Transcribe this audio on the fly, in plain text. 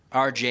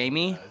our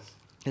Jamie.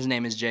 His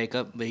name is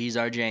Jacob, but he's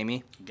our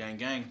Jamie. Gang,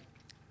 gang.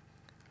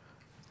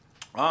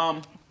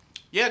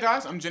 Yeah,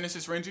 guys, I'm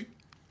Genesis Renji,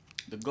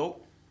 the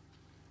GOAT.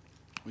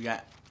 We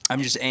got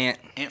I'm just Ant.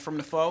 Ant from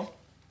the Foe.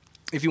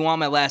 If you want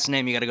my last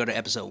name, you got to go to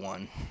episode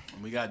 1.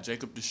 And we got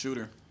Jacob the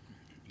Shooter,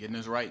 getting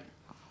us right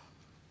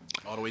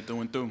all the way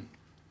through and through.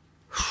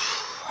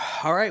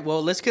 All right,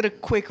 well, let's get a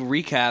quick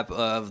recap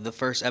of the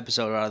first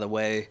episode out of the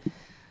way.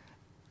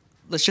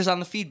 Let's just on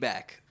the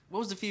feedback. What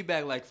was the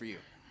feedback like for you?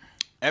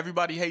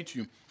 Everybody hates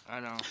you. I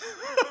know.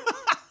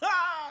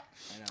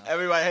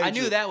 Everybody hates you.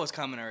 I knew that was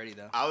coming already,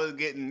 though. I was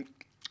getting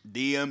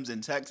DMs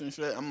and texts and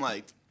shit. I'm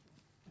like...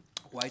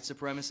 White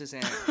supremacist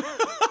and...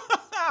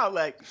 I'm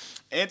like,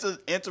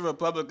 Ant's a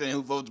Republican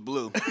who votes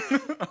blue.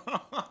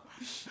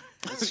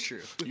 That's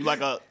true. You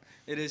like a...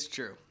 It is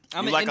true.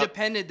 I'm an like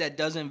independent that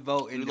doesn't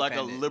vote independent. You're like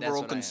a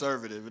liberal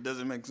conservative. It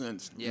doesn't make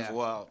sense. Yeah. It's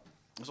wild.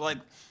 It's like...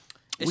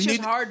 It's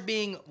just hard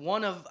being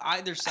one of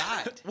either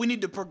side. We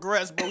need to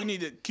progress, but we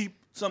need to keep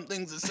some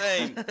things the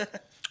same.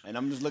 And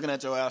I'm just looking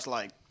at your ass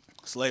like,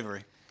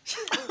 slavery.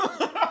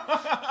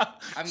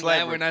 I'm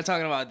glad we're not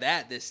talking about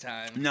that this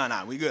time. No,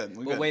 we good.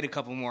 We'll wait a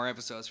couple more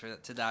episodes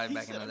to dive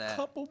back into that. A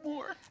couple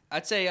more.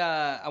 I'd say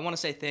I want to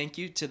say thank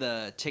you to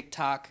the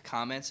TikTok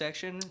comment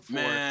section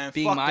for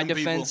being my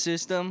defense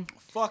system.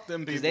 Fuck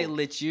them people. Because they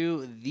lit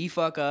you the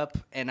fuck up,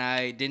 and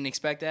I didn't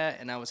expect that,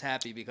 and I was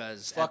happy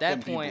because at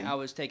that point I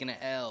was taking an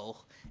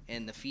L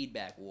in the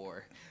feedback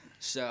war.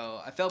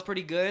 So I felt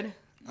pretty good.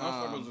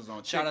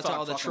 Shout out to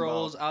all the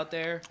trolls out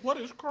there. What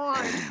is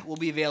crime? We'll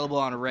be available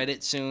on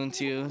Reddit soon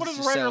too. What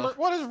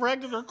is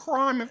regular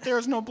crime if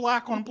there's no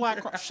black on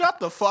black crime? Shut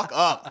the fuck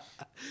up.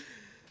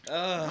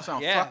 That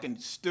sounds fucking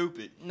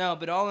stupid. No,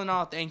 but all in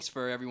all, thanks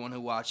for everyone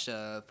who watched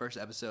the first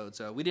episode.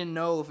 So we didn't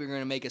know if we were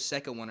going to make a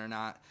second one or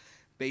not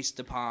based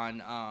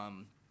upon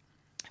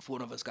if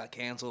one of us got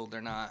canceled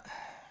or not.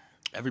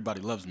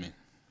 Everybody loves me.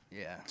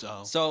 Yeah.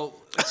 So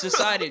it's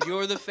decided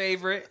you're the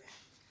favorite.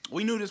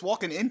 We knew this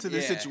walking into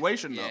this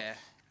situation, though. Yeah,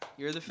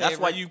 you're the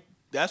favorite.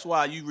 That's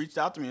why you reached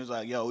out to me. It was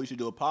like, yo, we should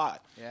do a pod.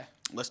 Yeah.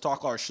 Let's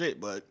talk our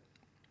shit, but...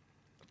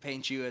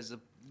 Paint you as the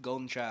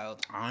golden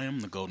child. I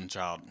am the golden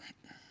child.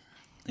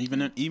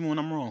 Even when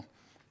I'm wrong.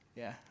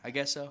 Yeah, I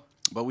guess so.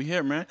 But we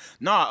here, man.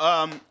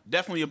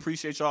 Definitely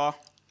appreciate y'all.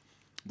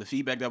 The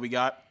feedback that we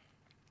got.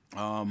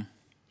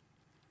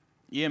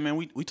 Yeah, man,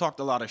 we talked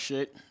a lot of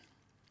shit.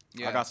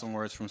 Yeah. I got some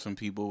words from some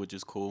people, which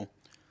is cool.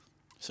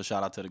 So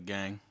shout out to the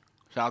gang.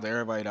 Shout out to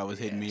everybody that was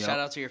hitting me up. Shout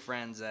out to your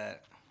friends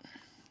that...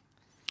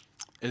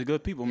 It's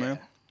good people, man.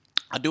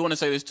 I do want to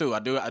say this, too. I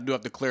do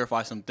have to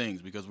clarify some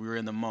things because we were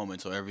in the moment,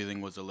 so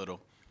everything was a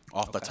little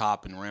off the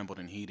top and rambled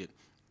and heated.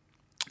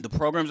 The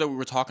programs that we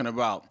were talking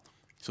about,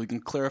 so we can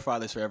clarify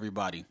this for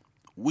everybody.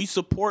 We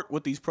support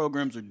what these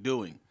programs are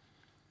doing.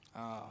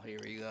 Oh, here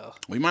we go.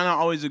 We might not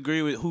always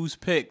agree with who's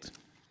picked.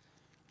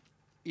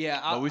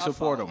 Yeah, but we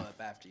support them. Up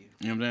after you.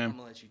 You know what I'm saying? I'm going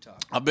to let you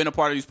talk. I've been a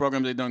part of these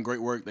programs. They've done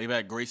great work. They've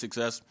had great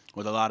success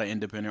with a lot of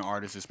independent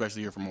artists,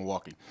 especially here from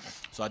Milwaukee.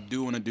 So I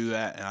do want to do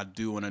that, and I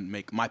do want to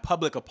make my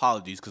public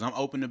apologies because I'm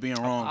open to being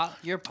wrong.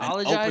 You're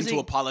apologizing? Open to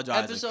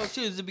apologizing. Episode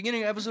 2. It's the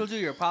beginning of episode 2.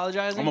 You're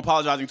apologizing? I'm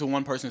apologizing to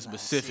one person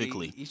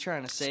specifically. You're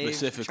trying to save.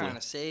 Specifically. You're trying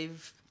to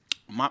save.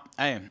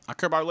 I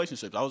care about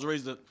relationships. I was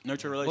raised to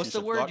nurture relationships.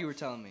 What's the word you were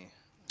telling me?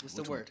 What's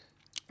the word?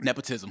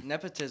 Nepotism.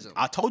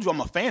 I told you I'm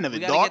a fan of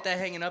it, dog. We gotta get that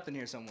hanging up in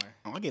here somewhere.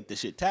 I get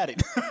this shit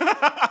tatted.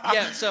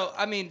 Yeah, so,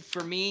 I mean,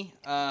 for me...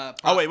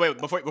 wait,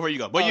 before you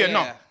go. But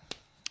no.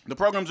 The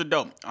programs are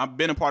dope. I've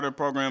been a part of the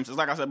programs. It's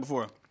like I said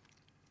before.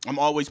 I'm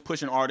always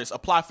pushing artists.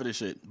 Apply for this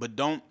shit, but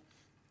don't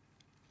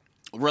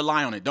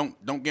rely on it.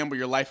 Don't gamble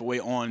your life away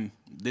on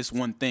this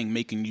one thing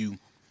making you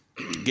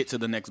get to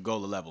the next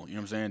goal or level. You know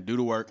what I'm saying? Do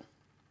the work.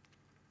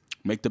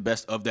 Make the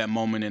best of that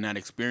moment and that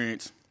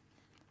experience.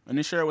 And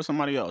then share it with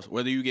somebody else,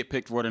 whether you get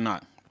picked for it or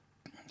not.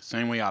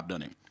 Same way I've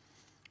done it.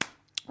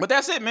 But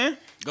that's it, man.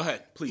 Go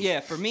ahead, please.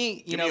 Yeah, for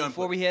me,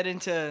 before we head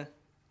into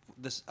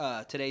this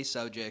today's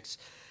subjects,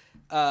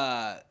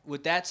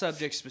 with that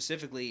subject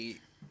specifically,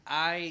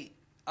 I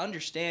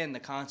understand the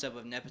concept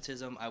of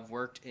nepotism. I've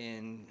worked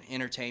in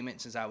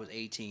entertainment since I was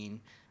 18.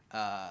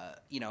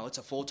 It's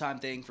a full-time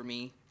thing for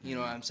me. You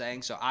know what I'm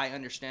saying? So I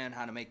understand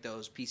how to make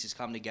those pieces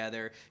come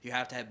together. You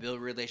have to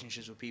build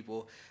relationships with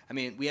people. I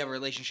mean, we have a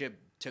relationship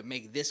to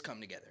make this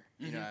come together.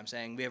 You know what I'm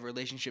saying? We have a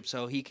relationship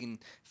so he can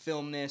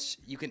film this,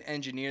 you can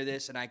engineer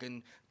this, and I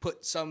can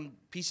put some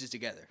pieces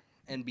together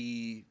and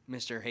be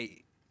Mr.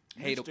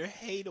 Hateable.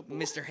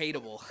 Mr.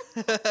 Hateable.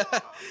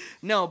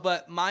 No,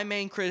 but my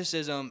main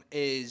criticism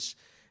is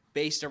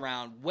based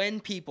around when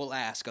people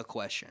ask a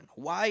question.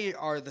 Why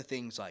are the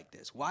things like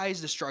this? Why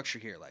is the structure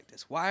here like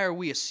this? Why are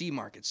we a C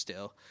market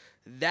still?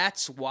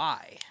 That's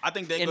why. I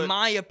think in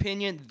my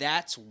opinion,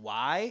 that's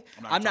why.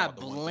 I'm not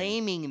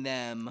blaming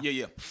them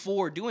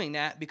for doing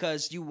that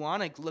because you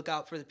want to look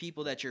out for the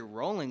people that you're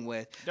rolling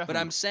with. Definitely. But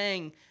I'm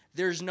saying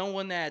there's no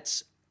one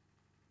that's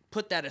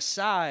put that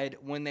aside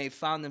when they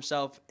found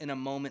themselves in a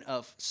moment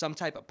of some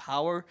type of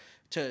power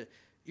to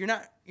you're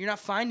not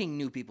finding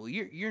new people.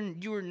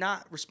 You're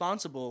not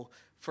responsible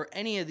for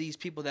any of these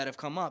people that have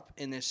come up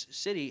in this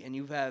city, and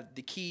you've had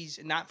the keys,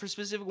 not for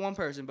specific one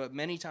person, but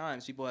many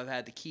times people have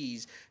had the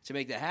keys to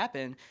make that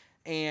happen.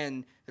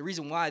 And the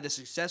reason why the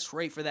success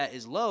rate for that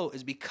is low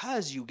is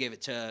because you give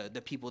it to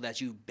the people that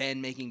you've been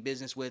making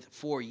business with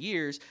for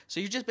years. So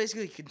you're just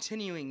basically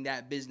continuing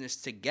that business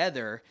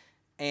together,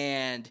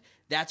 and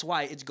that's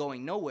why it's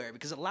going nowhere,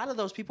 because a lot of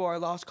those people are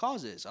lost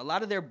causes. A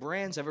lot of their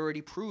brands have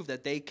already proved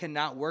that they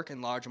cannot work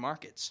in large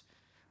markets.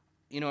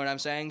 You know what I'm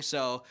saying?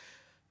 So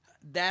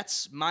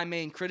that's my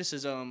main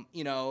criticism,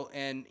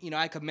 and,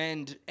 I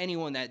commend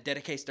anyone that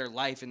dedicates their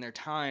life and their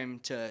time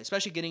to,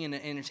 especially getting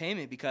into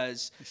entertainment,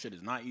 because this shit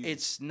is not easy.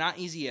 It's not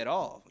easy at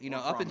all.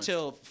 Up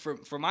until,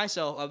 for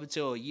myself, up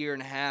until a year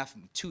and a half,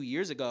 2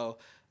 years ago,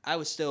 I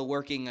was still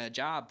working a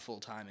job full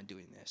time and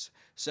doing this.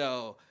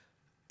 So,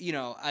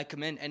 I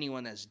commend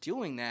anyone that's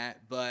doing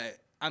that, but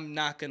I'm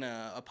not going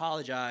to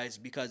apologize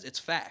because it's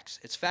facts.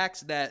 It's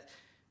facts that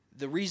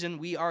the reason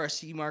we are a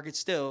C market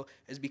still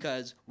is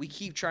because we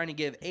keep trying to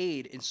give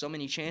aid and so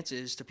many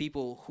chances to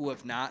people who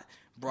have not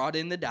brought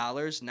in the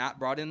dollars, not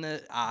brought in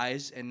the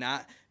eyes, and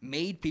not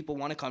made people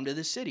want to come to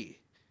the city.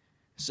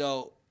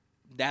 So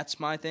that's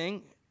my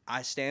thing.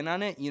 I stand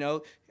on it.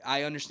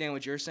 I understand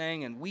what you're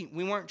saying, and we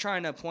weren't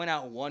trying to point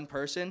out one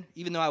person,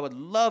 even though I would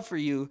love for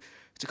you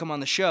to come on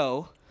the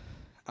show.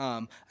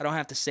 I don't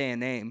have to say a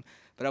name,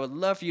 but I would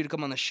love for you to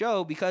come on the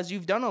show because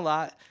you've done a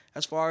lot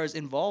as far as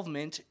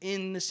involvement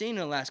in the scene in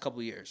the last couple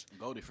of years.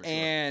 Goldie for sure.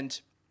 And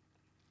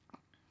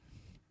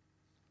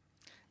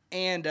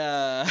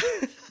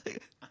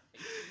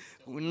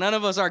none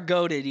of us are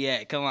goated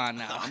yet. Come on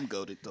now. I'm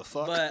goated the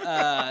fuck. But,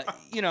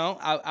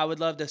 I would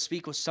love to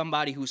speak with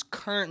somebody who's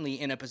currently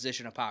in a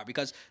position of power,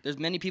 because there's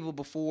many people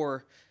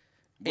before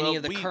any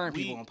of the current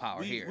people in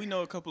power here. We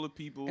know a couple of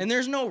people. And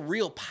there's no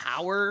real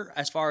power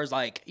as far as,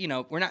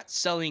 we're not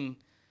selling...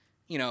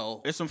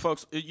 There's some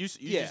folks. You're just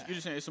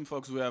saying there's some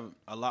folks who have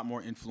a lot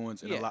more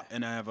influence and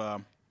and have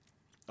a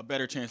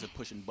better chance of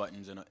pushing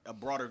buttons and a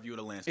broader view of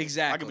the landscape.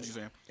 Exactly. I get what you're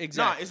saying.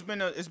 Exactly.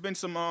 Nah, it's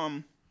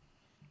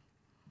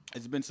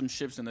been some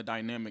shifts in the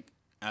dynamic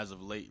as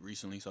of late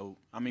recently. So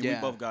we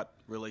both got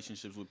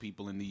relationships with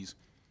people in these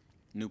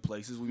new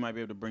places. We might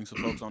be able to bring some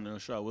folks on the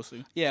show. We'll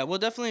see. Yeah, we'll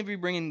definitely be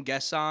bringing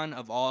guests on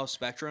of all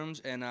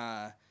spectrums, and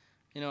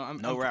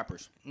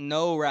rappers.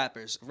 No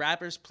rappers.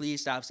 Rappers,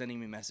 please stop sending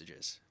me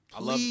messages.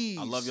 Please.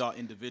 I love y'all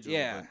individually.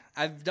 Yeah,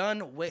 I've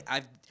done shows.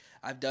 I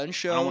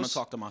don't want to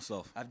talk to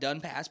myself. I've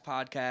done past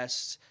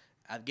podcasts.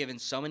 I've given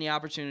so many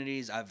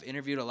opportunities. I've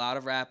interviewed a lot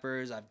of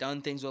rappers. I've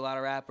done things with a lot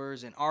of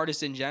rappers and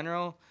artists in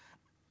general.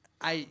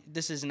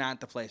 This is not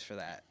the place for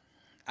that.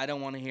 I don't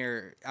want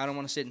to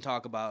sit and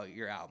talk about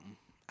your album.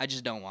 I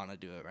just don't want to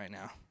do it right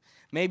now.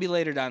 Maybe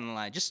later down the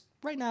line. Just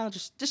right now,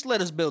 just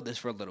let us build this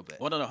for a little bit.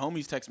 One of the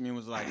homies texted me and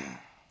was like,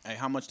 "Hey,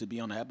 how much to be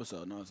on the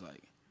episode?" And I was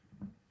like,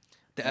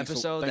 the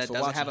episode that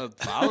doesn't have a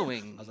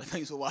following. I was like,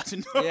 "Thanks for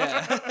watching."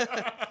 Yeah.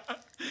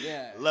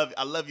 Yeah.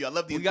 I love you. I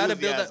love the we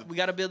enthusiasm. We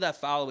gotta build that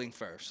following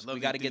first. We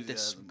gotta get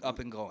this up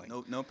and going.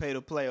 No pay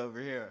to play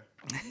over here.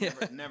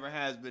 Never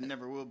has been,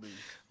 never will be.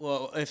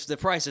 Well, if the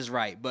price is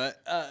right, but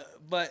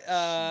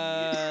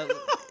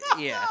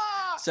yeah.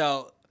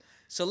 So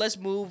let's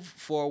move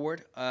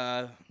forward.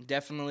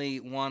 Definitely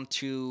want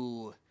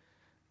to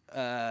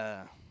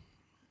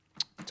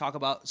talk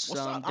about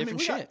some different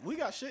shit. We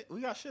got shit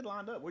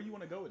lined up. Where you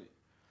want to go with it?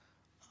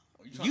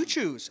 You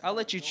choose. I'll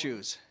let you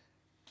choose.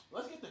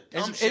 Let's get the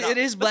dumb shit It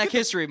is Black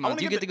History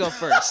Month. You get to go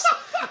first.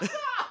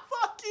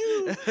 Fuck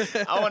you.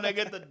 I want to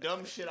get the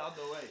dumb shit out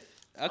the way.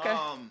 Okay.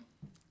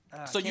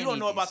 So you don't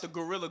know about the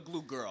Gorilla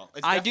Glue girl?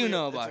 I do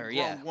know about her.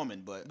 Yeah,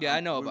 woman, but yeah,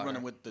 I know about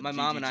her. My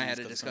mom and I had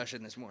a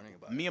discussion this morning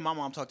about it. Me and my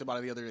mom talked about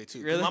it the other day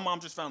too. Really? My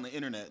mom just found the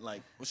internet.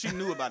 She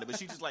knew about it, but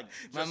she just my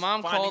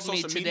mom called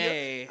me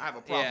today. Media, I have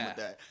a problem with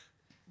that.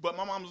 But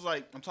my mom was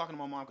like, I'm talking to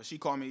my mom because she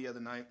called me the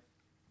other night.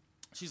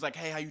 She's like,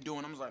 "Hey, how you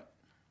doing?" I was like,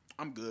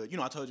 "I'm good."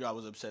 I told you I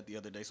was upset the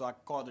other day, so I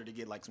called her to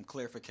get some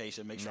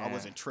clarification, make sure I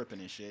wasn't tripping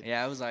and shit.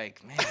 Yeah, I was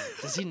like, man,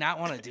 does he not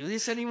want to do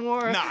this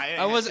anymore? Nah,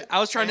 I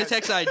was trying to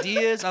text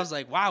ideas. I was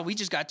like, wow, we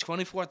just got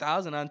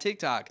 24,000 on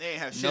TikTok. They ain't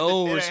have shit.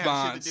 No response. They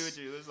ain't have shit to do with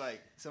you. It was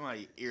like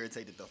somebody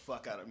irritated the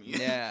fuck out of me.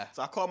 Yeah.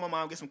 So I called my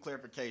mom, get some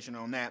clarification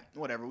on that.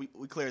 Whatever, we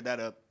cleared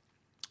that up.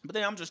 But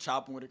then I'm just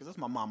chopping with her because that's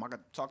my mom. I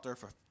got to talk to her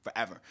for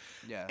forever.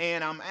 Yeah.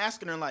 And I'm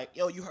asking her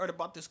yo, you heard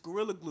about this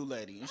Gorilla Glue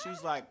lady? And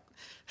she's like,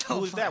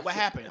 who is that? What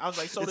happened? I was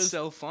like, it's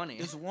so funny.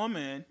 This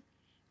woman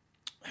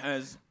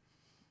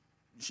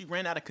she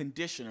ran out of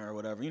conditioner or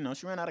whatever.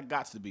 She ran out of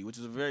Gots to Be, which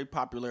is a very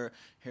popular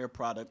hair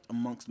product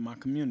amongst my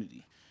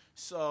community.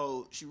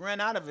 So she ran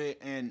out of it,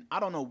 and I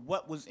don't know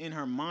what was in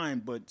her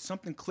mind, but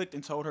something clicked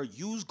and told her,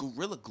 use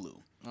Gorilla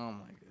Glue. Oh, my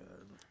God.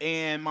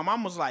 And my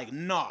mom was like,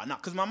 no,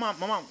 because my mom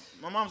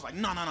was like,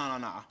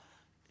 no.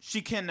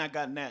 She cannot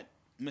gotten that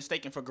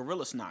mistaken for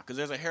Gorilla Snot, because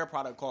there's a hair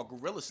product called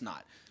Gorilla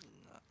Snot.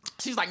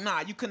 She's like,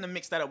 nah, you couldn't have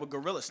mixed that up with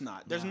Gorilla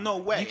Snot. There's no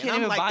way. You can't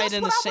even buy it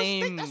in the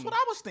same. That's what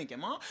I was thinking,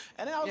 Mom.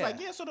 And then I was like,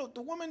 yeah, so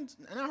the woman,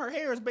 and her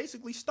hair is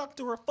basically stuck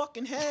to her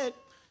fucking head.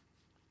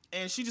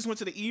 And she just went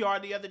to the ER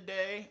the other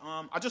day.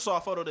 I just saw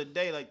a photo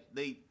today. Like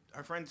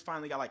her friends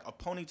finally got like a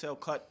ponytail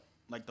cut,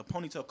 like the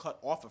ponytail cut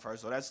off of her.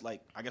 So that's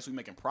like, I guess we're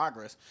making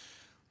progress.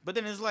 But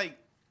then it's like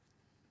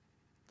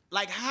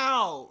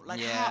how?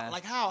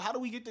 How do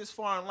we get this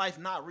far in life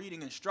not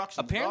reading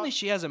instructions? Apparently,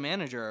 she has a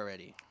manager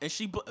already. And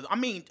she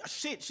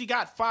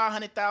got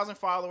 500,000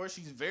 followers.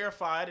 She's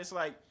verified. It's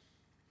like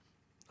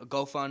a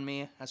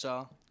GoFundMe. That's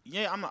all.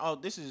 Yeah, I'm. Oh,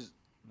 this is.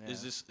 Yeah.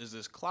 Is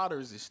this clout or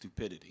is this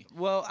stupidity?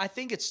 Well, I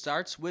think it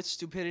starts with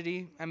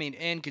stupidity. I mean,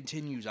 and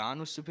continues on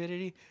with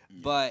stupidity. Yeah.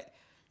 But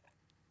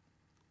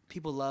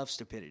people love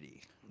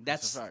stupidity.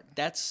 That's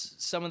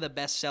some of the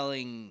best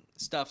selling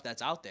stuff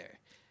that's out there.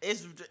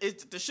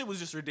 The shit was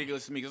just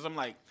ridiculous to me because I'm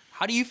like,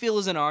 how do you feel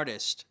as an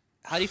artist?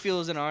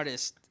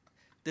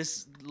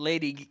 This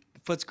lady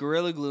puts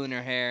Gorilla Glue in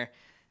her hair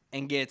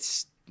and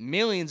gets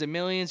millions and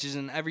millions. She's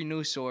in every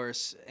news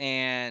source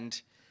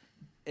and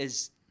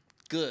is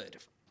good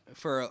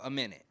for a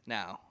minute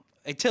now.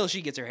 Until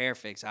she gets her hair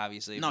fixed,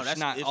 obviously. No, that's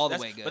not all the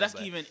way good. But that's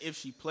even if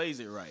she plays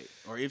it right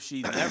or if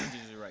she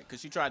leverages it right.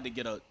 Because she tried to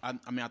get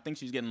I think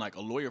she's getting like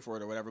a lawyer for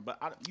it or whatever. But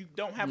you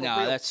don't have a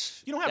real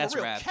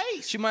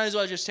case. She might as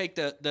well just take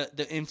the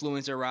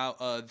influencer route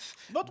of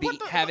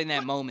having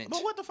that moment.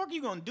 But what the fuck are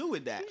you gonna do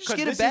with that? Just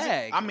get a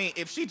bag.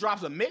 If she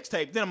drops a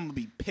mixtape, then I'm gonna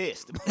be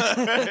pissed.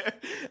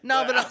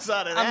 No, but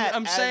outside of that,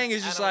 I'm saying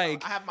it's just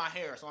like I have my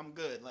hair, so I'm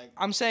good. Like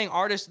I'm saying,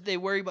 artists, they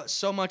worry about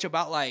so much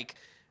about like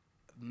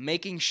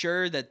making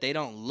sure that they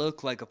don't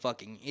look like a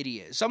fucking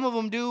idiot. Some of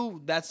them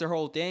do. That's their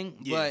whole thing.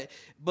 Yeah.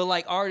 But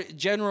like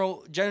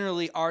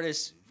generally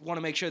artists want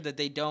to make sure that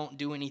they don't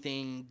do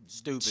anything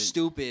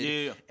stupid.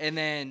 Yeah. And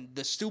then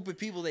the stupid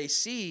people they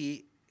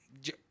see,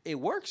 it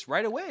works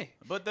right away.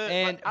 But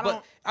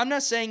I'm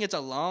not saying it's a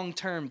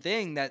long-term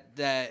thing that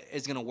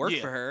is going to work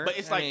for her. But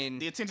it's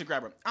the attention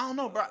grabber. I don't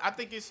know, bro. I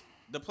think it's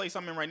the place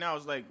I'm in right now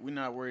is like we're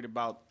not worried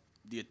about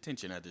the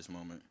attention at this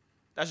moment.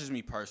 That's just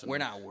me personally. We're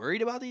not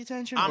worried about the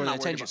attention or the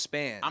attention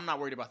span? I'm not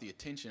worried about the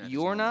attention.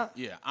 You're not?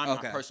 Yeah, I'm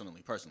not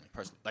personally.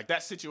 Like,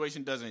 that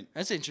situation doesn't...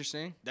 That's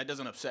interesting. That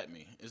doesn't upset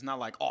me. It's not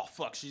like, oh,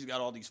 fuck, she's got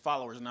all these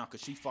followers now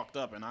because she fucked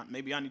up and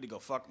maybe I need to go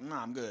fuck...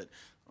 Nah, I'm good.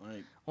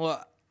 Like,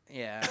 well,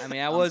 yeah, I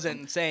mean, I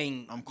wasn't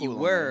saying I'm cool you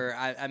were.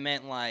 I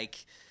meant,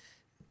 like...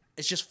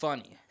 It's just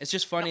funny. It's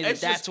just funny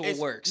that's what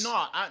works.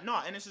 No,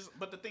 and it's just...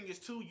 But the thing is,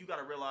 too, you got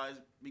to realize,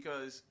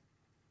 because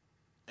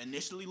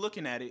initially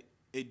looking at it,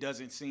 it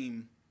doesn't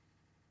seem...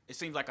 It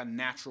seems like a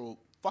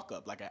natural fuck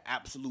up, like an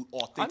absolute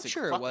authentic. I'm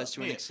sure fuck it was up.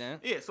 to an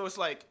extent. Yeah, so it's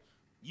like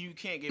you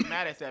can't get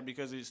mad at that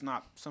because it's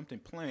not something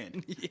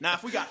planned. Yeah. Now,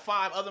 if we got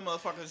 5 other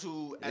motherfuckers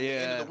who at the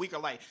end of the week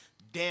are like,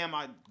 "Damn,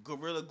 I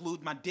gorilla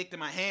glued my dick to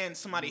my hand.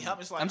 Somebody help!"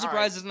 It's like I'm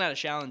surprised it's not a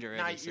challenge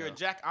already. Now you're a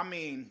jack. I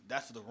mean,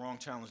 that's the wrong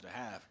challenge to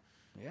have.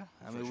 Yeah,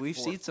 I mean, we've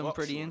seen some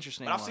pretty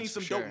interesting. But I've seen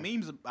some dope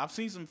memes. I've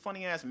seen some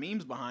funny ass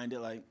memes behind it.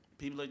 Like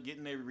people are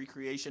getting their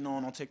recreation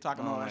on TikTok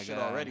and all that shit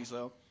already.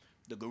 So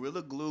the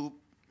gorilla glue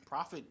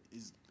profit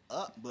is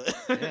up, but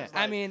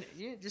I mean,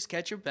 just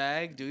catch your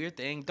bag, do your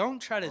thing. Don't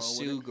try to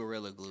sue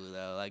Gorilla Glue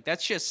though. Like that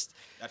fails.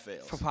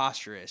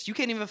 Preposterous. You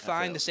can't even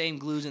find the same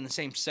glues in the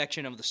same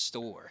section of the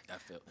store.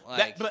 That fails.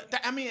 Like,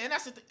 and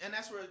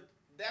that's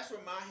where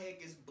my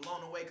head gets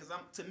blown away because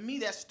to me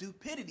that's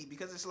stupidity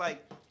because it's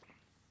like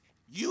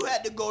you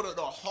had to go to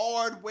the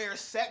hardware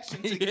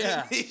section to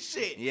get this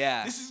shit.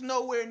 Yeah, this is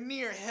nowhere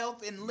near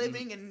health and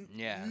living and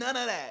none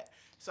of that.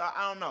 So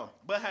I don't know,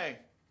 but hey.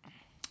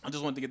 I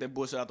just wanted to get that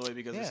bullshit out the way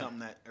because it's something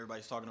that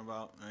everybody's talking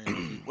about.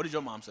 What did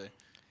your mom say?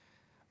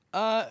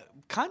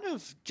 Kind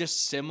of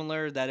just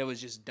similar that it was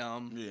just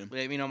dumb.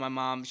 Yeah. You know, my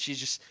mom, she's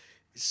just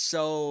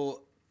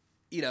so,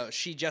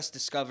 she just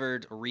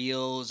discovered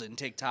Reels and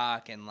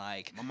TikTok and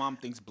like. My mom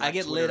thinks Black I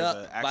get Twitter lit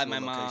up by my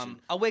location. mom.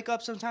 I'll wake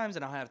up sometimes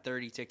and I'll have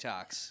 30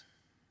 TikToks,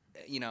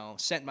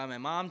 sent by my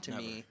mom to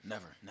me.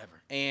 Never.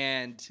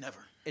 And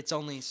it's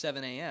only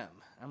 7 a.m.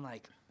 I'm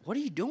like, what are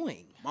you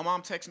doing? My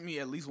mom texts me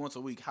at least once a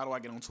week, how do I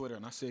get on Twitter?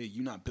 And I say,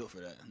 you're not built for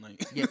that. I'm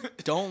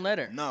like, don't let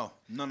her. No.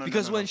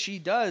 Because when she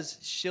does,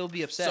 she'll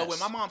be obsessed. So when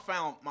my mom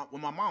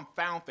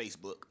found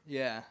Facebook,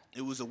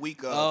 it was a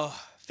week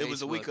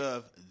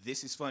of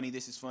this is funny.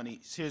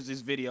 Here's this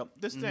video.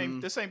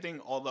 The same thing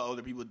all the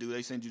other people do.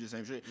 They send you the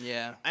same shit.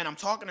 Yeah. And I'm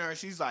talking to her, and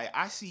she's like,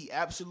 I see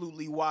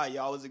absolutely why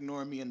y'all was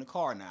ignoring me in the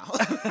car now.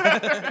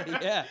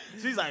 Yeah.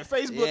 She's like,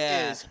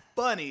 Facebook is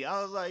funny.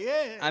 I was like,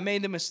 yeah. I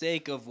made the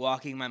mistake of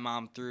walking my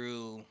mom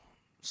through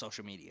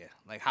social media,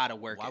 like how to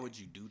work. Why it. would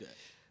you do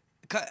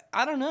that?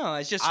 I don't know.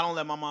 It's just I don't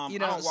let my mom. I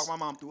don't walk my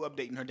mom through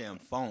updating her damn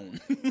phone.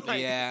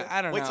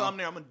 I don't know. Wait till I'm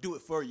there. I'm gonna do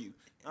it for you.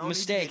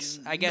 Mistakes.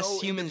 I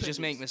guess humans just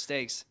make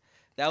mistakes.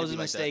 That was a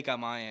mistake on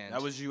my end.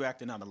 That was you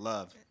acting out of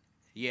love.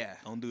 Yeah.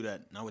 Don't do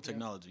that. Not with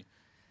technology.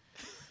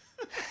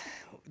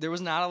 There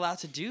was not a lot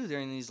to do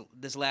during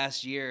this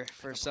last year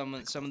for some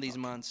of these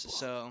months.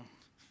 So,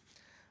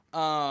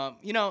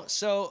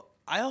 so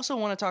I also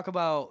want to talk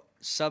about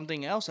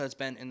something else that's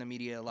been in the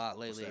media a lot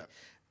lately,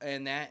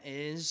 and that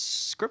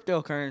is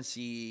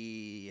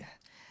cryptocurrency.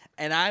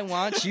 And I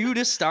want you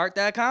to start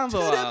that convo.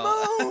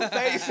 To the moon,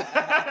 face.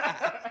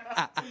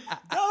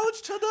 Go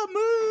Approach to the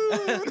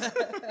moon.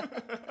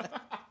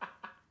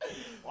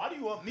 Why do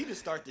you want me to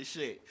start this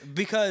shit?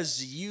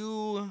 Because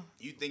you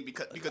think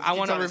because I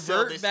want to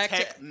revert back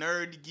tech to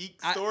nerd geek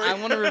story. I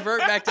want to revert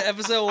back to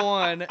episode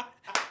 1,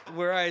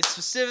 where I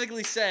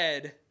specifically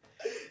said,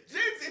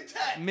 James in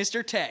tech,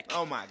 Mr. Tech.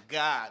 Oh my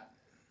god.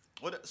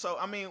 What? So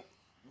I mean,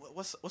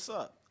 what's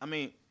up? I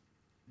mean,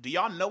 do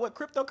y'all know what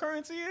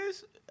cryptocurrency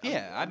is?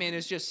 Yeah, I mean,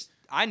 it's just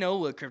I know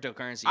what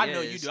cryptocurrency is. I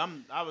know you do.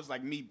 I was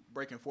like me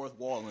breaking fourth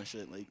wall and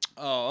shit. Like,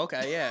 oh,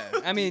 okay, yeah.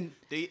 I mean,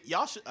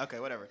 y'all should. Okay,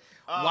 whatever.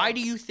 Why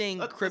do you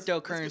think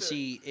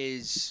cryptocurrency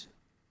is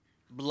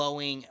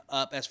blowing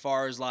up as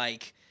far as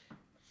like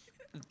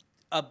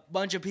a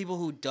bunch of people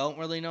who don't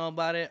really know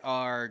about it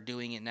are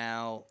doing it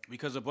now?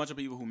 Because a bunch of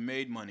people who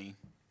made money,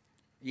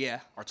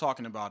 are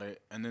talking about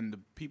it, and then the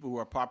people who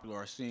are popular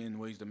are seeing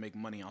ways to make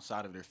money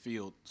outside of their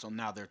field. So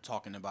now they're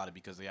talking about it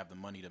because they have the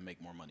money to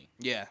make more money.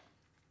 Yeah.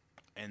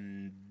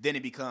 And then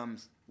it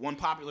becomes one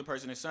popular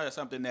person that says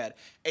something that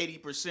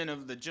 80%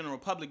 of the general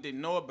public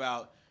didn't know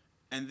about,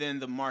 and then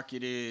the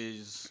market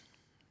is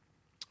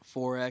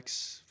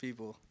Forex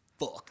people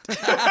fucked. And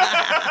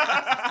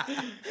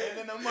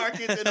then the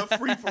market's in a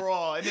free for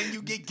all, and then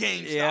you get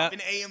GameStop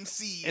and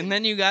AMC, and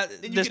then you got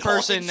this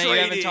person that you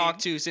haven't talked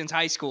to since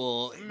high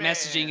school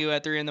messaging you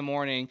at 3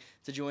 a.m.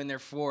 to join their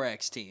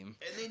Forex team.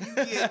 And then you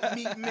get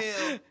Meek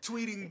Mill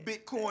tweeting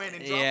Bitcoin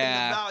and dropping the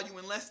value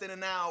in less than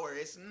an hour.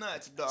 It's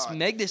nuts, dog.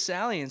 Meg Thee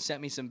Stallion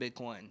sent me some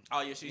Bitcoin.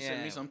 Oh yeah, she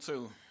sent me some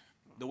too.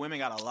 The women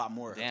got a lot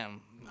more.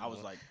 Damn. I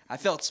was like, I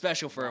felt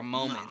special for a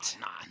moment.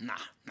 Nah.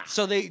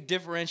 So they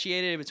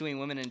differentiated between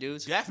women and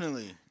dudes?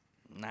 Definitely.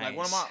 Nice.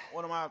 Like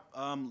one of my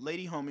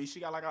lady homies,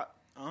 she got like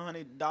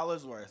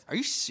 $100 worth. Are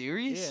you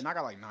serious? Yeah, and I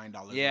got like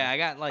 $9. Yeah, worth. I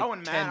got like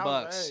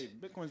 $10. Hey,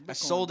 Bitcoin's Bitcoin. I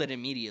sold it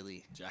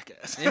immediately.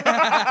 Jackass.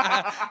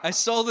 I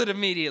sold it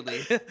immediately.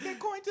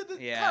 Bitcoin to the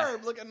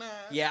curb, look at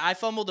that. Yeah, I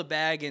fumbled a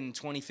bag in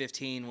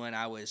 2015 when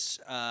I was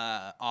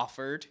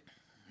offered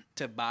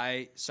to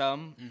buy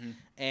some,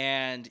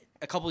 and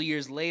a couple of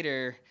years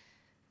later,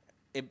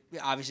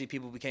 obviously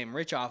people became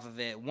rich off of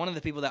it. One of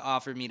the people that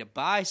offered me to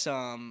buy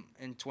some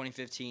in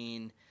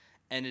 2015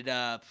 ended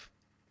up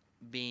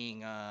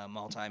being a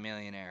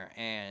multimillionaire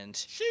and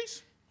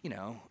sheesh.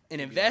 An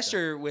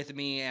investor with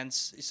me and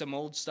some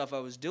old stuff I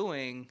was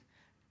doing.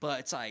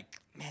 But it's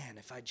like, man,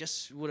 if I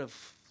just would have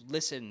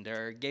listened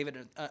or gave it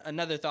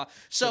another thought.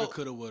 So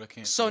coulda, woulda,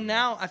 can't. So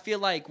now I feel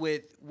like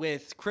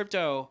with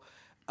crypto,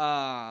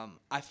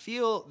 I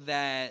feel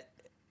that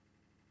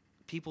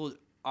people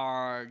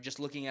are just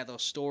looking at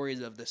those stories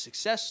of the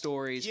success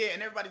stories. Yeah,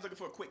 and everybody's looking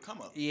for a quick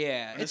come up.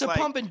 Yeah, it's a like,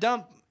 pump and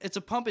dump. It's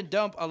a pump and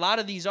dump. A lot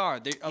of these are.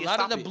 A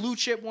lot of the blue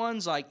chip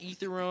ones like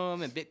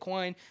Ethereum and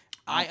Bitcoin.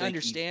 I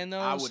understand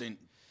those.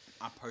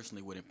 I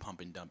personally wouldn't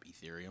pump and dump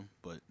Ethereum,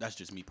 but that's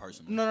just me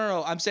personally.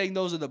 No. I'm saying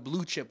those are the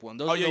blue chip ones.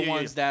 Those are the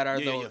ones that are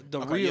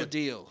the real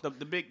deal. The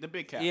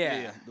big cap.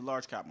 Yeah. The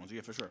large cap ones.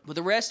 Yeah, for sure. But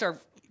the rest are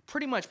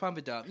pretty much pump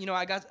and dump.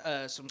 I got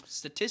some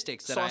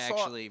statistics that I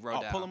actually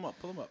wrote down. Pull them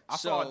up. I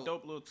saw a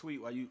dope little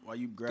tweet while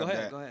you grab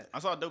that. Go ahead. I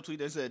saw a dope tweet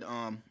that said,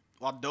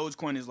 while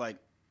Dogecoin is like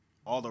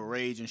all the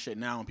rage and shit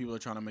now, and people are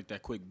trying to make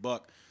that quick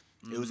buck.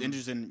 It was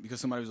interesting because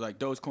somebody was like,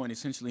 Dogecoin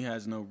essentially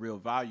has no real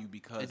value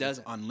because it's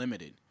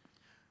unlimited.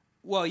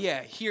 Well,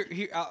 yeah, here,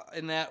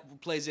 and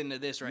that plays into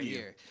this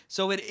here.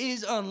 So it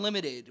is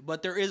unlimited,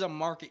 but there is a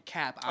market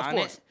cap on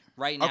it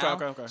right now.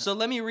 Okay. So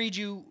let me read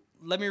you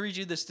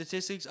the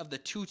statistics of the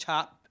two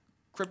top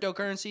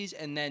cryptocurrencies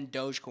and then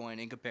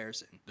Dogecoin in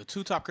comparison. The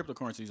two top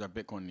cryptocurrencies are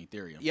Bitcoin and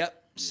Ethereum. Yep. Yeah.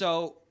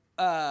 So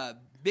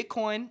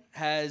Bitcoin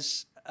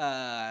has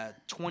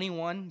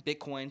 21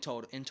 Bitcoin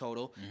total.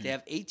 Mm-hmm. They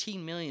have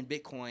 18 million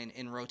Bitcoin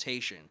in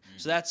rotation. Mm-hmm.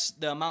 So that's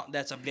the amount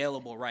that's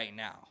available right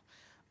now.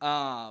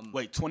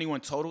 Wait,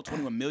 21 total?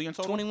 21 million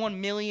total?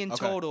 21 million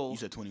total. You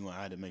said 21.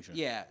 I had to make sure.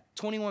 Yeah,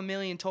 21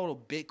 million total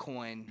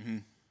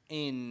Bitcoin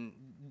in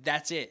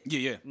that's it.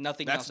 Yeah.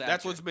 Nothing else after.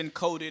 That's what's been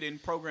coded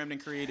and programmed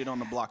and created on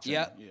the blockchain.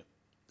 Yep. Yeah.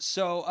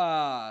 So,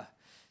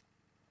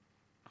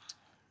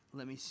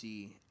 let me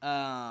see.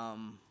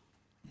 Ethereum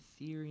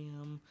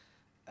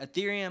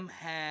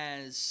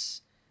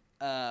has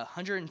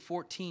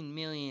 114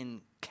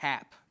 million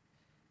cap,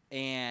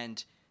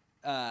 and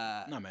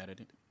not mad at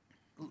it.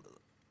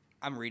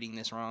 I'm reading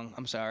this wrong.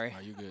 I'm sorry.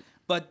 Oh, you good.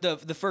 But the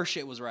first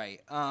shit was right.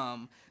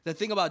 The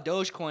thing about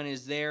Dogecoin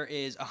is there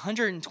is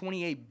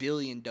 128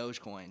 billion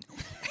Dogecoin,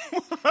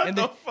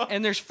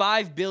 and there's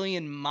 5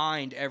 billion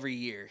mined every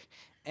year.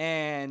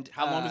 And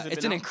how long has it been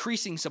it's an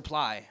increasing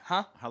supply,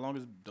 huh? How long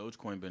has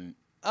Dogecoin been?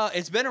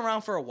 It's been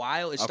around for a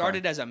while. It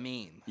started as a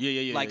meme.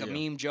 Yeah. Like a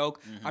meme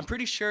joke. Mm-hmm. I'm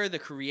pretty sure the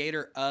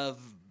creator of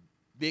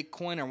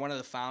Bitcoin or one of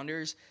the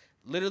founders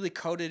literally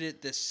coded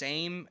it the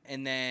same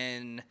and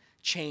then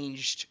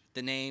changed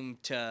the name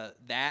to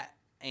that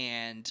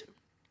and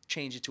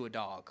changed it to a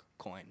dog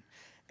coin.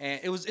 And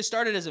it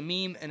started as a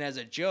meme and as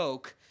a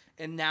joke,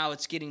 and now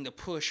it's getting the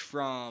push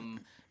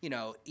from,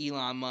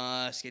 Elon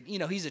Musk, and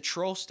he's a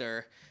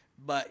trollster,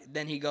 but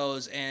then he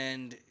goes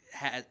and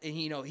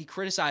he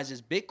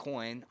criticizes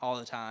Bitcoin all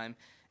the time,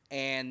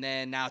 and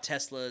then now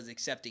Tesla is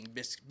accepting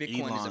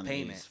Bitcoin Elon as a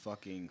payment. Is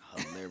fucking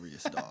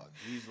hilarious, dog.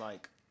 He's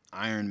like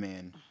Iron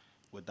Man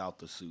without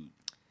the suit.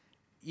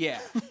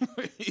 Yeah.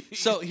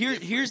 So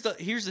here's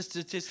the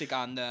statistic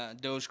on the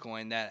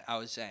Dogecoin that I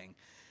was saying.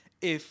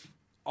 If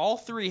all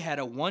three had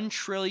a $1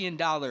 trillion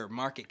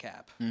market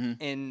cap,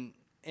 and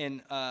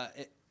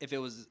if it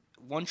was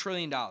 $1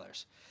 trillion,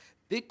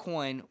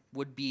 Bitcoin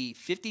would be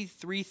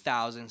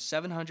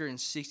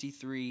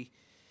 53,763.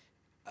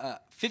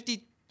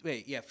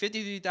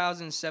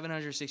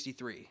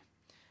 53,763.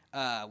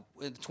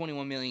 With the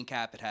 21 million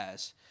cap it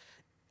has.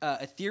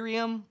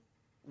 Ethereum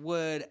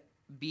would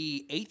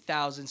be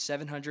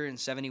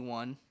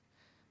 8,771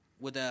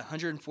 with a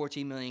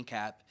 114 million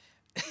cap.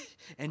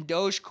 And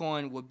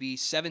Dogecoin would be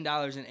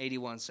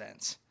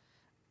 $7.81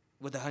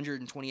 with a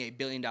 $128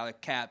 billion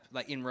cap,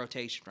 like in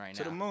rotation right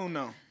now. To the moon,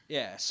 though.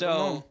 Yeah,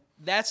 so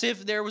that's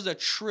if there was a $1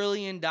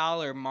 trillion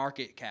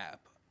market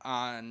cap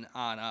on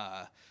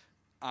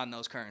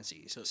those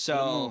currencies.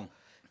 So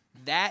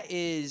that's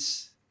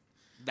I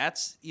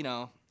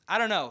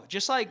don't know.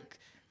 Just like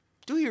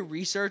do your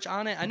research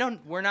on it. I know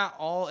we're not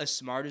all as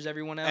smart as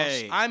everyone else.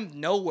 Hey, I'm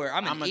nowhere.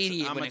 I'm an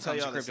idiot when it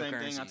comes to cryptocurrencies. The same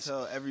thing I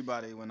tell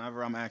everybody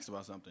whenever I'm asked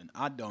about something.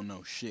 I don't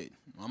know shit.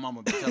 My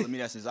mama been telling me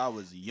that since I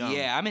was young.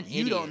 Yeah, I'm an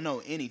idiot. You don't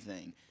know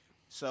anything.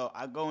 So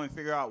I go and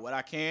figure out what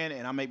I can,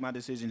 and I make my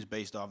decisions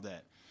based off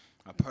that.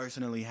 I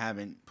personally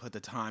haven't put the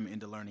time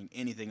into learning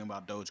anything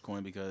about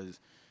Dogecoin because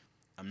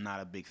I'm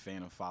not a big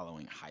fan of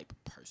following hype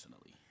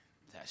personally.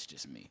 That's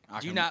just me.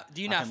 Do you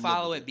not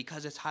follow it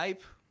because it's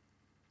hype?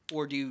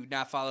 Or do you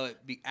not follow it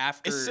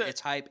after it's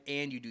hype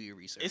and you do your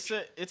research? It's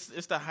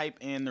the hype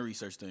and the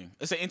research thing.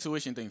 It's an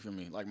intuition thing for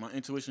me. Like my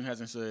intuition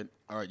hasn't said,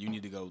 all right, you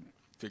need to go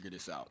figure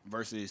this out.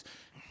 Versus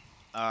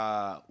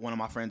one of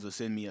my friends will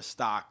send me a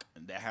stock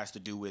that has to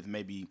do with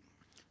maybe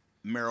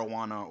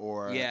marijuana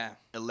or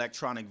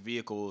electronic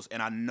vehicles,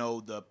 and I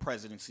know the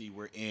presidency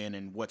we're in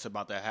and what's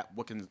about to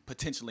what can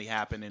potentially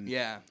happen, and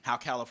how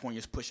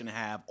California's pushing to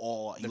have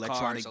all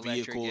electronic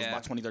vehicles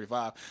by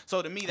 2035.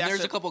 So to me,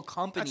 there's a couple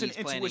companies that's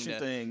an intuition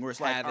thing where it's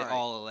like have it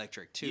all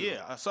electric too.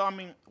 Yeah, so I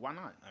mean, why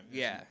not?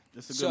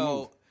 It's a good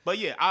move. But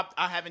yeah,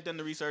 I haven't done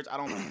the research. I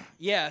don't feel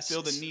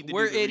the need to do the research.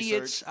 We're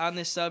idiots on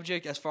this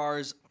subject as far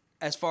as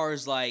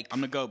like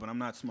I'm the GOAT, but I'm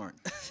not smart.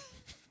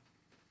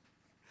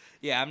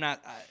 Yeah, I'm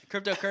not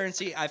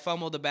cryptocurrency. I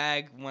fumbled the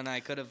bag when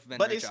I could have been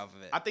rich off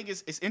of it. I think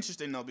it's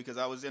interesting though because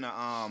I was in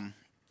a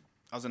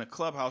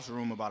clubhouse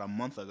room about a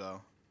month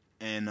ago,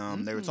 and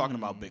they were talking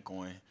about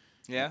Bitcoin.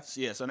 Yeah.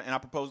 Yeah. So and I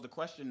proposed the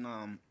question: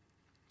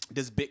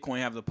 does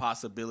Bitcoin have the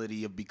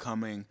possibility of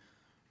becoming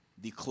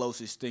the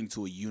closest thing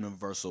to a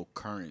universal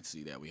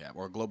currency that we have,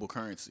 or a global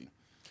currency?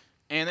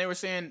 And they were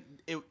saying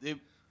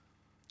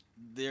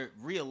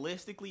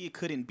realistically, it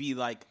couldn't be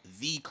like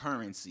the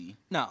currency.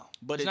 No,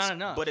 but it's not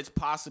enough. But it's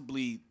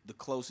possibly the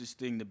closest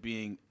thing to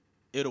being.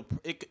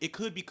 It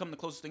could become the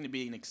closest thing to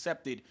being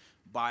accepted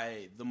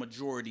by the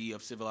majority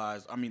of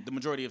civilized. I mean, the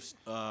majority of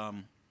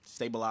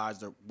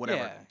stabilized or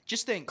whatever. Yeah,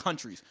 just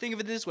countries. Think of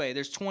it this way: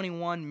 there's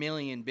 21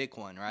 million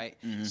Bitcoin, right?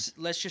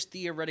 Mm-hmm. Let's just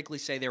theoretically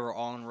say they were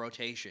all in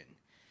rotation,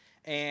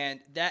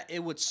 and that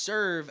it would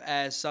serve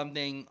as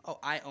something. Oh,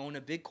 I own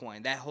a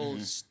Bitcoin that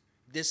holds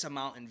this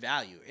amount in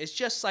value. It's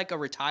just like a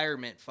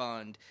retirement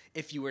fund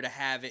if you were to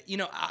have it. You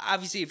know,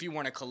 obviously if you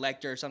weren't a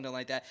collector or something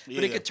like that,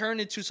 but it could turn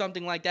into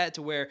something like that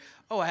to where,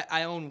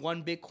 I own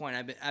one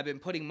Bitcoin. I've been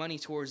putting money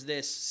towards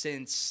this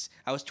since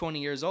I was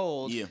 20 years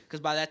old. Yeah. Because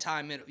by that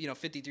time,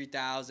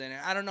 53,000.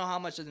 I don't know how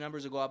much the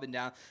numbers will go up and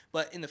down,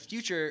 but in the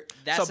future,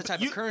 that's the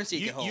type of currency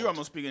it could hold. You're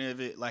almost speaking of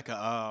it like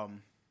a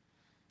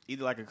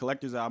either like a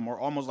collector's item or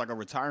almost like a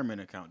retirement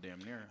account, damn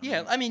near.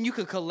 I mean, you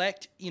could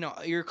collect,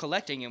 you're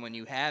collecting it when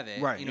you have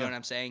it. Right. You know what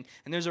I'm saying?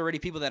 And there's already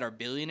people that are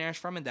billionaires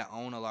from it that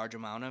own a large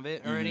amount of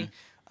it already.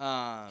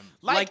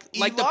 Like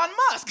Elon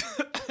Musk.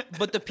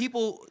 But the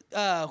people,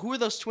 who are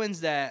those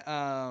twins that... the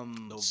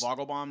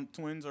Vogelbaum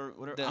twins or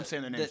whatever? I'm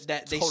saying their names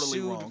that they totally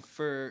sued wrong.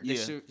 They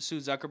sued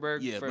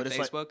Zuckerberg for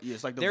Facebook.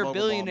 It's like the They're Vogelbaum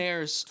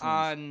billionaires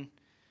twins.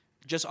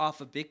 just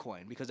off of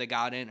Bitcoin because they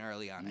got in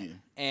early on it.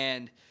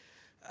 And...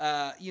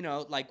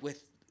 like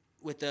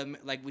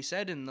like we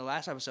said in the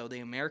last episode,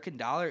 the American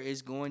dollar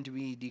is going to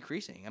be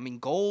decreasing. I mean,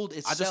 gold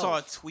itself. I just saw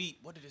a tweet.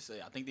 What did it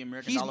say? I think the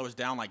American dollar was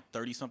down like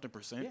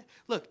 30-something%. Yeah.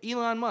 Look,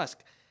 Elon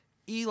Musk,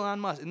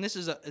 and this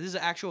is an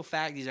actual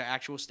fact. These are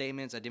actual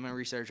statements. I did my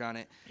research on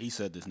it. He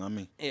said this, not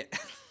me. Yeah.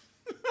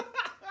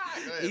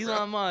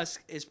 Elon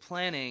Musk is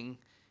planning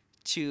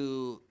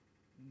to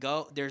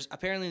go. There's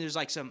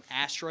like some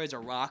asteroids or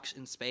rocks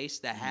in space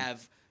that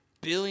have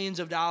billions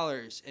of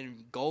dollars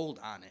in gold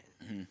on it,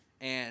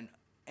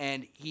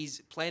 and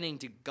he's planning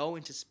to go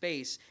into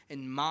space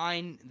and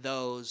mine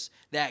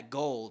that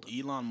gold.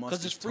 Elon Musk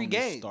because it's free Tony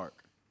game.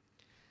 Stark.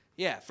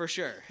 Yeah, for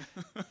sure.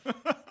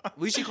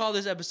 We should call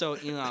this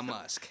episode Elon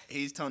Musk.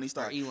 He's Tony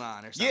Stark. Or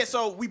Elon or something. Yeah,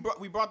 so we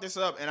brought this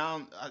up,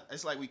 and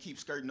it's like we keep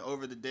skirting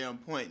over the damn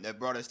point that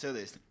brought us to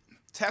this.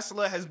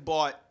 Tesla has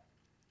bought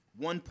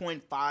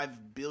 $1.5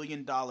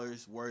 billion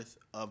worth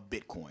of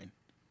Bitcoin.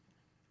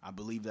 I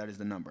believe that is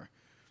the number.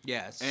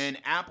 Yes. And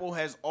Apple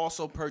has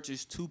also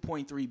purchased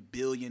 $2.3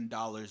 billion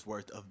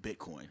worth of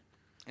Bitcoin.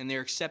 And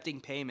they're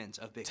accepting payments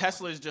of Bitcoin.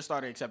 Tesla's just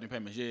started accepting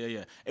payments.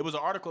 Yeah. It was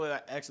an article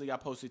that actually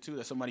got posted too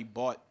that somebody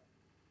bought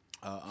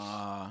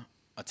a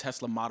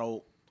Tesla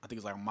Model, I think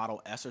it's like a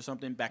Model S or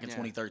something, back in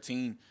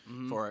 2013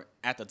 for,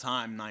 at the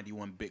time,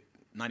 91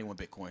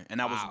 Bitcoin. And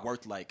that was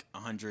worth like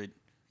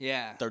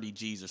 130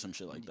 G's or some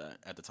shit like that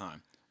at the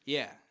time.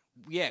 Yeah,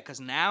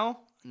 because now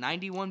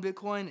 91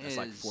 Bitcoin it's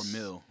like 4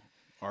 mil.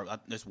 Or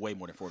it's way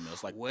more than 4 mil.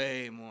 It's like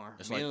way more.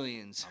 It's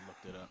millions. Like, I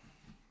looked it up.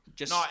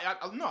 Just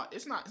no,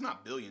 it's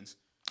not billions.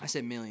 I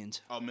said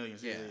millions. Oh,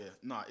 millions. Yeah.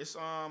 No, it's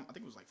I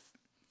think it was like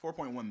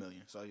 4.1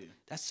 million. So yeah.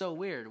 That's so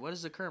weird. What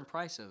is the current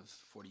price of?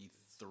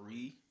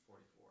 43.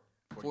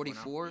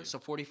 44. Yeah. So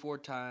 44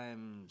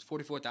 times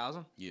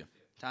 44,000. Yeah.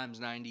 Times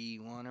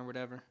 91 or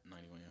whatever.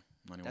 91. Yeah.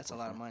 91. That's a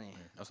lot of money. Yeah,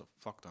 that's a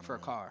fuck ton for a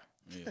car.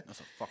 Yeah, that's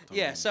a fuck ton.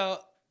 Yeah. So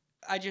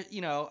I just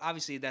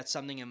obviously that's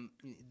something in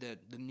the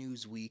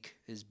news week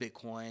is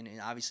Bitcoin, and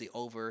obviously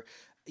over.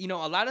 A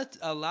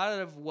lot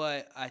of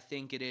what I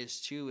think it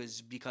is too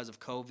is because of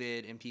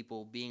COVID and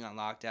people being on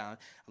lockdown.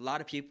 A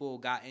lot of people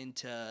got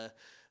into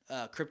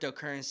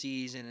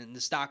cryptocurrencies and in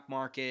the stock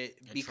market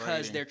because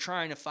trading. They're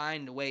trying to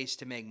find ways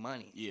to make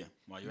money. Yeah,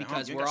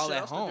 because we're all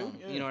at home.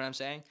 You know what I'm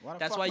saying?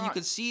 That's why you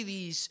could see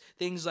these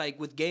things like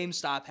with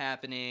GameStop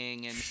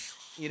happening, and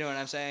you know what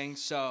I'm saying.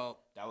 So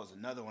that was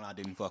another one I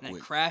didn't fuck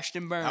with. Crashed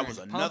and burned. That was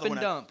another one.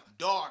 Dump.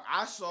 Dog,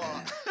 I saw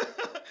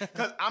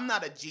because I'm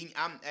not a genius.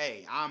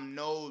 I'm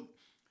no.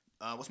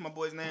 What's my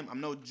boy's name? I'm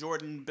no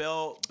Jordan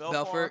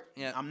Belfort.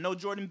 Yeah. I'm no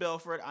Jordan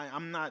Belfort.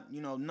 I'm not,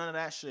 none of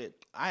that shit.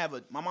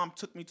 My mom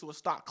took me to a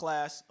stock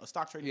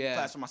trading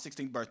class for my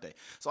 16th birthday.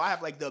 So I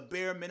have like the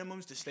bare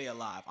minimums to stay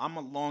alive. I'm a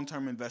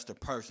long-term investor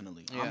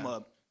personally. Yeah. I'm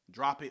a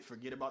drop it,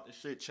 forget about the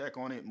shit, check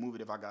on it, move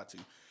it if I got to.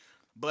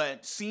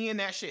 But seeing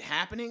that shit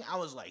happening, I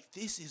was like,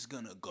 this is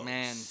gonna go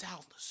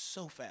south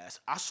so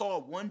fast. I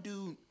saw one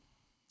dude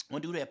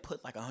that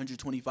put like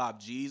 125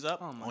 G's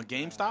up on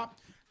GameStop. God.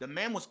 The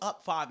man was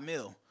up 5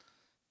 mil.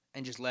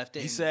 And just left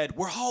it. He said,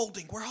 "We're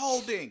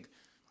holding."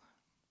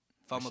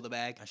 Fumble the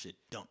bag. That shit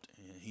dumped.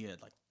 And he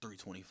had like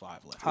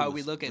 325 left. How are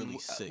we looking?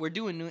 Really we're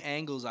doing new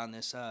angles on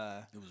this it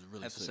was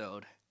really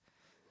episode. Sick.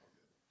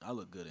 I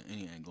look good at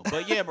any angle,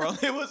 but yeah, bro,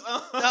 it was.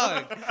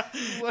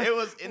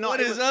 What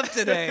is up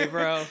today,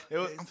 bro?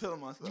 I'm feeling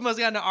myself. You must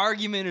have gotten an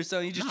argument or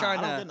something. You just trying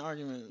to. I don't get an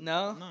argument.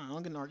 No, I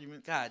don't get an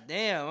argument. God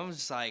damn, I'm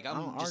just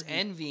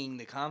envying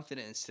the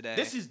confidence today.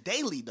 This is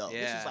daily though.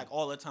 Yeah. This is like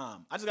all the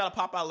time. I just gotta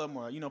pop out a little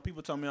more.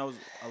 People told me I was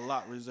a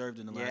lot reserved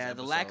in the last episode. Yeah,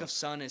 the lack of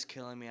sun is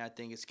killing me. I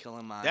think it's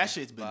killing my. That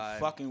shit's been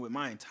fucking with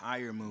my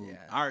entire mood. Yeah.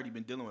 I already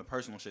been dealing with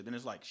personal shit. Then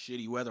it's like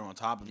shitty weather on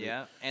top of it.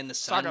 Yeah, and the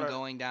sun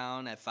going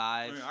down at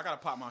 5. I gotta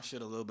pop my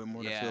shit a little bit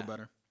more to feel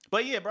better.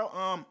 But yeah, bro,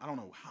 I don't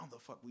know how the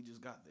fuck we just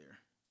got there.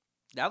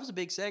 That was a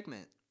big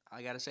segment.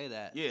 I gotta say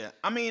that. Yeah.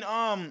 I mean,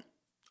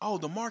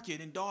 the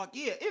market and dog,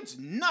 yeah, it's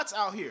nuts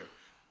out here.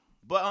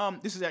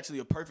 But this is actually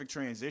a perfect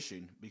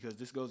transition because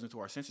this goes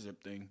into our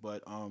censorship thing.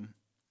 But I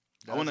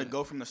want to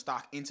go from the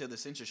stock into the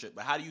censorship.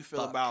 But how do you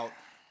feel about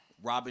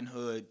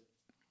Robinhood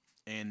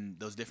and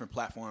those different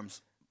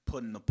platforms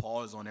putting the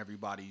pause on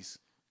everybody's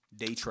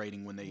day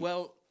trading when they?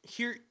 Well,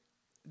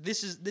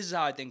 this is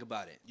how I think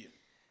about it. Yeah.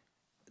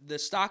 The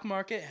stock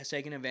market has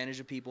taken advantage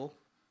of people.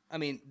 I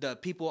mean, the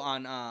people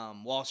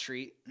on Wall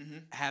Street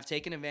have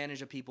taken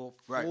advantage of people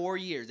for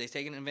years. They've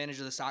taken advantage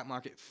of the stock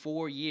market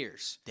for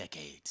years.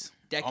 Decades.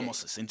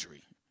 Almost a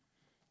century.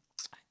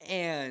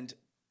 And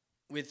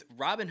with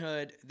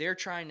Robinhood, they're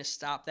trying to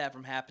stop that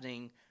from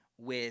happening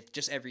with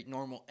just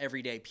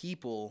everyday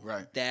people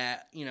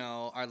that,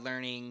 are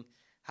learning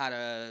how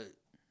to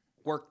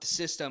work the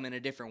system in a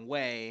different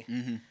way.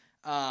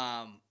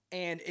 Mm-hmm.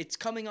 And it's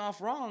coming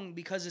off wrong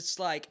because it's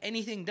like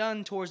anything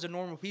done towards the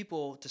normal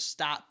people to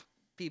stop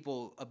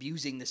people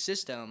abusing the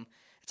system.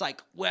 It's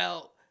like,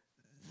 well,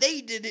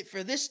 they did it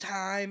for this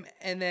time,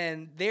 and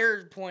then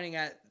they're pointing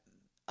at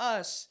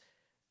us,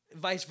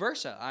 vice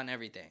versa on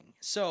everything.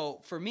 So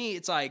for me,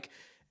 it's like,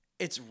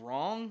 it's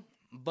wrong,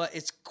 but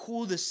it's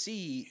cool to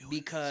see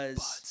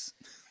because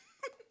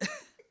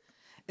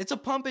it's a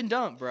pump and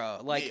dump, bro.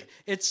 Like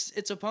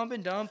it's a pump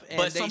and dump, and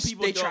but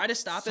they try to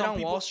stop it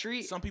on Wall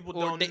Street. Some people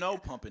don't know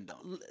pump and dump.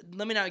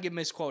 Let me not get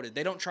misquoted.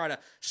 They don't try to.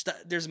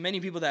 There's many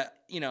people that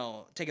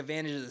take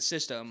advantage of the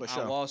system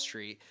on Wall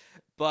Street,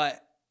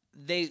 but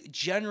they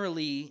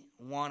generally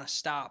want to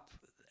stop.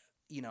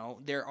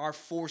 There are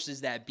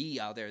forces that be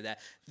out there that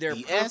their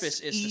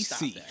purpose is to stop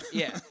that.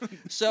 Yeah.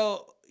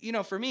 So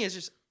for me, it's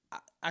just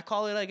I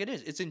call it like it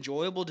is. It's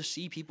enjoyable to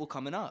see people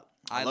coming up.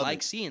 I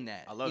like seeing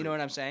that. I love it. You know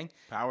what I'm saying?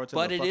 Power to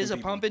but it is a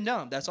pump and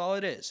dump. That's all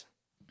it is.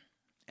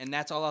 And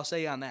that's all I'll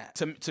say on that.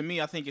 To me,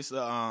 I think it's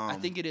the. I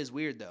think it is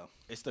weird though.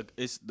 It's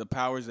the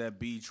powers that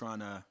be trying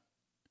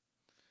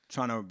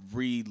to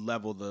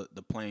re-level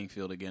the playing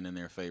field again in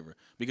their favor,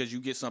 because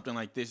you get something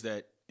like this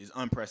that is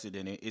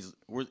unprecedented.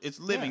 We're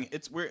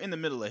in the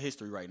middle of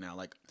history right now.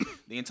 Like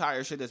the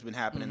entire shit that's been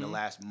happening the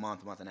last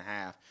month and a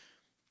half.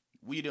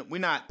 we're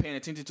not paying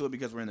attention to it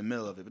because we're in the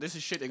middle of it. But this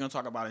is shit they're gonna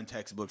talk about in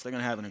textbooks. They're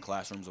gonna have it in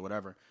classrooms or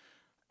whatever.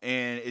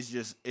 And it's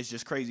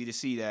just crazy to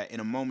see that in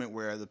a moment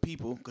where the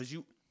people, because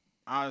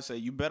I would say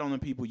you bet on the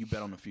people, you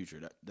bet on the future.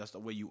 That's the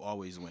way you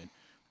always win.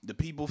 The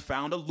people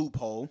found a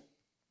loophole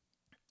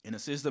in a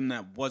system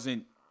that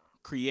wasn't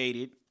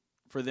created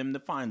for them to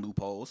find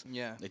loopholes.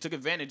 Yeah. They took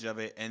advantage of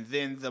it, and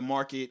then the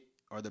market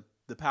or the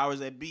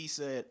powers that be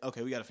said,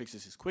 okay, we got to fix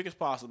this as quick as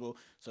possible.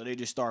 So they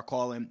just start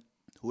calling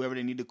whoever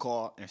they need to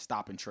call and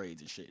stopping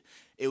trades and shit.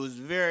 It was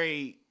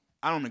very...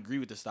 I don't agree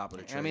with the stop of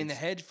the trades. I mean, the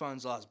hedge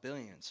funds lost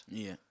billions.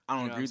 Yeah. I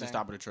don't agree with the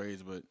stop of the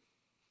trades, but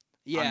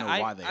yeah, I know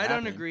why they happened. I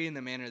don't agree in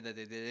the manner that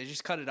they did. They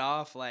just cut it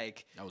off.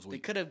 Like, that was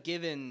weak. They could have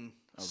given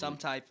some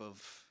type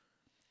of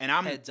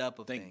heads up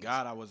of thank things.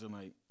 God I wasn't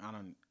like, I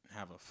don't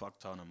have a fuck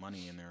ton of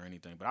money in there or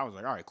anything. But I was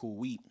like, all right, cool,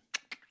 weed.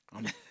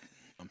 I'm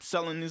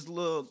selling this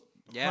little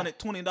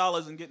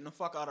 $120 and getting the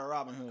fuck out of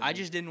Robinhood. I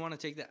just didn't want to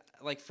take that.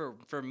 Like,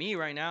 for me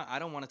right now, I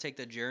don't want to take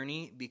the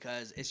journey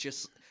because it's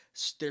just...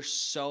 There's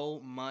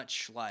so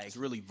much, like... It's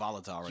really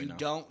volatile right now. You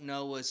don't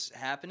know what's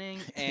happening,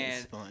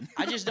 and It's fun.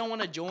 I just don't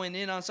want to join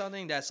in on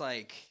something that's,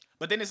 like...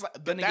 But then it's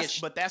like... But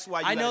that's why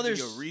you gotta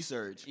do your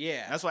research.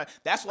 Yeah. That's why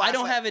I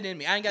don't have it in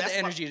me. I ain't got the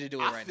energy to do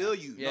it right now. I feel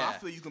you. Yeah. No, I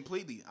feel you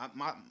completely.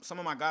 Some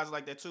of my guys are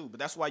like that, too. But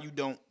that's why you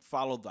don't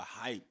follow the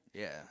hype.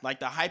 Yeah. Like,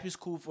 the hype is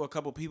cool for a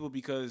couple people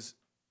because...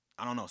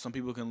 I don't know. Some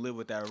people can live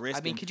with that risk.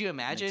 I mean, could you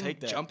imagine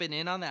jumping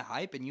in on that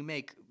hype and you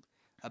make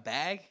a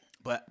bag?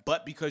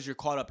 But because you're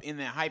caught up in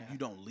that hype, you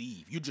don't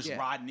leave. You just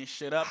riding this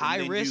shit up. High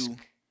and then risk,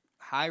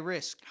 high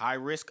risk, high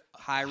risk,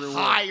 high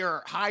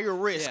reward. Higher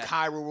risk,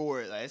 high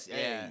reward.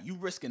 Hey, you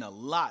risking a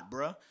lot,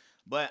 bruh.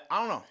 But I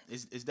don't know.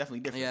 It's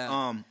definitely different.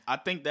 Yeah. I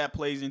think that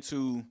plays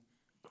into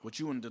what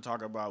you wanted to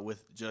talk about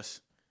with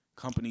just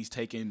companies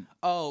taking.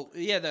 Oh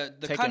yeah, the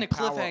kind of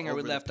cliffhanger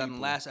we left on the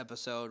people. last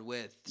episode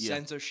with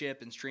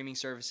censorship and streaming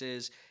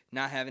services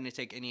not having to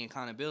take any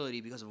accountability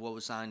because of what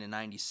was signed in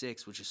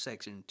 '96, which is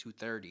Section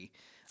 230.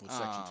 What's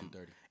Section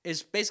 230?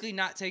 It's basically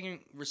not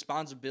taking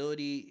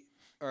responsibility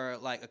or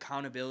like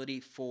accountability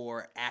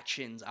for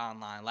actions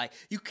online. Like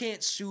you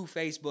can't sue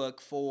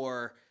Facebook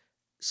for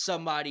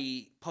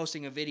somebody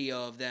posting a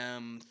video of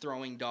them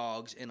throwing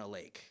dogs in a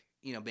lake.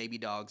 You know, baby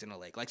dogs in a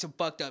lake, like some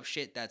fucked up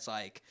shit that's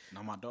like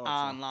not my dog,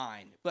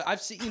 online. So. But I've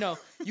seen,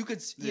 you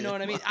could, you know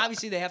what I mean?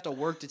 Obviously, they have to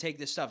work to take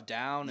this stuff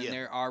down, and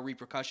there are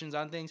repercussions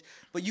on things.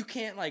 But you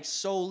can't like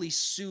solely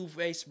sue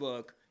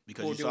Facebook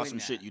because you saw some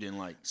shit you didn't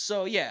like.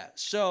 So yeah,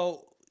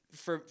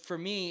 for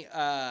me,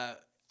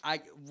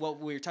 what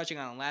we were touching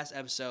on the last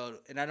episode,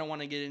 and I don't want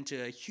to get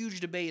into a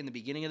huge debate in the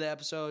beginning of the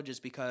episode,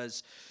 just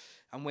because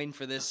I'm waiting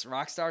for this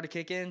rock star to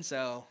kick in,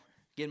 so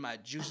getting my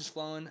juices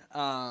flowing.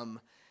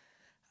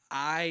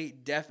 I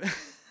definitely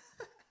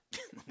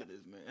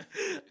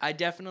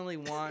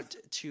want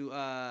to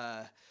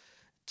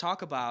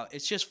talk about.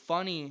 It's just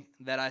funny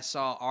that I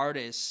saw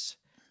artists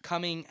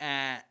coming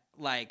at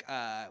like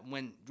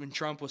when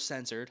Trump was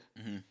censored,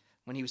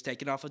 when he was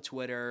taken off of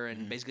Twitter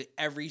and basically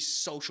every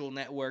social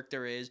network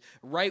there is,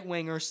 right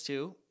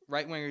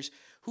wingers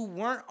who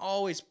weren't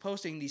always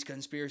posting these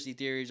conspiracy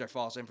theories or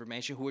false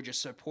information, who were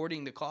just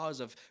supporting the cause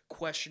of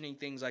questioning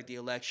things like the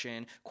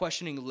election,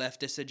 questioning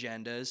leftist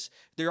agendas.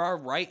 There are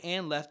right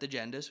and left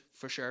agendas,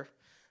 for sure.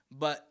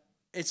 But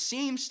it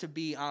seems to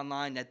be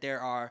online that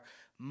there are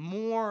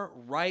more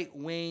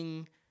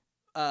right-wing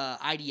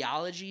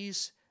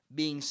ideologies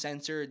being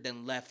censored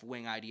than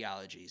left-wing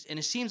ideologies. And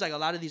it seems like a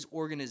lot of these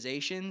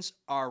organizations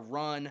are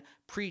run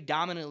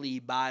predominantly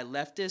by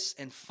leftists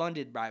and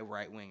funded by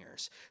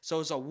right-wingers. So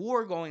it's a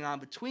war going on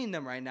between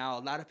them right now.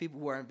 A lot of people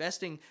who are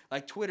investing,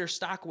 like Twitter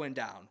stock went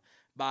down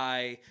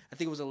by, I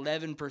think it was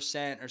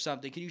 11% or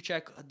something. Can you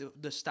check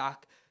the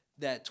stock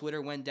that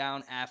Twitter went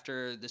down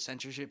after the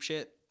censorship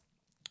shit?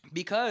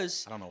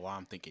 Because... I don't know why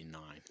I'm thinking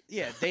 9.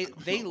 Yeah, they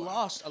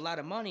lost a lot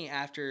of money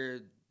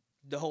after...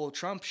 the whole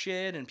Trump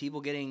shit and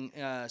people getting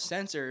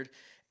censored,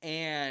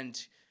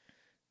 and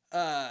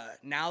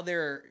now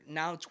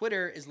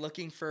Twitter is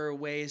looking for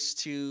ways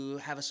to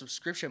have a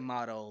subscription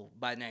model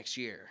by next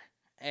year,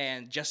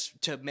 and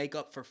just to make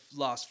up for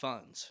lost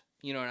funds.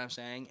 You know what I'm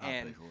saying?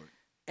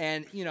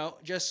 And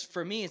just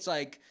for me, it's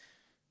like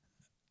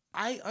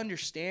I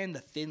understand the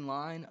thin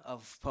line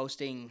of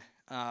posting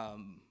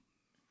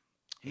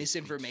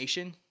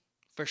misinformation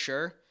for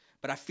sure,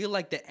 but I feel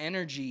like the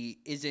energy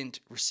isn't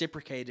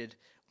reciprocated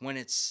when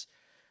it's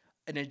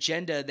an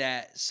agenda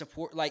that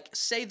support, like,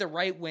 say the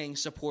right wing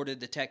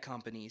supported the tech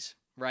companies,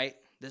 right?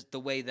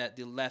 The way that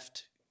the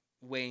left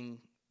wing,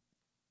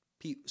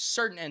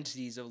 certain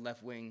entities of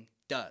left wing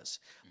does.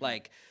 Mm-hmm.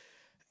 Like,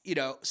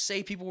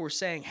 say people were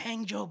saying,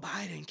 hang Joe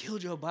Biden, kill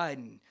Joe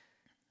Biden,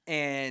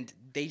 and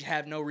they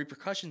have no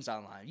repercussions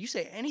online. You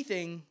say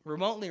anything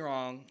remotely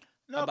wrong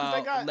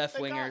about left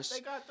wingers.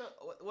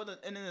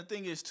 And then the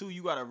thing is, too,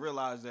 you got to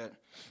realize that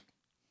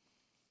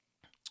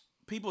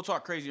people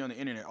talk crazy on the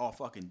internet all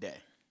fucking day.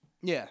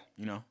 Yeah.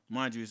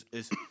 Mind you,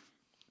 it's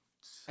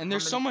and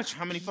there's so much.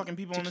 How many fucking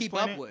people on this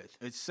planet? To keep up with.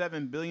 It's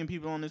 7 billion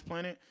people on this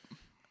planet.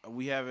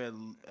 We have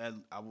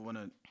I want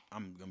to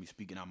I'm gonna be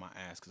speaking out my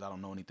ass because I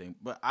don't know anything,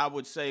 but I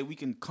would say we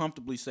can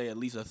comfortably say at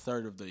least a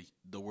third of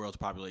the world's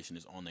population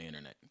is on the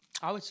internet.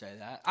 I would say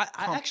that.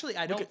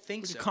 I don't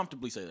think so. We can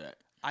comfortably say that.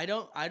 I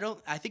don't.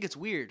 I think it's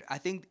weird. I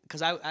think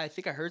because I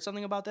think I heard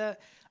something about that.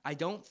 I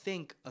don't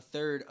think a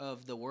third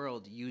of the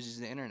world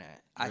uses the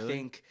internet. Really? I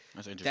think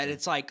that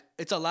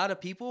it's a lot of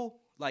people,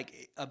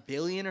 like a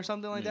billion or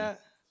something like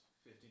that.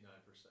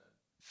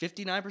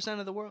 59%. 59%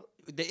 of the world,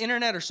 the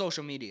internet or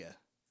social media.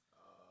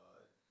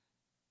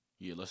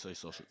 Yeah, let's say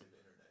social.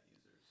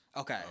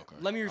 Okay.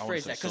 Let me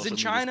rephrase that. Because in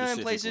China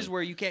and places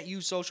where you can't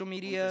use social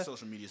media.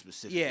 Social media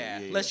specifically.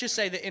 Yeah. Let's just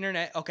say the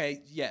internet.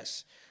 Okay,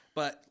 yes.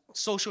 But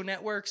social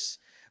networks,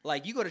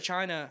 like you go to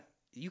China,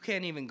 you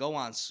can't even go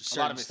on certain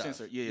a lot of it's stuff.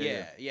 censored.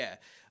 Yeah.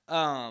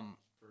 For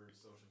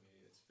social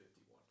media, it's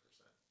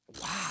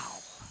 51%. Wow.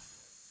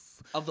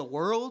 Of the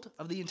world?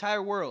 Of the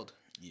entire world?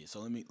 Yeah,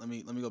 so let me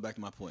go back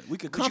to my point. We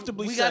could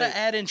comfortably we gotta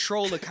add in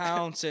troll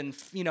accounts and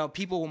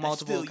people with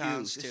multiple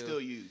accounts too. It's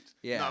still used.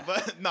 Yeah,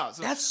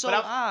 that's so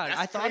odd.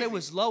 I thought it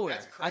was lower.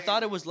 I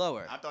thought it was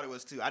lower. I thought it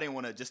was too. I didn't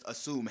want to just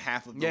assume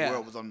half of the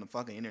world was on the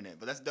fucking internet,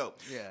 but that's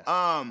dope.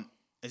 Yeah.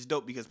 It's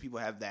dope because people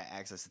have that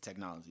access to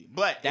technology.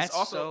 But it's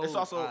also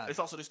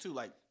this too.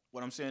 Like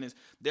what I'm saying is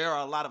there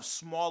are a lot of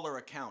smaller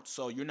accounts,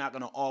 so you're not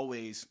gonna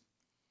always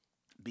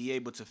be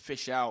able to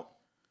fish out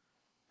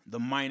the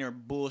minor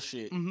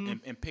bullshit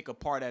and pick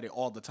apart at it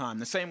all the time.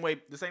 The same way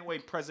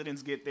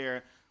presidents get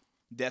their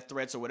death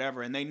threats or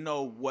whatever, and they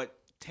know what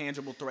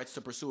tangible threats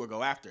to pursue or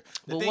go after.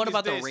 Well, what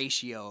about the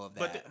ratio of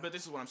that? But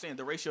this is what I'm saying.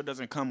 The ratio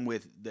doesn't come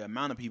with the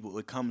amount of people.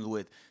 It comes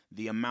with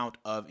the amount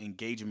of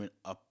engagement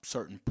a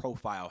certain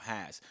profile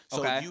has.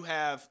 So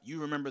if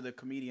you remember the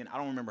comedian, I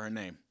don't remember her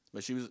name,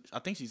 but I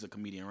think she's a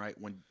comedian, right?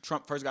 When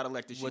Trump first got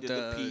elected, she did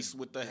the piece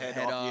with the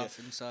head off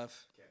and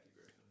stuff.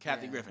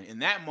 Kathy Griffin. In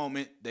that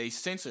moment, they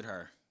censored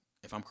her.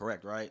 If I'm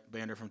correct, right?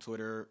 Banned her from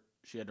Twitter.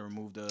 She had to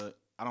remove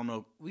I don't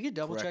know. We could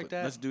double check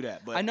that. Let's do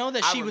that. But I know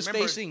that she was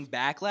facing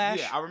backlash.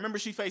 Yeah, I remember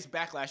she faced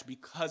backlash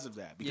because of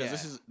that.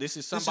 Because this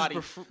is somebody.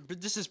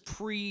 This is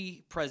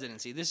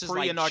pre-presidency. This is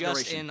pre-inauguration.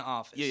 Just in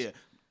office. Yeah.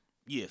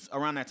 Yes,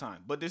 around that time.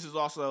 But this is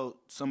also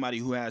somebody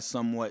who has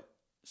some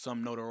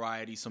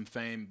notoriety, some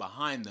fame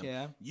behind them.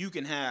 Yeah. You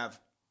can have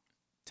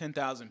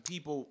 10,000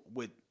 people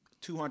with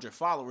 200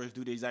 followers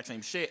do the exact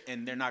same shit,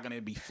 and they're not going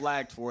to be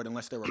flagged for it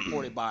unless they're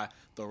reported by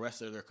the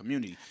rest of their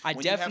community. I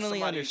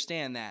definitely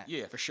understand that.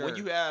 Yeah, for sure.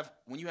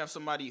 When you have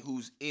somebody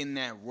who's in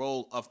that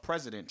role of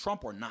president,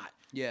 Trump or not.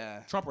 Yeah.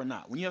 Trump or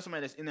not. When you have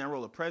somebody that's in that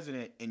role of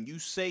president and you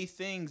say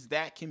things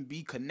that can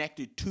be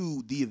connected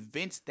to the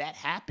events that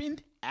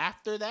happened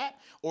after that,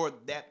 or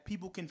that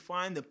people can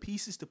find the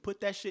pieces to put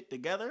that shit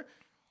together,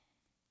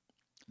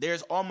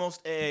 there's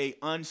almost a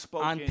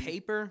unspoken on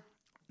paper.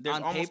 There's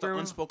almost an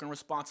unspoken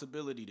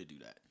responsibility to do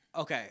that.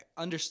 Okay,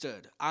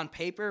 understood. On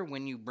paper,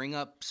 when you bring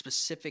up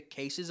specific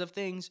cases of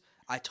things,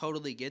 I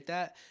totally get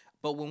that.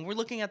 But when we're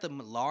looking at the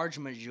large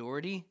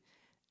majority,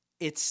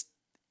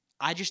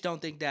 I just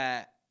don't think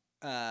that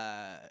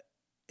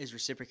is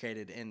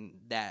reciprocated in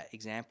that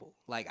example.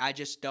 Like, I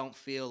just don't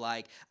feel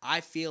like – I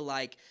feel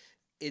like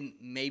in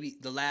maybe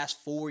the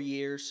last 4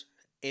 years,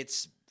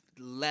 the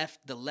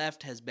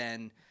left has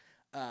been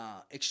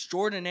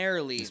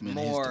extraordinarily this man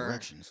more – his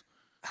directions.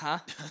 Huh?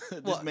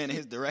 This man in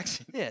his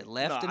direction. Yeah,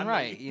 left and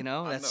right.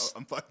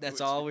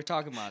 That's all we're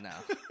talking about now.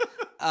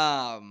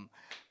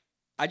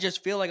 I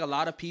just feel like a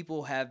lot of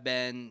people have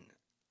been,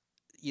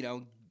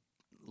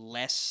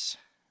 less.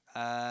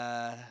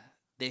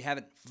 They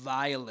haven't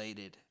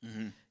violated,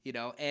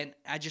 and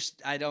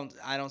I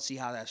don't see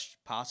how that's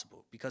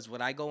possible because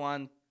when I go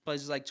on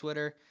places like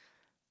Twitter,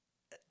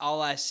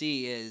 all I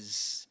see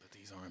is. But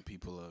these aren't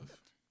people of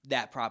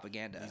that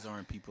propaganda. These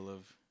aren't people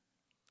of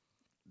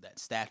that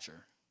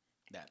stature.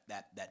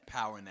 That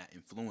power and that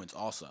influence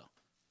also.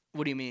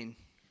 What do you mean?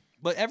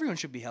 But everyone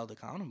should be held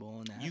accountable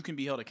on that. You can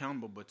be held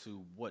accountable, but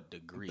to what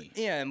degree?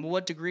 And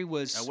what degree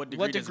was?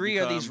 What degree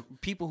are these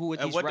people who with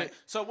these right?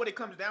 So what it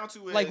comes down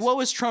to is like what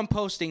was Trump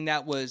posting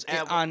that was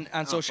on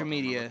social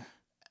media?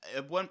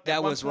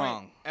 That was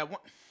wrong. At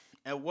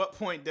what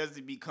point does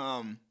it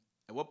become?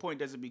 At what point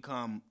does it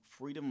become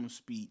freedom of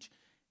speech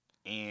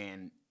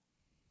and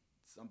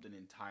something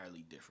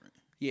entirely different?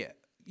 Yeah.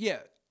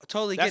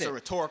 Totally get it. That's a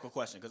rhetorical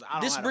question because I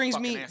don't this know brings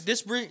how to me answer.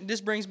 This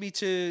brings me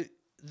to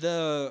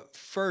the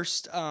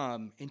first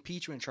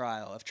impeachment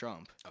trial of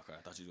Trump. Okay,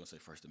 I thought you were gonna say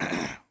first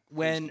amendment.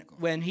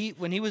 when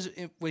he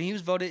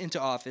was voted into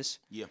office,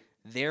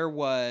 there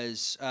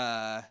was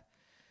the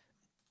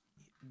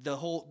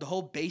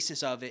whole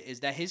basis of it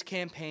is that his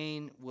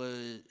campaign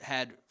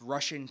had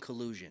Russian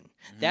collusion.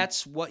 Mm-hmm.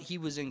 That's what he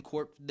was in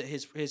court.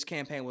 His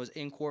campaign was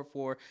in court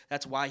for.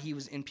 That's why he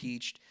was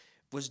impeached.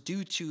 Was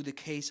due to the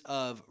case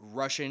of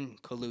Russian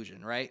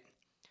collusion, right?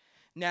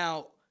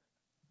 Now,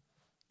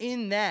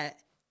 in that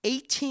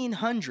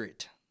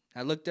 1,800,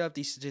 I looked up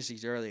these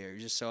statistics earlier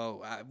just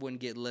so I wouldn't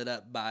get lit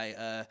up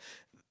by,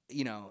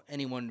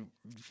 anyone,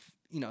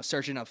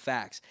 searching up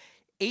facts.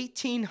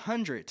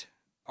 1,800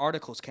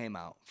 articles came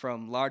out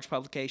from large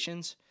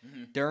publications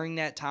during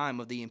that time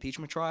of the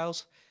impeachment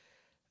trials,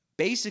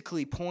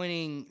 basically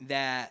pointing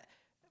that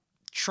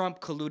Trump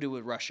colluded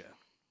with Russia,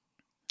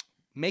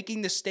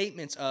 making the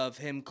statements of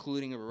him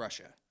colluding with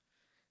Russia,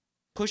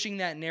 pushing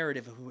that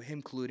narrative of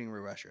him colluding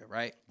with Russia,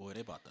 right? Boy,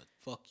 they about to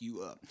fuck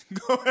you up.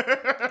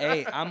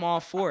 Hey, I'm all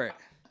for it.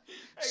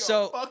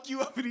 So fuck you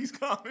up in these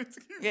comments.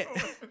 Yeah.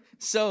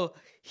 So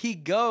he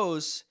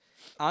goes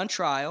on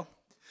trial,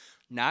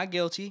 not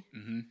guilty.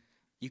 Mm-hmm.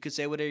 You could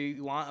say whatever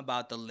you want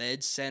about the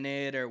led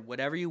Senate or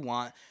whatever you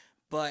want,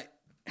 but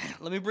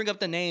let me bring up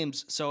the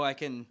names so I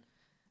can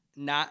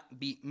not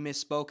be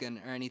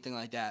misspoken or anything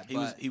like that.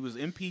 He was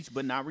impeached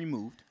but not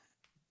removed.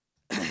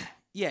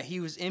 Yeah, he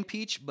was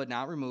impeached but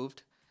not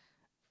removed.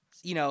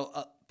 You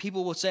know,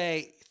 people will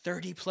say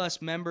 30 plus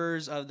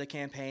members of the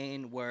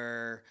campaign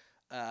were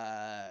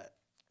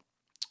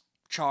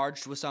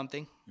charged with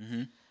something,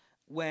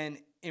 when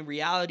in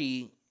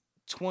reality,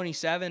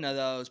 27 of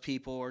those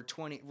people, or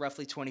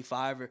roughly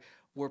 25,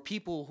 were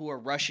people who are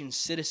Russian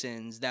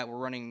citizens that were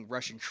running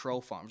Russian troll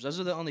farms. Those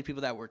are the only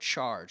people that were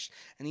charged.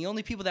 And the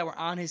only people that were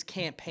on his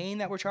campaign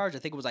that were charged, I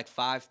think it was like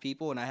 5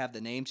 people, and I have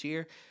the names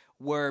here,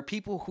 were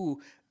people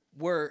who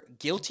were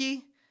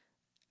guilty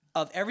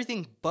of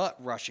everything but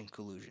Russian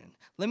collusion.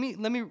 Let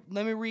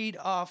me read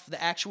off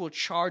the actual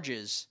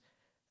charges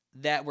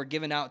that were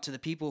given out to the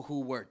people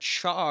who were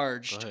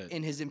charged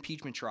in his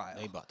impeachment trial.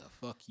 They about to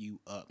fuck you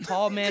up.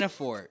 Paul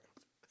Manafort,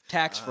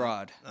 tax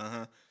fraud.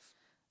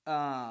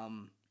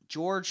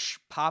 George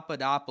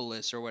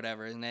Papadopoulos or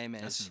whatever his name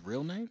is. That's his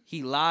real name?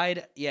 He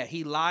lied. Yeah,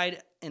 he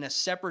lied in a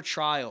separate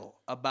trial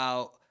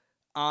about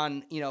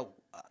in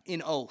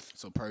oath.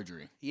 So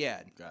perjury.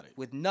 Yeah. Got it.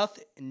 With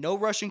no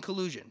Russian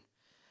collusion.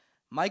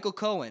 Michael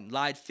Cohen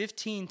lied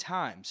 15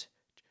 times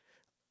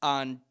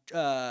on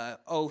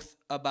oath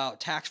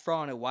about tax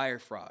fraud and wire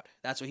fraud.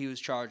 That's what he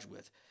was charged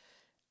with.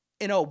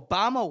 An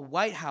Obama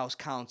White House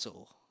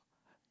counsel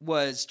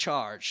was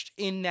charged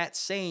in that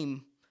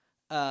same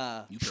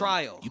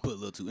trial. You put a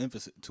little too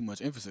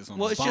much emphasis on.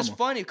 Well, Obama. it's just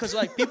funny because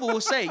like people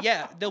will say,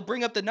 yeah, they'll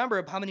bring up the number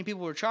of how many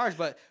people were charged,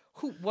 but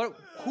who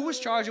was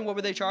charged and what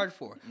were they charged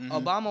for?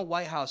 Obama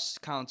White House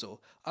counsel,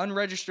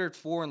 unregistered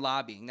foreign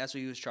lobbying. That's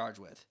what he was charged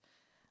with.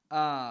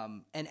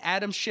 And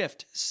Adam Schiff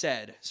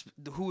said,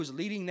 who was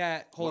leading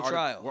that whole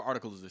trial. What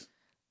article is this?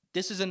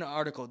 This is an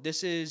article.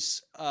 This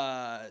isn't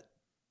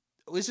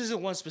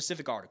one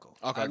specific article.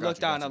 Okay, I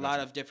looked on a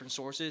lot of different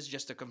sources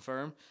just to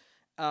confirm.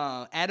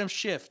 Adam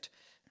Schiff,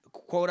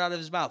 quote out of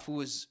his mouth, who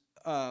was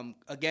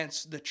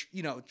against the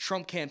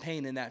Trump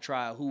campaign in that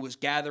trial, who was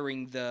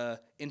gathering the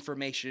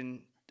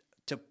information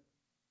to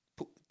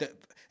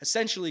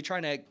essentially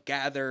trying to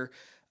gather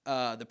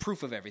the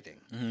proof of everything.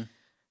 Mm-hmm.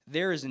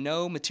 There is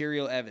no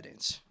material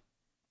evidence.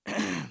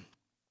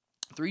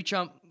 3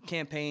 Trump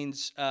campaign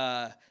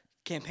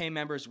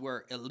members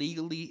were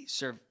illegally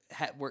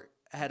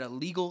had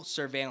illegal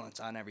surveillance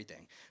on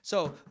everything.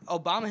 So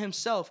Obama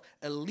himself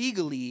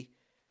illegally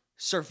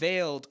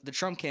surveilled the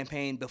Trump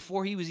campaign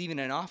before he was even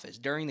in office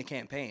during the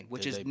campaign,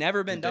 which has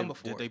never been done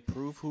before. Did they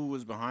prove who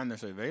was behind the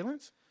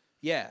surveillance?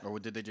 Yeah. Or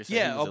did they just say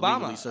he was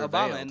Obama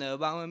surveilled? and the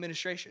Obama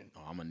administration.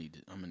 Oh, I'm gonna need to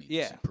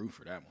see proof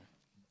for that one.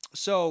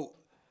 So,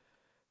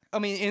 I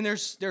mean, and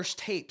there's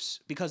tapes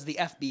because the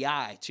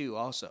FBI too.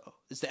 Also,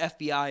 it's the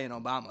FBI and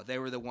Obama. They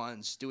were the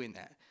ones doing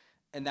that,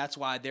 and that's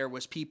why there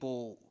was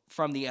people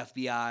from the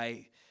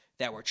FBI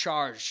that were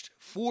charged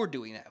for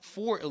doing that,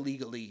 for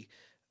illegally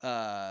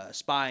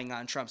spying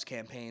on Trump's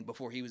campaign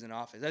before he was in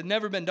office. That had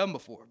never been done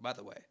before, by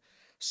the way.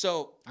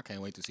 So I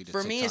can't wait to see the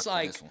for TikTok me, it's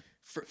like this one.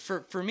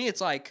 for me,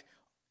 it's like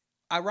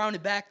I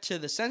rounded back to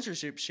the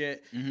censorship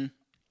shit. Mm-hmm.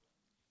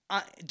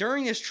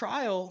 During this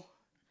trial,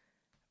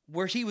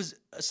 where he was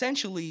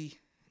essentially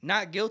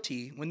not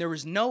guilty, when there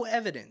was no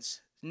evidence,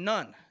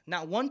 not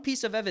one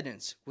piece of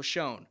evidence was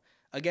shown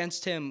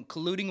against him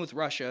colluding with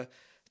Russia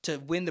to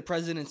win the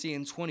presidency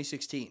in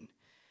 2016.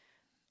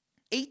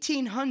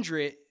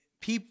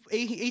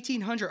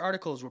 1,800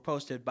 articles were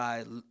posted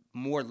by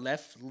more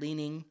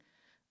left-leaning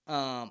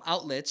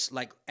outlets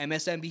like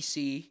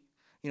MSNBC,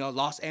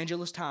 Los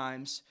Angeles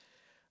Times,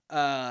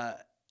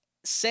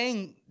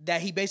 saying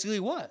that he basically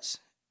was.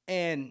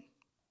 And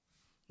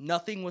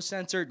nothing was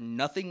censored.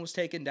 Nothing was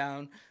taken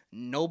down.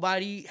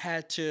 Nobody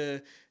had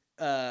to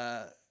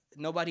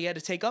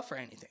take up for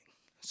anything.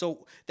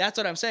 So that's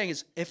what I'm saying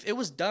is if it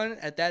was done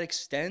at that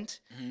extent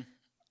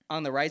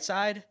on the right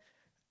side,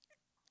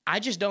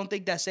 I just don't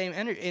think that same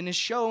energy, and it's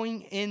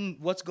showing in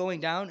what's going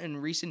down in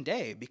recent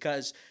day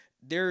because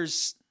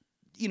there's,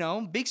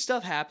 big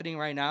stuff happening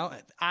right now.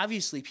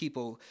 Obviously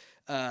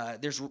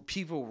there's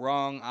people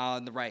wrong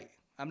on the right.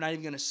 I'm not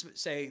even going to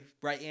say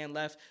right and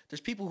left.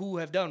 There's people who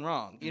have done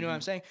wrong. You know what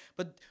I'm saying?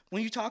 But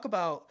when you talk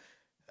about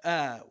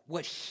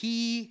what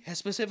he has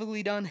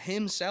specifically done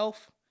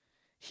himself,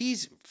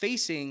 he's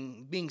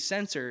facing being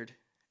censored,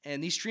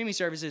 and these streaming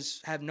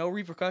services have no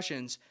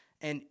repercussions,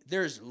 and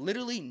there's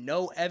literally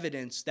no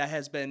evidence that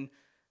has been,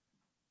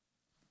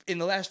 in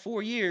the last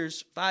 5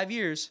 years,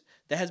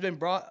 that has been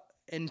brought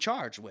in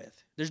charge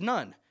with. There's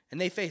none,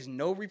 and they face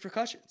no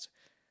repercussions.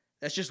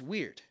 That's just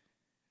weird.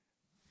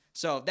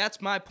 So that's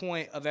my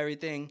point of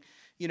everything.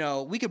 you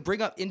know, we could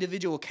bring up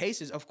individual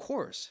cases, of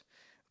course,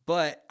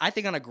 but I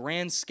think on a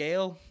grand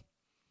scale,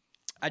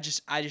 I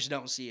just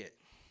don't see it.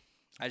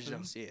 I just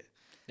don't see it.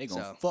 They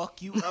gonna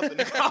fuck you up in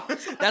the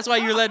comments. That's why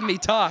you're letting me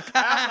talk.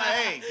 I'm like,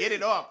 hey, get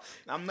it off.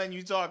 I'm letting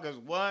you talk because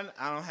one,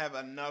 I don't have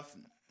enough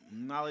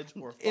knowledge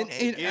or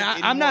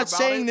I'm not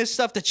saying this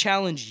stuff to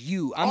challenge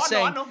you. I'm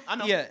saying, I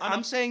know. Yeah,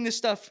 I'm saying this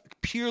stuff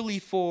purely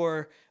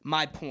for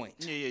my point.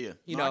 Yeah.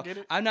 You know, I get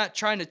it. I'm not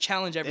trying to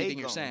challenge everything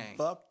you're saying.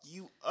 Fuck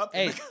you up.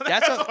 Hey,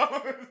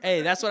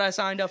 that's what I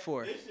signed up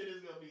for. This shit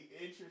is gonna be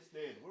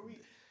interesting. Where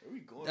we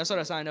going? That's what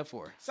I signed up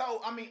for.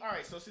 So I mean, all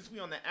right. So since we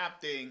on the app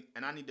thing,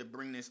 and I need to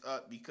bring this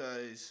up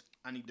because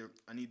I need to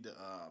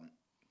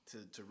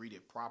read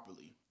it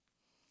properly.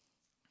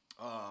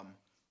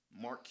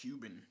 Mark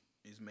Cuban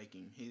is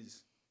making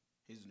his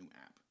new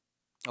app.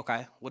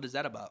 Okay, what is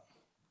that about?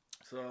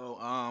 So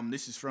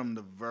this is from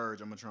The Verge.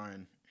 I'm gonna try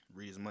and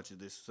read as much of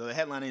this. So the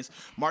headline is: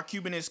 Mark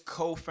Cuban is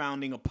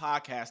co-founding a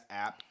podcast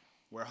app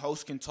where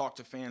hosts can talk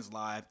to fans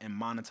live and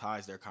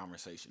monetize their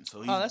conversation.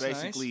 So he's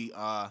basically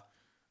nice.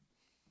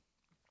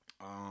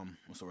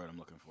 What's the word I'm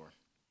looking for?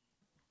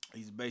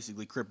 He's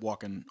basically crip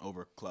walking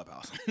over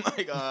Clubhouse.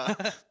 Like,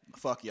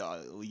 fuck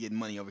y'all, we getting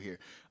money over here.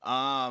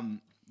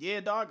 Yeah,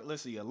 dog.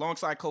 Let's see.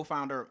 Alongside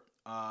co-founder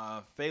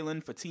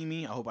Phelan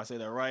Fatimi, I hope I say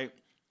that right.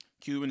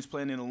 Cuban is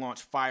planning to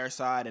launch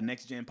Fireside, a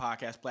next-gen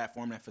podcast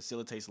platform that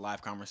facilitates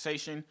live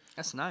conversation.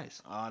 That's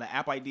nice. The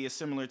app idea is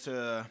similar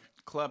to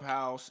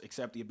Clubhouse,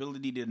 except the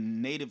ability to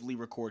natively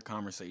record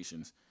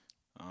conversations.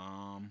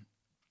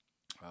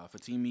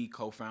 Fatimi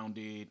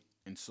co-founded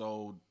and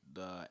sold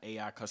the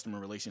AI customer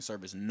relation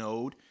service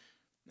Node,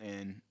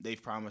 and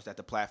they've promised that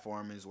the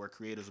platform is where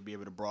creators will be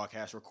able to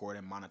broadcast, record,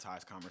 and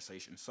monetize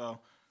conversations. So,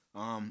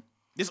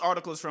 this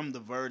article is from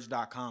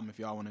TheVerge.com if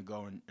y'all want to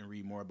go and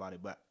read more about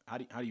it. But how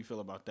do you feel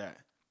about that?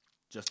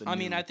 I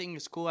mean, I think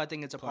it's cool. I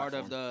think it's a part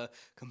of the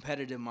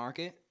competitive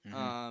market.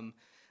 Mm-hmm.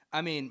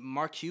 I mean,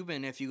 Mark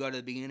Cuban, if you go to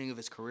the beginning of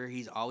his career,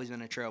 he's always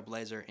been a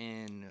trailblazer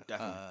in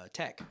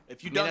tech.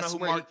 If you don't know who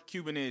Mark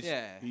Cuban is,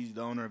 he's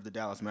the owner of the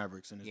Dallas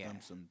Mavericks and has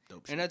done some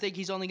dope shit. And I think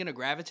he's only going to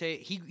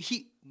gravitate.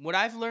 He what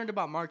I've learned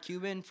about Mark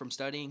Cuban from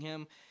studying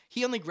him,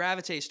 he only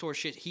gravitates towards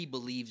shit he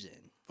believes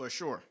in. For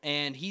sure.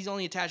 And he's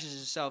only attaches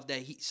himself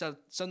that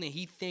something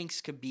he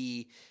thinks could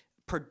be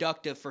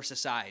productive for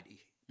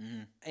society.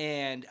 Mm-hmm.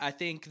 And I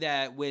think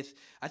that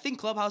I think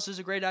Clubhouse is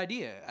a great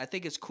idea. I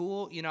think it's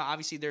cool. You know,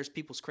 obviously there's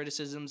people's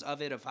criticisms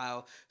of it, of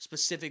how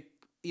specific,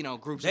 you know,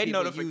 groups of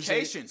people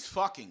notifications use it.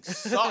 Fucking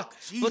suck.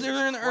 But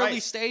they're in the early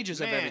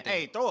stages of everything.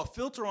 Hey, throw a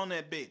filter on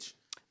that bitch.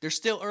 They're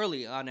still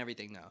early on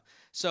everything though.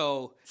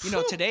 So, you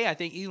know, today I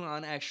think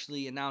Elon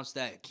actually announced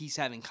that he's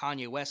having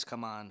Kanye West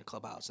come on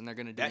Clubhouse and they're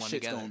going to do one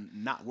together. That shit's going to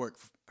not work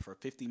for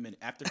 50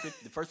 minutes. After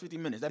the first 50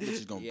 minutes, that bitch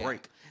is going to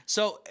break.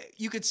 So,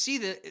 you could see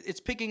that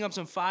it's picking up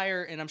some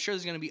fire, and I'm sure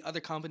there's going to be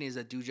other companies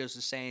that do just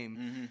the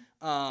same.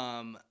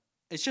 Mm-hmm.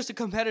 It's just a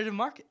competitive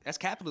market. That's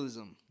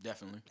capitalism.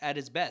 Definitely. At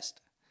its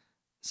best.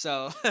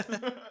 So,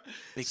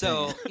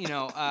 you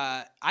know,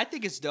 I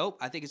think it's dope.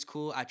 I think it's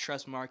cool. I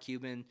trust Mark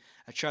Cuban.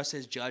 I trust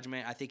his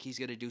judgment. I think he's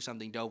going to do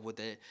something dope with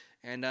it.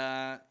 And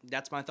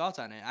that's my thoughts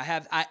on it.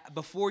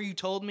 Before you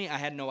told me, I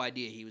had no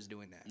idea he was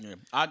doing that. Yeah,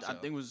 I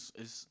think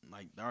it's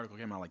like the article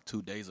came out like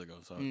 2 days ago.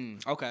 So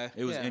okay,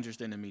 it was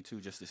interesting to me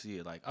too, just to see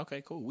it. Like,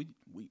 okay, cool, we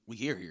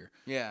here.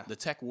 Yeah, the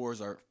tech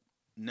wars are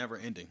never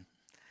ending.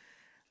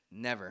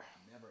 Never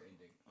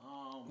ending.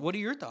 What are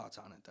your thoughts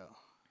on it though?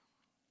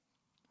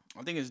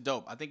 I think it's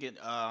dope. I think it.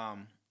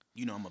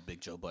 You know, I'm a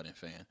big Joe Budden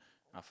fan.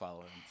 I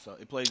follow him, so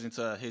it plays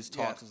into his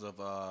talks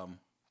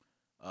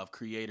of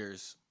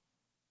creators.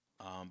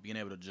 Being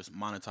able to just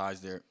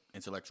monetize their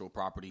intellectual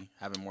property,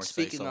 having more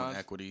say-so and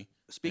equity.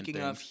 Speaking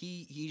of,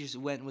 he just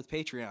went with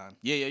Patreon.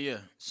 Yeah.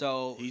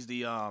 So he's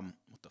the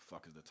what the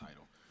fuck is the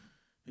title?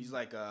 He's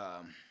like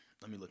let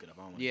me look it up.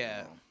 I don't want to get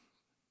it wrong.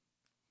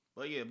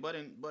 But yeah,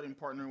 Budden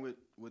partnering with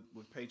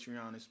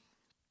Patreon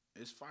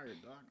is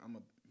fired, dog.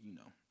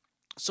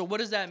 So what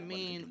does that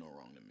mean? Do no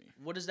wrong to me.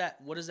 What does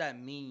that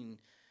mean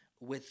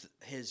with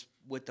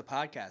the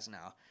podcast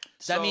now?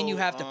 Does that mean you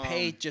have to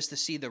pay just to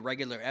see the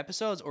regular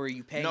episodes, or are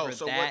you paying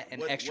for that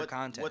and extra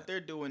content? What they're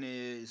doing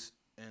is,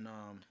 and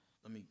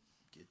let me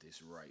get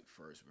this right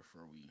first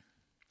before we.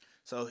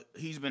 So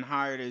he's been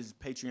hired as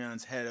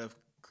Patreon's head of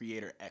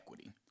creator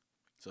equity.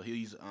 So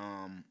he's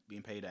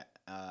being paid an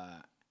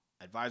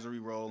advisory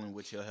role in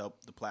which he'll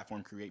help the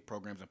platform create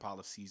programs and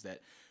policies that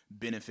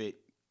benefit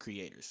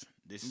creators.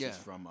 This is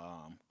from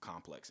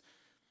Complex.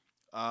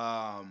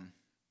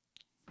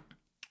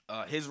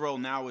 His role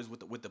now is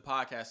with the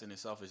podcast in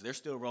itself is they're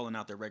still rolling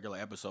out their regular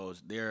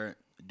episodes. They're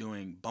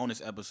doing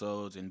bonus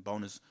episodes and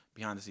bonus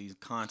behind the scenes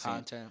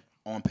content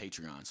on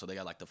Patreon. So they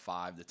got like the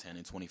 $5, the $10,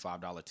 and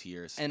 $25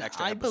 tiers. And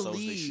extra episodes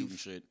they shoot and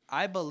shit.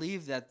 I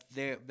believe that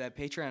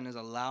Patreon is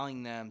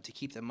allowing them to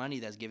keep the money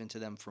that's given to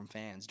them from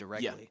fans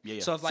directly.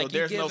 Yeah. So if like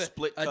you give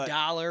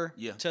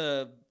 $1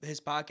 to his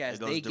podcast,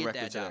 they get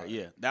that dollar.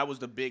 Yeah, that was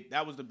the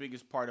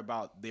biggest part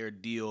about their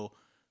deal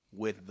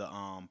with the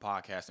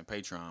podcast and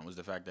Patreon was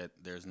the fact that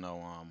there's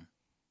no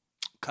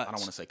Cuts. I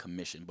don't want to say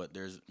commission, but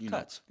there's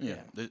Cuts.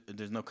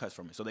 There's no cuts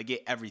from it, so they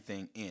get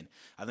everything in.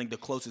 I think the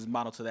closest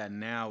model to that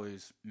now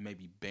is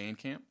maybe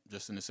Bandcamp,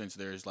 just in the sense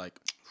there's like,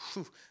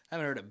 I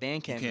haven't heard of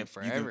Bandcamp in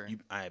forever.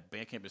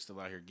 Bandcamp is still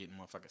out here getting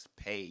motherfuckers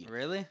paid.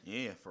 Really?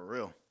 Yeah, for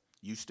real.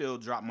 You still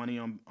drop money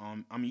on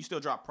you still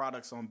drop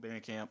products on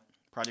Bandcamp.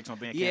 Projects on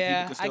Bandcamp.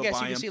 Yeah, people can still I guess buy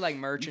you can them. see like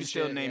merch. You can and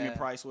still shit, name your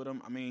price with them.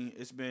 I mean,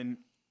 it's been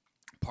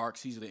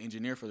Parks. He's the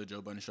engineer for the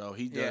Joe Budden Show.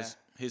 He does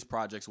his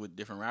projects with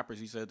different rappers.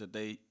 He said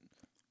that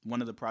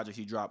one of the projects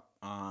he dropped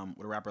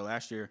with a rapper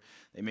last year,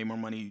 they made more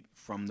money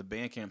from the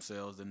Bandcamp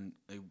sales than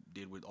they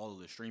did with all of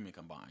the streaming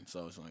combined.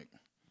 So it's like,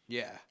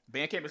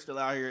 Bandcamp is still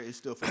out here. It's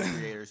still for the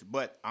creators,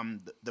 but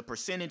the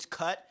percentage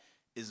cut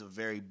is a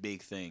very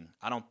big thing.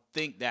 I don't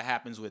think that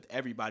happens with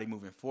everybody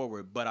moving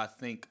forward, but I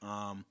think.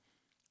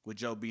 With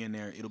Joe being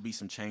there, it'll be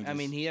some changes. I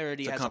mean, he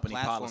already has a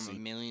platform policy. of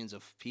millions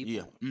of people.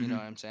 Yeah. You know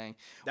what I'm saying?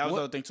 That was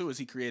the other thing, too, is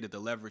he created the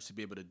leverage to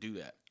be able to do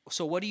that.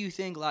 So what do you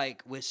think,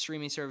 like, with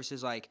streaming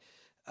services, like,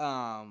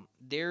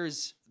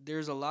 there's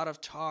a lot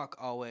of talk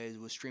always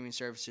with streaming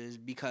services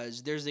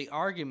because there's the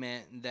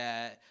argument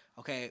that,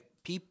 okay,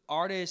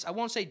 artists, I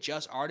won't say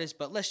just artists,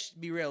 but let's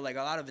be real, like,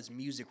 a lot of it's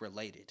music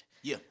related.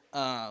 Yeah.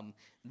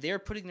 They're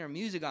putting their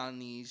music on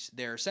these.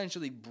 They're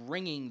essentially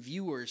bringing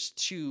viewers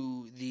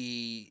to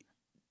the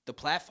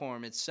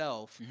platform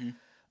itself,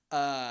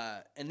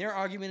 and their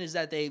argument is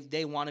that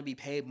they want to be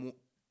paid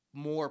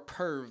more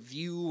per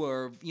view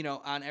or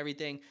on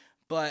everything.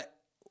 But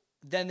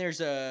then there's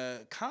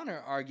a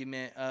counter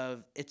argument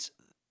of it's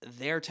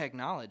their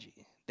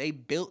technology. They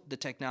built the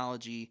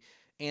technology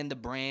and the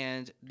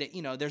brand. That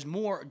there's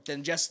more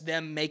than just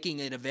them making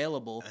it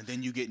available. And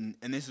then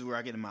and this is where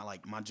I get in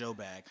my Joe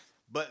bag,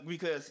 but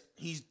because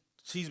he's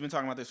been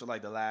talking about this for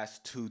like the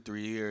last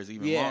 2-3 years,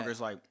 even longer.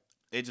 It's like.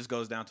 It just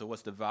goes down to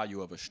what's the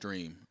value of a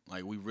stream.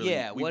 Like we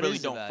really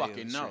don't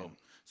fucking know.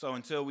 So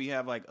until we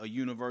have like a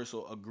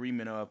universal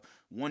agreement of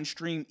one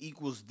stream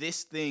equals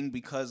this thing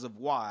because of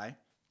why,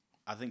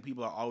 I think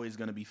people are always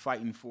going to be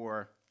fighting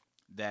for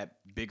that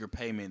bigger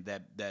payment,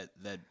 that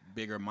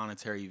bigger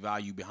monetary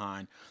value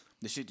behind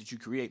the shit that you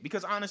create.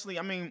 Because honestly,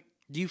 I mean,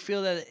 do you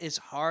feel that it's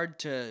hard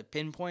to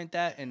pinpoint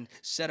that and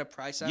set a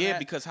price on that? Yeah,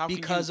 because how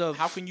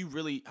can you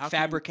really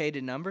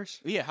fabricated numbers?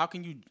 Yeah, how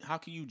can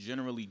you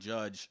generally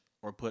judge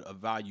or put a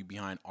value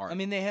behind art? I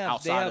mean, they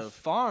have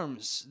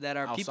farms that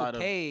are people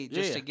paid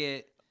just to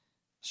get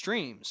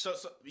streams. So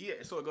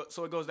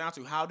it goes down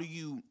to how do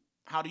you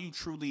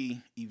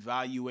truly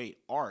evaluate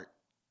art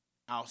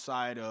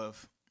outside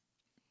of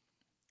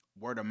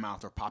word of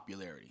mouth or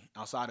popularity,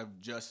 outside of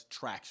just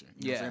traction?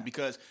 You know what I'm saying?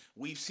 Because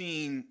we've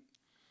seen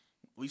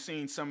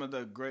some of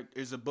the great.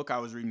 There's a book I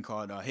was reading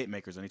called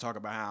Hitmakers, and they talk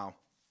about how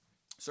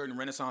certain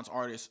Renaissance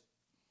artists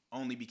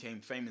only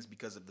became famous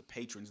because of the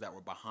patrons that were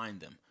behind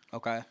them.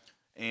 Okay.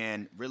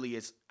 And really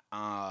it's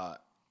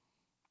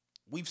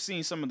we've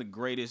seen some of the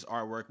greatest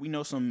artwork. We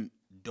know some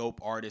dope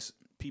artists,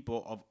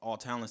 people of all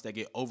talents that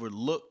get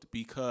overlooked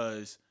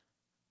because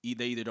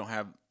they either don't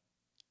have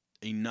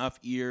enough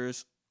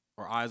ears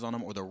or eyes on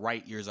them or the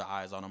right ears or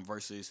eyes on them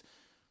versus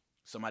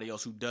somebody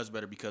else who does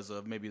better because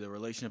of maybe the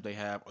relationship they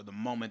have or the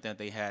moment that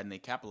they had and they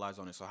capitalize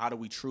on it. So how do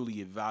we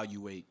truly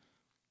evaluate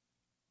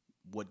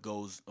what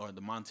goes or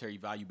the monetary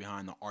value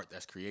behind the art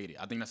that's created?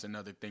 I think that's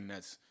another thing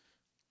that's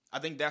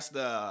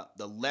the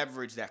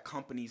leverage that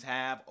companies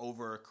have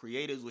over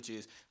creators, which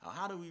is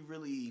how do we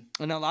really?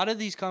 And a lot of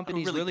these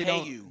companies really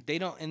don't. They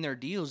don't in their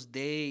deals.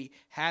 They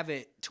have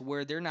it to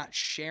where they're not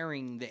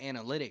sharing the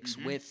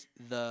analytics with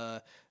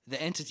the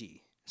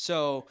entity.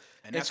 So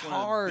and that's it's one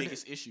hard. Of the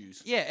biggest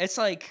issues. Yeah, it's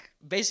like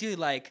basically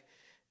like,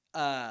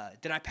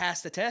 did I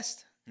pass the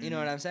test? You know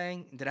what I'm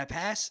saying? Did I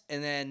pass?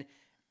 And then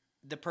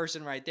the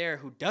person right there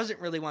who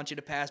doesn't really want you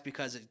to pass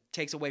because it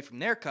takes away from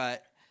their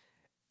cut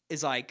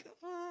is like.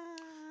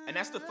 And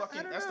that's the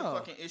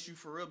fucking issue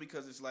for real,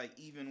 because it's like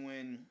even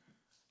when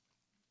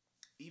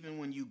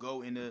you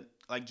go into,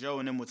 like Joe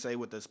and them would say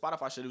with the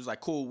Spotify shit, it was like,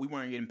 cool, we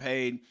weren't getting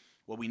paid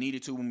what we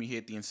needed to when we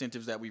hit the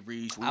incentives that we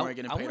reached. We weren't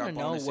getting paid our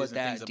bonuses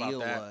and things about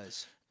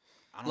that.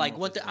 I want to know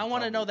what that deal was. I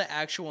want to know the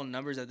actual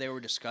numbers that they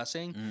were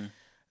discussing,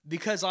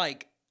 because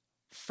like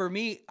for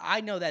me,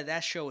 I know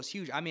that show was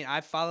huge. I mean,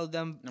 I followed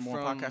them. Number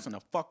one podcast in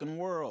the fucking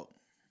world.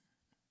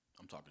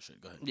 I'm talking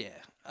shit. Go ahead.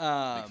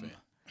 Yeah. Big fan.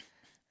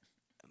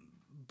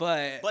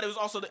 But it was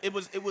also it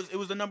was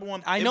the number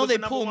one. I know they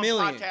pull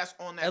million podcast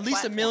on that at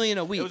least platform. $1 million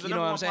a week. It was the you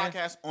know number what I'm one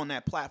saying? podcast on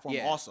that platform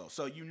also.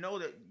 So you know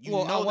that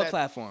on what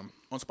platform?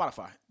 On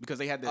Spotify, because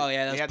they had the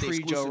that's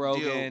pre Joe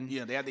Rogan. Deal.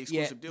 Yeah, they had the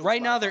exclusive deal.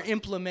 Right now they're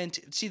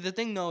implementing. See, the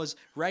thing though is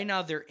right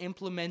now they're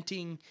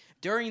implementing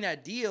during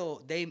that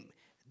deal.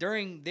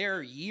 During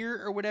their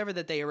year or whatever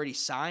that they already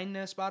signed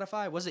to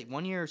Spotify. Was it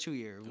 1 year or 2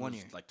 years? 1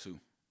 year. Like 2.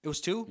 It was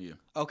 2? Yeah.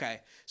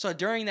 Okay. So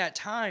during that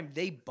time,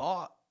 they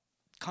bought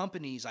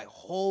companies, like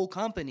whole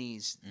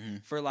companies,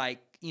 for like,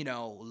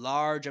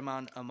 large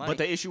amount of money. But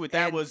the issue with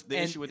that was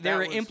they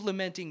were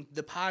implementing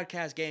the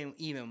podcast game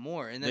even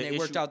more, and then they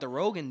worked out the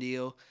Rogan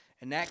deal,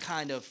 and that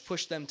kind of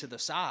pushed them to the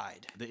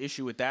side. The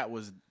issue with that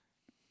was,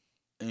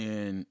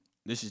 and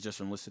this is just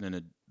from listening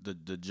to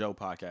the Joe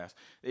podcast.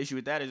 The issue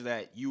with that is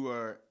that you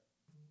are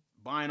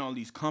buying all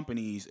these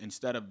companies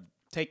instead of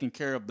taking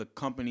care of the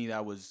company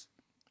that was,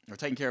 or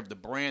taking care of the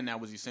brand that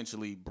was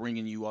essentially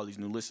bringing you all these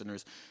new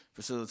listeners,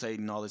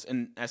 facilitating all this.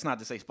 And that's not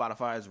to say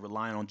Spotify is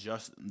relying on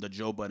just the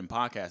Joe Budden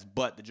podcast,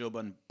 but the Joe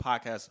Budden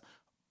podcast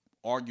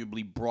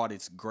arguably brought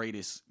its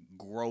greatest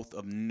growth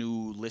of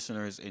new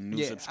listeners and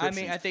new subscriptions.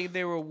 I mean, I think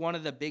they were one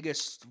of the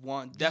biggest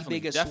one,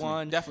 definitely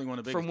one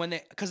of the biggest. From when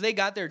because they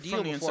got their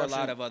deal before a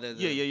lot of other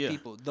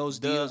people. Those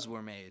deals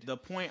were made. The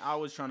point I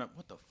was trying to,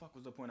 what the fuck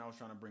was the point I was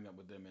trying to bring up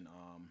with them? And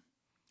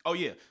oh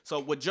yeah, so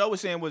what Joe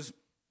was saying was,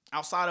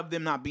 outside of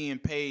them not being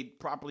paid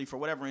properly for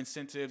whatever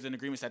incentives and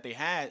agreements that they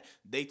had,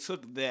 they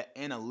took the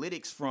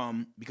analytics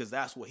from, because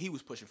that's what he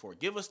was pushing for.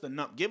 Give us the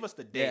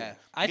data. Yeah,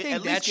 I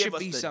think that should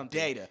be something.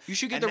 Data. You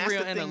should get the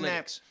real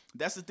analytics.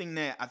 That's the thing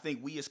that I think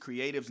we as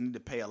creatives need to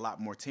pay a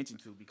lot more attention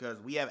to, because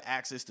we have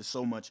access to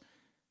so much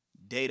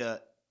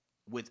data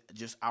with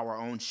just our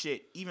own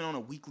shit, even on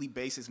a weekly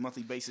basis,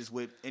 monthly basis,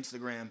 with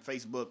Instagram,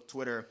 Facebook,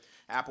 Twitter,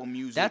 Apple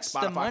Music, that's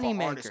Spotify the money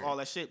for artists, maker. all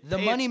that shit. The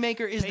money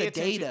maker is the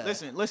data.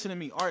 Listen to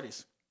me,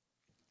 artists.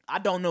 I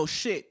don't know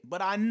shit,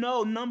 but I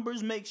know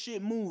numbers make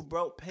shit move,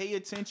 bro. Pay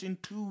attention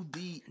to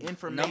the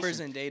information. Numbers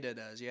and data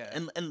does, yeah.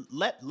 And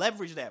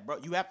leverage that, bro.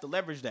 You have to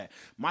leverage that.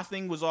 My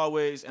thing was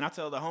always, and I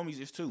tell the homies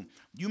this too,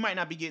 you might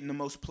not be getting the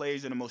most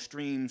plays and the most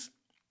streams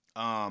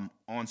on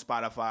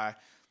Spotify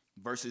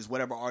versus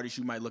whatever artist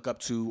you might look up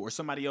to, or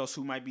somebody else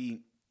who might be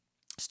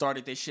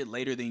started this shit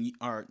later than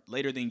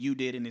you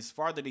did and is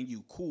farther than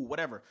you. Cool,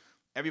 whatever.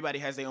 Everybody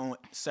has their own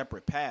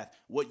separate path.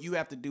 What you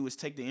have to do is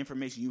take the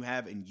information you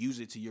have and use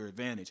it to your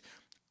advantage.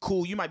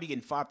 Cool, you might be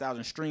getting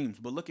 5,000 streams,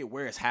 but look at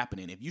where it's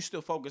happening. If you're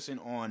still focusing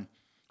on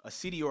a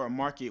city or a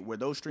market where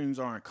those streams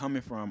aren't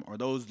coming from, or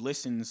those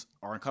listens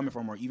aren't coming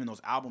from, or even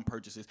those album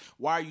purchases,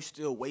 why are you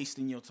still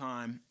wasting your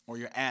time or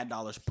your ad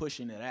dollars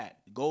pushing to that?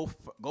 Go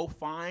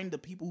find the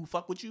people who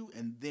fuck with you,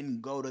 and then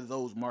go to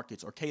those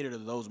markets or cater to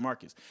those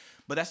markets.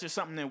 But that's just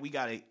something that we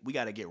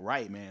gotta get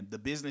right, man. The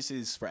business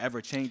is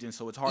forever changing,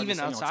 so it's hard even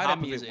to stay outside on top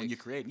of music it when you're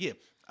creating. Yeah,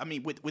 I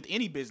mean, with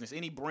any business,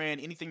 any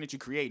brand, anything that you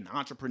create,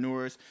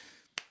 entrepreneurs,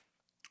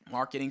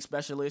 marketing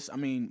specialists, I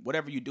mean,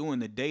 whatever you're doing,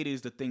 the data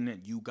is the thing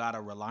that you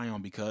gotta rely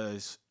on,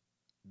 because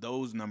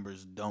those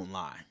numbers don't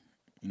lie.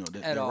 You know,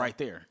 they're right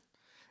there.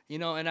 You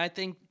know, and I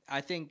think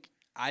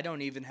I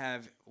don't even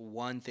have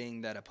one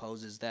thing that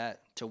opposes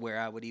that to where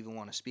I would even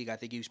want to speak. I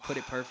think you put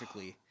it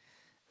perfectly.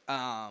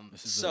 I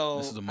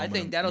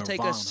think that'll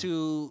take us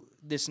to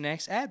this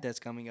next ad that's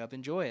coming up.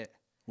 Enjoy it.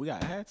 We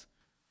got ads?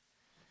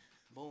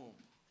 Boom.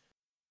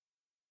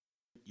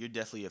 You're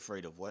deathly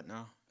afraid of what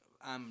now?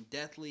 I'm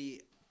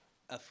deathly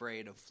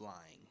afraid of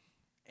flying.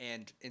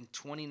 And in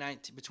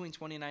 2019, between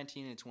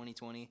 2019 and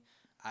 2020,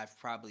 I've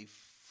probably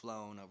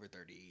flown over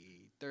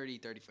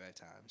 35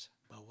 times.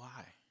 But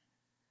why?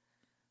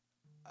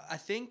 I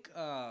think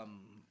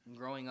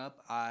growing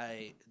up,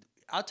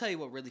 I'll tell you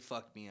what really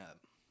fucked me up.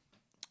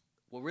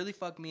 What really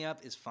fucked me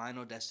up is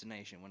Final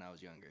Destination when I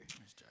was younger.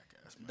 That's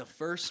jackass, man. The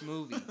first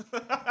movie.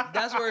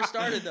 That's where it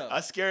started, though.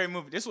 A scary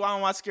movie. This is why I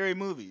don't watch scary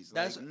movies.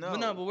 But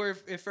where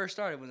it first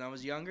started, when I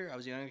was a younger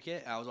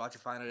kid, I was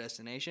watching Final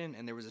Destination,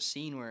 and there was a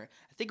scene where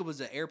I think it was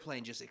the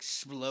airplane just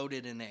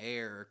exploded in the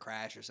air or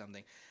crashed or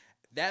something.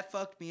 That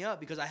fucked me up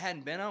because I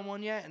hadn't been on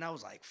one yet, and I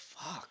was like,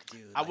 "Fuck,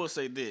 dude." I will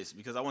say this,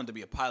 because I wanted to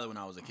be a pilot when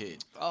I was a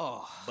kid.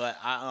 Oh, but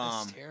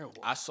that's terrible.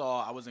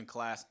 I was in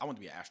class. I wanted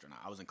to be an astronaut.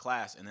 I was in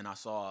class, and then I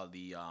saw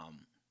the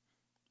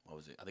what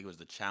was it? I think it was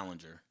the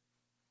Challenger,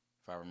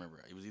 if I remember.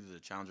 It was either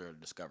the Challenger or the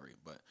Discovery,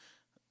 but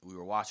we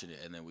were watching it,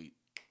 and then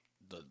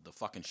the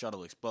fucking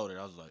shuttle exploded.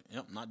 I was like,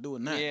 "Yep, not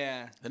doing that."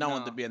 Yeah. Then I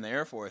wanted to be in the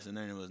Air Force, and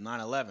then it was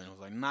 9/11. I was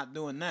like, "Not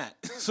doing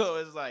that." So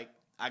it's like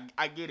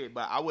I get it,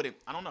 but I wouldn't.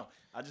 I don't know.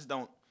 I just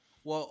don't.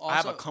 Well, also, I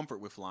have a comfort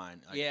with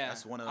flying.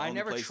 That's one of the I only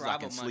never places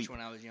traveled I can much sleep.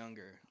 when I was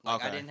younger.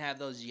 Like, I didn't have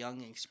those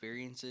young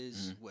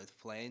experiences with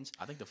planes.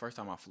 I think the first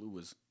time I flew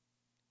was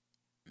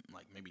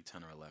like maybe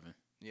 10 or 11.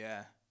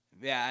 Yeah,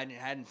 I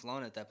hadn't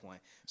flown at that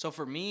point. So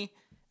for me,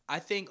 I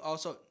think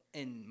also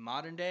in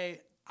modern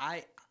day,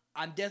 I'm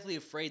definitely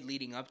afraid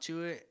leading up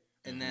to it,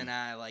 and then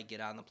I like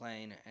get on the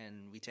plane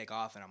and we take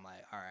off, and I'm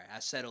like, all right, I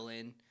settle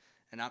in,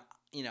 and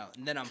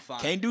and then I'm fine.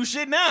 Can't do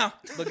shit now.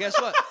 But guess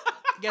what?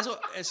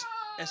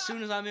 As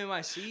soon as I'm in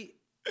my seat,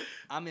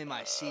 I'm in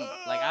my seat.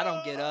 Like, I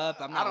don't get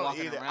up. I'm not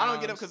walking around. I don't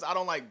get up because I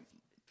don't like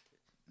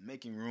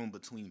making room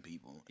between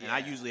people. And I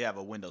usually have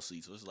a window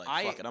seat, so it's like,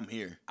 fuck it, I'm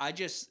here. I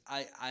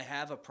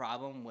have a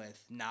problem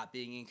with not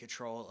being in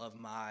control of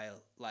my,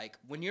 like,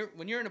 when you're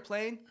in a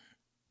plane.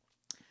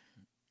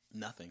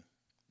 Nothing.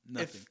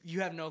 If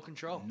you have no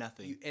control.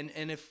 Nothing.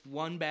 And if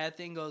one bad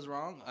thing goes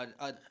wrong,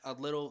 a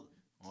little.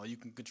 All you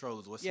can control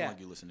is what song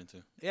you're listening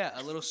to. Yeah,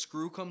 a little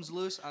screw comes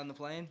loose on the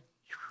plane.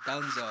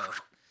 Dunzo.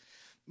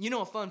 You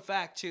know, a fun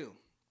fact too.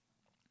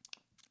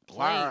 Planes.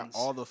 Why are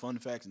all the fun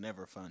facts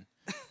never fun?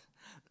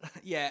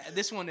 Yeah,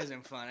 this one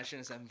isn't fun. I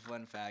shouldn't have said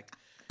fun fact.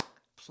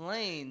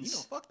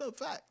 Planes. Fucked up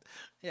fact.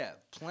 Yeah,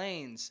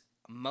 planes.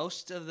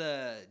 Most of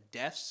the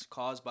deaths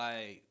caused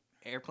by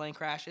airplane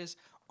crashes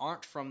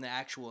aren't from the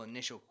actual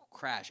initial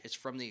crash. It's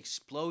from the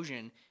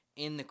explosion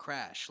in the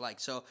crash.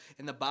 Like, so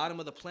in the bottom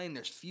of the plane,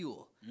 there's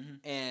fuel.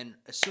 And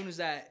as soon as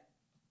that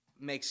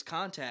makes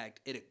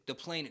contact, the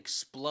plane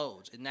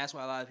explodes. And that's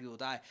why a lot of people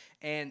die.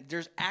 And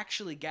there's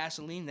actually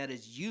gasoline that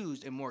is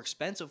used in more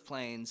expensive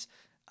planes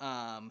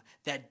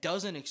that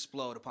doesn't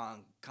explode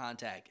upon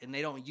contact. And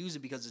they don't use it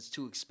because it's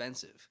too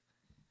expensive.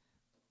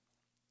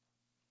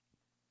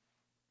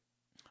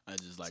 I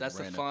just like so that's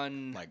random, the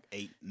fun, like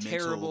 8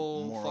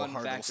 terrible mental, moral fun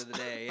hurdles. fact of the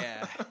day.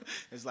 Yeah,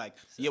 it's like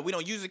we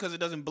don't use it because it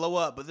doesn't blow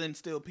up, but then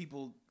still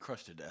people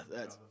crush to death.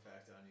 That's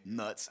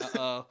nuts.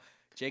 Uh-oh.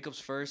 Jacob's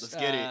first Let's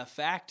get it.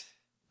 fact.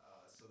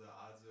 So the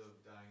odds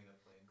of dying in a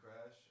plane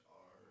crash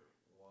are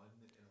 1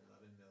 in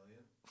 11 million.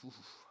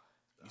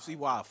 You see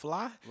why I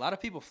fly? A lot of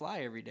people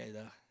fly every day,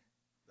 though.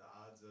 The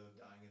odds of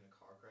dying in a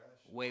car crash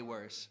way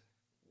worse.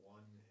 1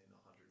 in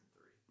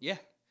 103. Yeah,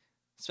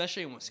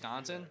 especially in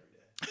Wisconsin.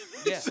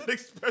 Yeah,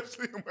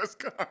 especially in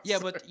Wisconsin. Yeah,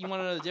 but you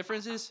want to know the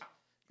differences?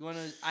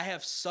 I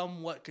have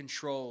somewhat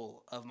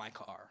control of my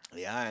car.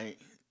 Yeah, I ain't.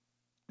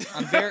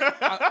 I'm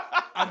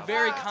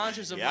very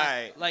conscious of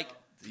like.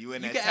 You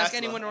can ask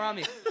anyone around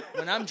me.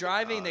 When I'm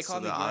driving, they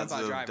call me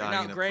grandpa driver.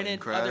 Now,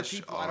 granted, other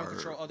people, I don't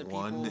control other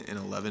people. 1 in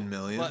 11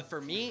 million. But for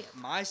me,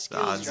 my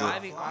skills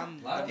driving,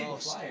 I'm the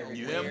most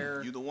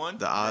aware. You the one?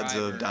 The odds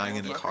of dying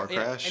in a car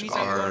crash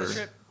are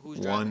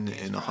 1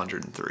 in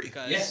 103.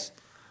 Yes.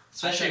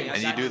 Especially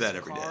and you do that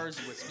every day.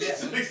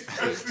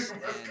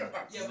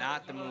 And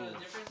not the move.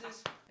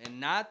 And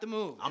not the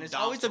move. And it's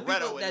Dom always the Toretto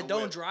people in that the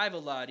don't whip. drive a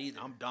lot either.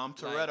 I'm Dom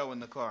Toretto in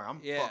the car. I'm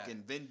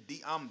fucking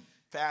I'm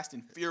fast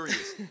and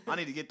furious. I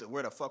need to get to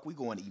where the fuck we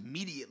going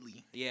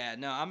immediately. Yeah,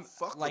 no, I'm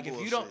Fuck like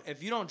the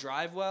if you don't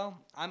drive well,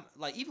 I'm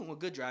like even with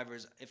good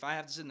drivers, if I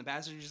have to sit in the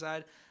passenger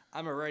side,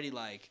 I'm already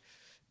like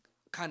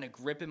kind of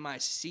gripping my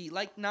seat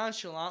like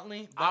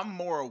nonchalantly. I'm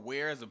more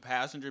aware as a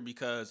passenger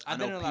because I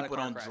know people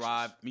don't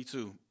drive. Me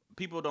too.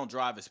 People don't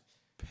drive as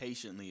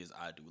patiently as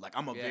I do. Like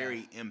I'm a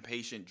very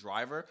impatient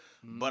driver,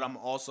 but I'm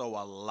also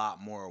a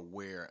lot more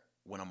aware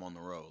when I'm on the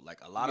road. Like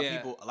a lot of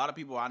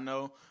people I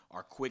know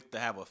are quick to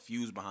have a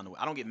fuse behind the wheel.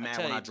 I don't get mad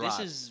when I drive.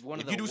 This is one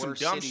of if you the do some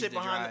worst dumb cities shit to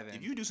drive in.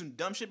 if you do some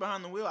dumb shit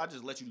behind the wheel, I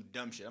just let you do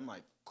dumb shit. I'm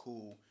like,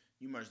 cool.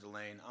 You merge the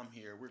lane. I'm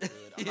here. We're good.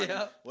 I'm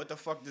like, what the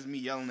fuck does me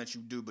yelling at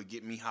you do but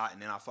get me hot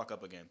and then I fuck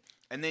up again?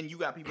 And then you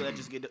got people that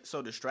just get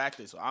so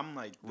distracted. So I'm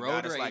like,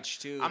 road rage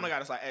too. I'm the guy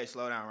that's like, hey,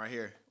 slow down right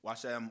here.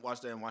 Watch them.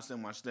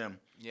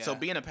 Yeah. So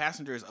being a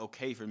passenger is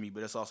okay for me,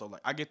 but it's also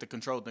like I get the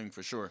control thing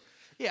for sure.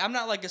 Yeah, I'm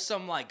not like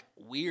some like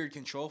weird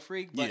control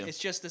freak, but it's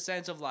just the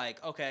sense of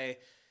like, okay,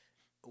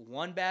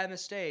 one bad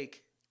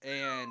mistake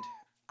and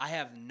I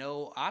have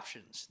no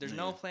options. There's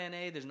no plan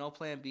A. There's no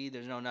plan B.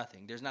 There's no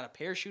nothing. There's not a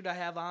parachute I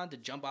have on to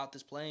jump out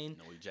this plane.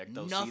 No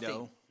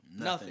ejecto.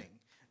 Nothing.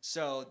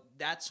 So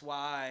that's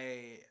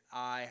why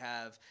I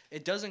have.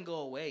 It doesn't go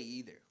away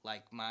either.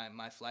 Like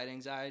my flight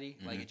anxiety,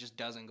 like it just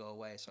doesn't go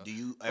away. So do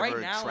you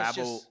ever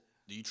travel?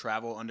 Do you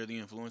travel under the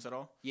influence at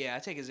all? Yeah, I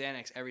take a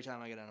Xanax every time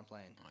I get on a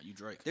plane. Oh, you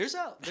Drake. There's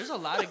a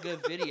lot of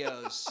good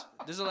videos.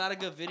 There's a lot of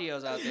good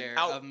videos out there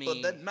of me. For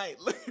that night.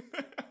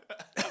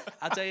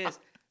 I'll tell you this.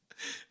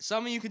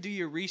 Some of you could do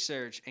your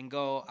research and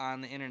go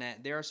on the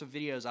internet. There are some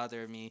videos out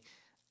there of me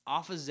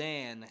off of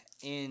Xan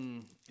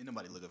in Ain't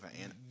nobody looking for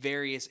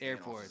various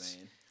airports.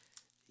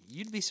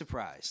 You'd be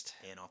surprised.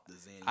 And off the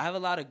Xan. I have a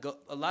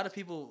lot of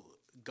people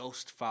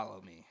ghost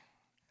follow me.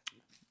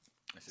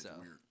 That's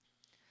weird.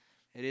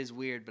 It is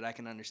weird, but I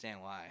can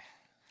understand why.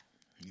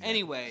 Yeah.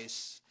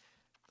 Anyways,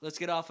 let's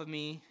get off of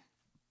me.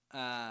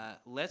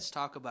 Let's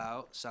talk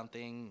about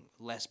something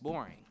less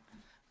boring.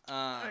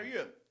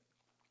 And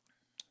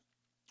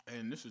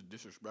this is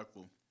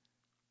disrespectful.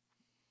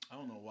 I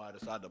don't know why I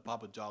decided to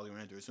pop a Jolly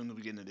Rancher as soon as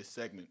we get into this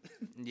segment.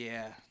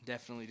 Yeah,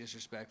 definitely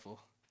disrespectful.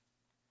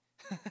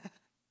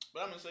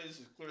 But I'm going to say this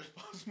as clear as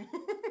possible.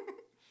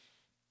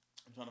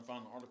 I'm trying to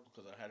find the article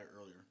because I had it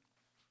earlier.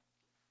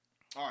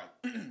 All right.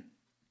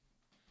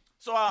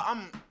 So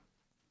I'm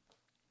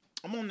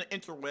on the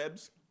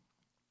interwebs,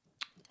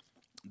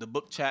 the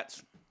book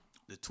chats,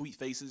 the tweet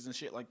faces and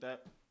shit like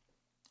that.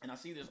 And I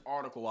see this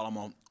article while I'm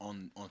on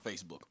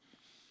Facebook.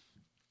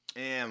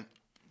 And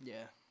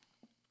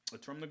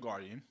it's from The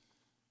Guardian.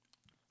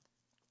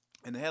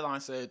 And the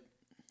headline said,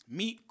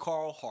 "Meet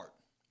Carl Hart,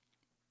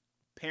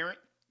 parent,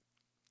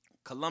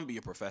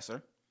 Columbia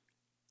professor,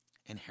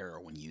 and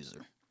heroin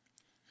user."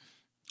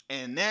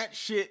 And that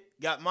shit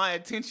got my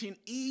attention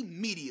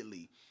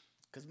immediately.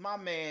 Because my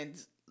man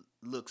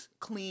looks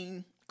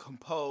clean,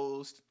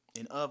 composed,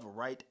 and of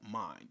right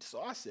mind.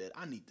 So I said,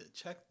 I need to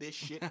check this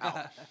shit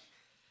out.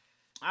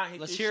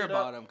 Let's hear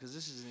about him, because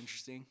this is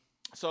interesting.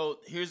 So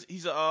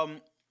he's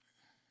a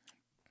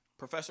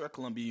professor at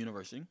Columbia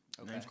University.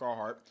 His name's Carl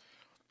Hart.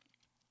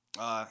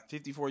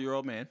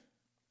 54-year-old man.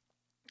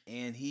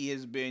 And he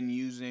has been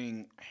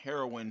using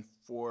heroin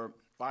for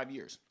 5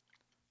 years.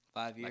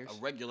 5 years? Like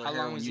a regular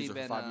heroin user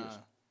for 5 years.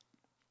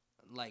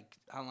 Like,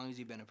 how long has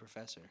he been a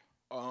professor?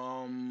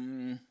 Let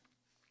me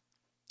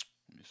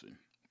see.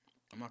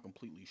 I'm not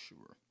completely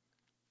sure.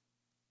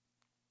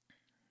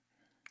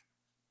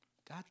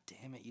 God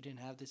damn it! You didn't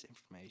have this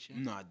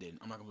information. No, I didn't.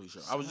 I'm not completely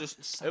sure. I was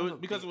just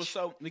because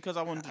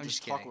I wanted to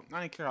just talk.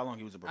 I didn't care how long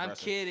he was a professor. I'm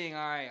kidding.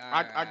 All right.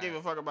 I gave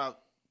a fuck about.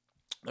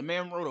 The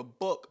man wrote a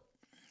book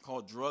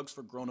called "Drugs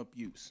for Grown-Up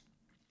Use."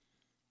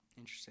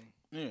 Interesting.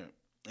 Yeah,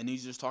 and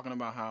he's just talking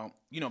about how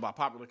by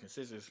popular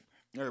consensus,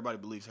 everybody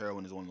believes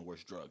heroin is one of the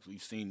worst drugs.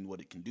 We've seen what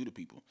it can do to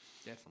people.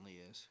 Definitely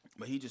is.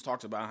 But he just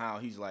talks about how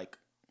he's like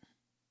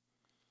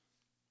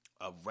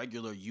a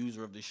regular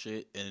user of this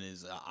shit and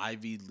is an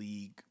Ivy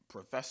League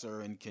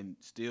professor and can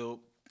still.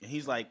 And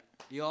he's like,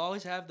 you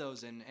always have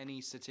those in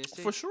any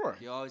statistic. For sure.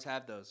 You always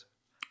have those.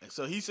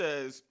 So he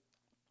says,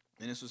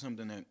 and this was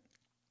something that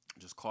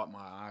just caught my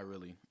eye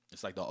really.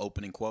 It's like the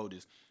opening quote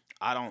is,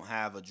 I don't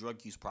have a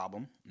drug use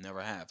problem.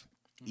 Never have.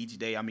 Mm-hmm. Each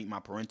day I meet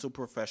my parental,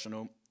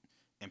 professional,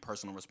 and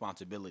personal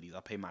responsibilities. I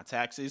pay my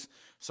taxes,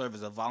 serve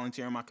as a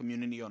volunteer in my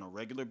community on a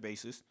regular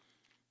basis,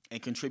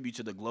 and contribute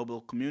to the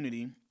global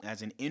community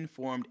as an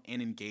informed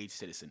and engaged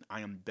citizen.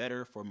 I am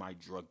better for my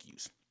drug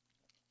use.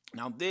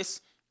 Now,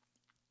 this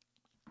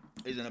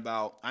isn't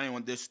about, I didn't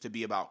want this to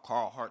be about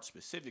Carl Hart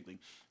specifically.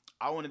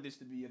 I wanted this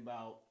to be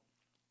about,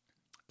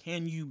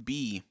 can you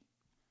be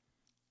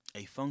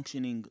a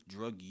functioning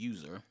drug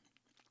user,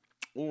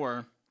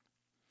 or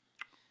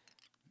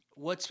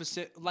what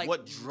specific, like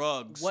what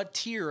drugs? What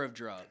tier of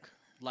drug?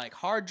 Like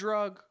hard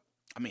drug?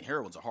 I mean,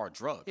 heroin's a hard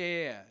drug.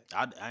 Yeah.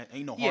 I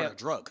ain't no harder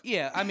drug.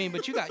 Yeah, I mean,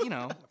 but you got,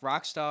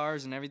 rock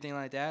stars and everything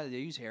like that. They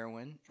use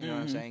heroin. You know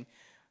what I'm saying?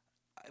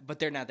 But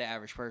they're not the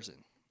average person.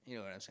 You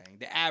know what I'm saying?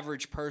 The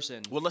average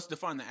person. Well, let's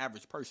define the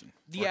average person.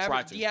 The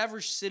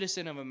average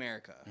citizen of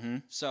America. Mm-hmm.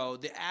 So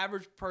the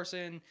average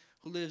person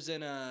who lives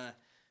in a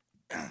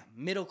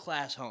middle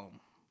class home,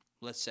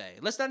 let's say.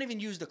 Let's not even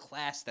use the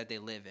class that they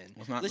live in.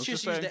 Let's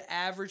just use the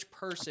average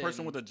person. A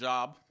person with a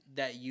job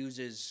that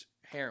uses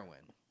heroin.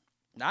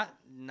 Not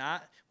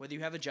whether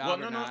you have a job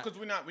or not. No, because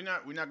we're not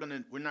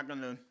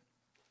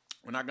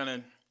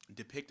gonna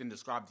depict and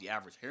describe the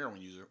average heroin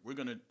user. We're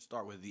gonna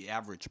start with the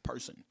average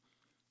person.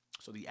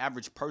 So the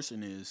average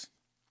person is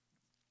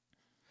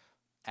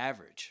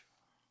average.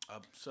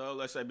 So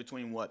let's say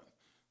between what,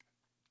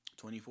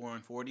 24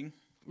 and 40.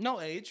 No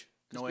age.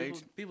 No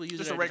age. People use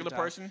just it a regular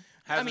person.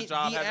 Has a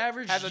job. The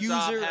average has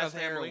user of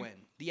heroin.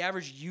 The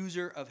average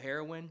user of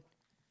heroin.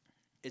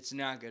 It's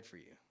not good for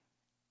you.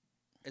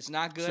 It's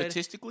not good.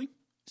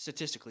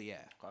 Statistically,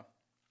 yeah. Okay.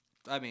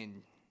 I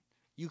mean,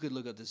 you could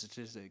look up the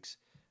statistics,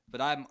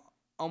 but I'm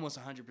almost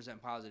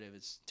 100% positive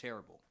it's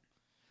terrible.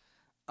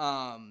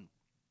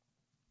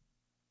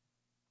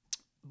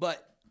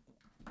 But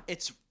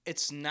it's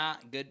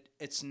not good.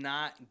 It's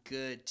not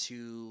good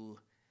to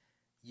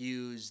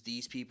use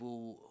these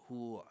people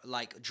who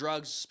like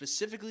drugs,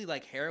 specifically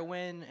like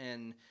heroin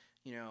and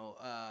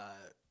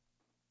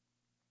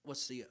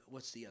what's the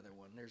other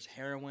one? There's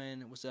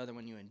heroin. What's the other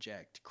one you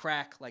inject?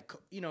 Crack. Like,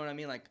 you know what I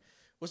mean? Like,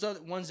 what's the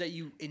other ones that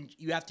you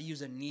have to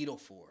use a needle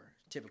for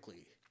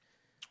typically?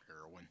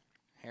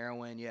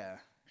 Heroin. Yeah.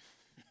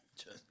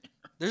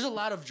 There's a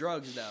lot of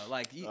drugs though.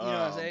 Like you know what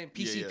I'm saying?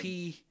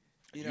 PCP.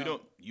 Yeah.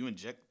 You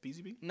inject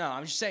PCP? No,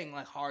 I'm just saying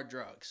like hard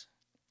drugs.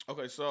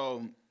 Okay,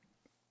 so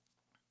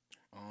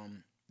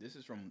this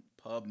is from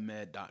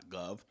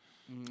PubMed.gov.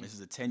 Mm-hmm. This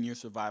is a 10-year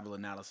survival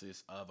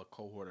analysis of a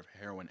cohort of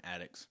heroin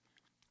addicts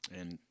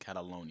in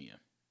Catalonia.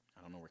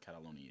 I don't know where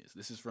Catalonia is.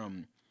 This is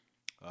from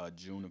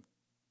June of.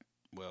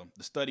 Well,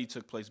 the study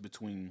took place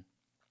between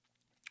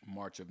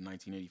March of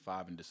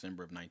 1985 and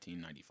December of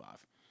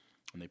 1995,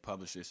 and they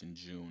published this in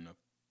June of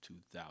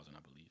 2000, I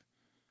believe.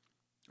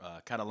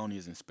 Catalonia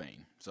is in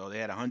Spain. So they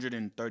had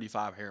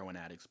 135 heroin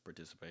addicts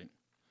participate.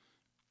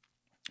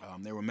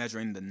 They were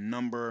measuring the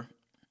number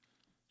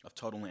of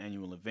total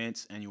annual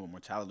events, annual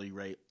mortality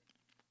rate,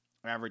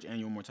 average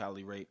annual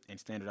mortality rate, and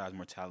standardized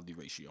mortality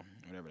ratio,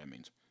 whatever that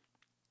means.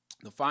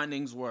 The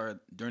findings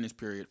were, during this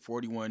period,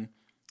 41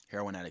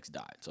 heroin addicts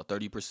died. So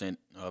 30%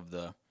 of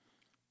the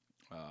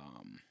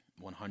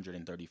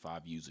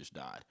 135 users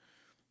died.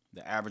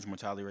 The average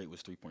mortality rate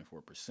was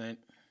 3.4%.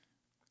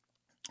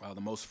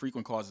 The most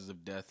frequent causes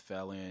of death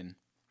fell in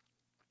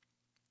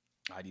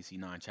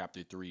IDC-9,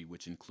 Chapter 3,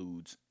 which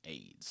includes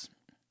AIDS.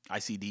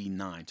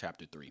 ICD-9,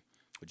 Chapter 3,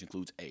 which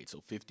includes AIDS. So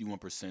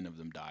 51% of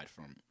them died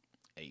from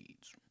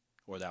AIDS,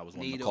 or that was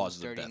one of the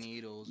causes of death.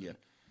 Needles. Yeah.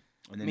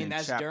 And then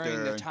that's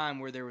during the time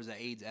where there was an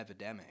AIDS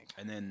epidemic.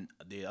 And then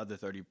the other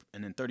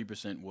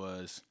 30%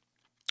 was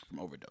from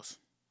overdose.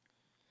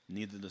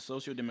 Neither the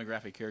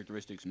socio-demographic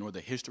characteristics nor the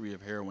history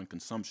of heroin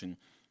consumption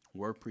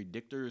were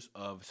predictors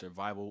of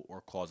survival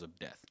or cause of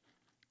death.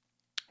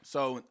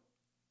 So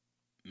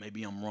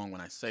maybe I'm wrong when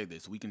I say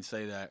this. We can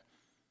say that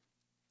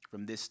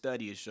from this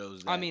study it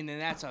shows that. I mean, and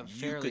that's a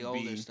fairly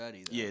older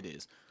study, though. Yeah, it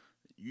is.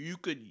 You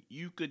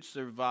could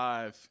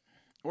survive,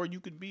 or you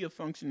could be a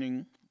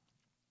functioning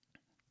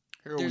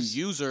heroin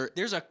user.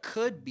 There's a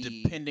could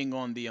be, depending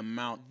on the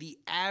amount. The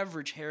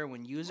average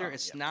heroin user,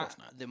 it's not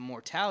the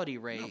mortality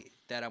rate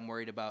that I'm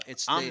worried about.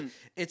 It's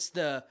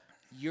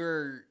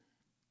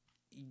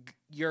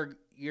you're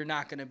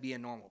not gonna be a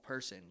normal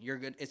person.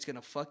 It's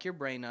gonna fuck your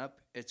brain up.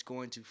 It's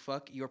going to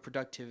fuck your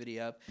productivity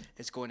up.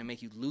 It's going to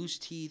make you lose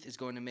teeth. It's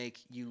going to make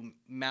you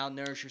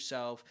malnourish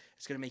yourself.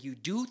 It's gonna make you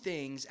do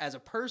things as a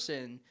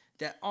person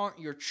that aren't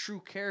your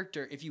true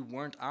character if you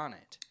weren't on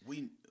it.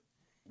 We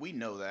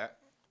know that.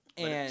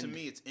 But to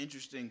me, it's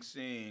interesting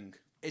seeing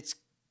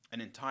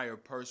an entire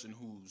person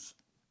who's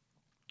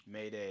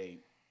made a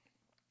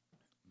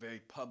very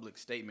public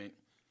statement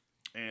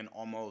and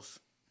almost,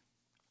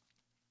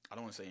 I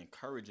don't want to say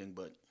encouraging,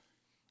 but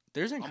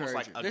there's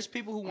encouraging. There's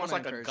people who want to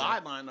encourage. Almost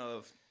like a guideline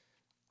of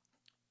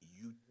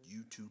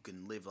you too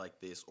can live like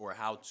this, or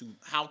how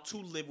to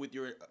live with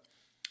your.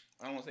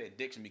 I don't want to say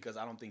addiction because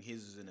I don't think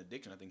his is an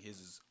addiction. I think his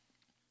is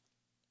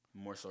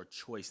more so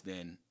choice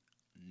than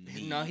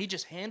need. No, he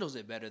just handles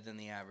it better than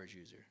the average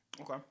user.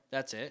 Okay,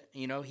 that's it.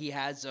 You know, he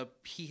has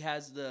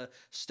the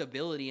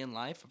stability in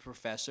life. A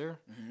professor.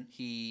 Mm-hmm.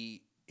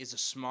 He is a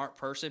smart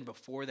person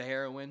before the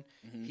heroin.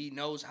 Mm-hmm. He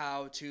knows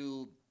how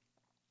to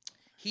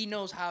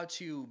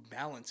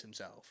balance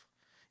himself.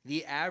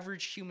 The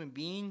average human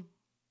being,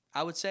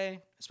 I would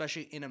say,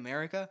 especially in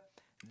America,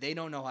 they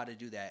don't know how to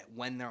do that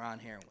when they're on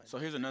heroin. So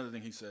here's another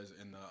thing he says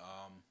in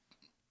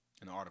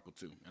the article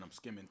too, and I'm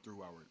skimming through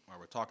while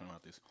we're talking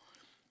about this.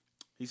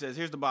 He says,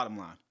 here's the bottom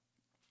line.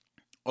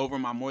 Over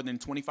my more than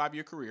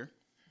 25-year career,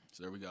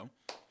 so there we go,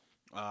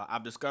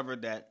 I've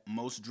discovered that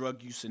most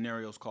drug use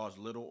scenarios cause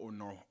little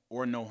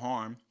or no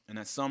harm, and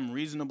that some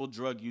reasonable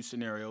drug use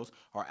scenarios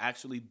are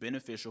actually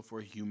beneficial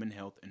for human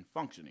health and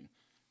functioning.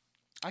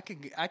 I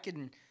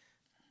can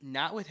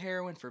not with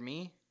heroin for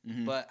me,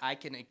 mm-hmm. but I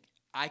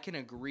can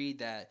agree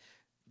that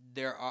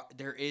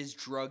there is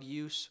drug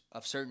use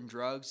of certain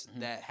drugs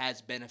mm-hmm. that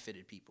has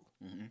benefited people.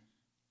 Mm-hmm.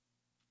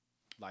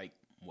 Like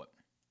what?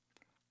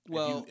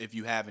 Well, if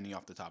you have any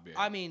off the top of your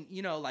head. I mean,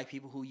 you know, like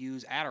people who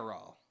use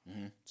Adderall.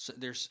 Mm-hmm. So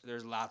there's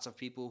lots of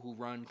people who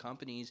run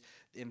companies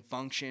and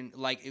function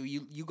like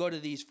you go to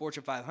these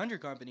Fortune 500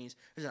 companies.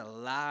 There's a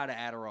lot of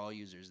Adderall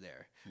users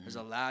there. Mm-hmm. There's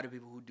a lot of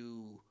people who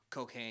do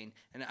cocaine,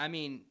 and I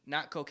mean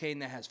not cocaine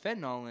that has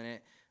fentanyl in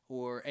it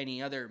or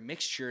any other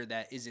mixture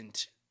that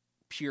isn't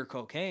pure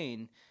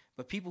cocaine,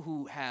 but people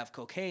who have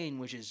cocaine,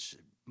 which is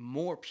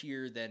more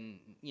pure than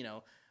you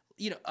know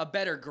a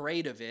better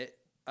grade of it.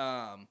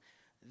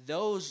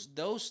 Those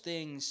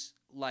things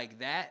like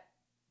that.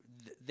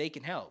 They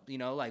can help,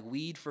 like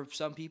weed for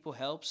some people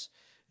helps.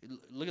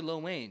 Look at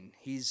Lil Wayne.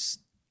 He's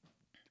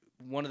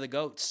one of the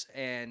GOATs,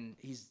 and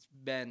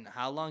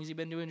how long has he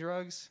been doing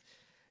drugs?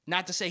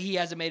 Not to say he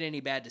hasn't made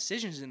any bad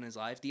decisions in his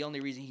life. The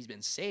only reason he's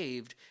been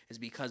saved is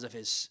because of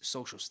his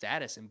social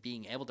status and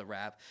being able to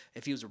rap.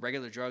 If he was a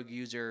regular drug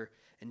user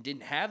and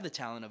didn't have the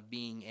talent of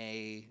being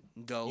a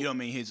GOAT. You don't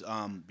mean his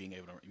being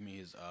able to, you mean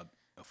his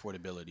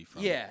affordability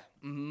from yeah.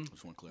 Mm-hmm.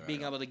 Just want to clear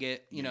being able to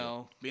get, being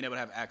able to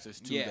have access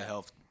to the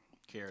health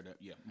care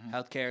mm-hmm.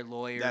 healthcare,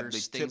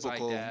 lawyers, things like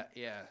that.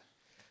 Yeah.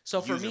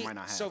 So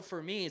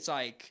for me, it's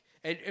like,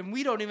 and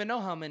we don't even know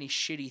how many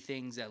shitty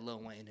things that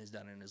Lil Wayne has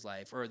done in his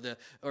life, or the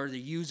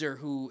user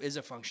who is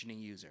a functioning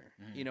user.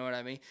 Mm-hmm. You know what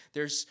I mean?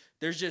 There's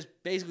just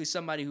basically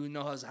somebody who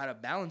knows how to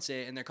balance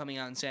it, and they're coming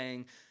out and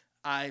saying,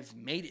 "I've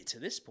made it to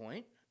this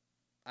point.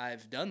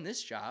 I've done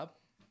this job.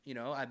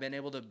 I've been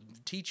able to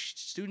teach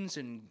students,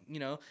 and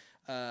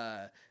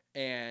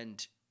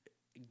and."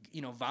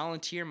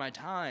 Volunteer my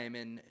time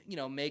and,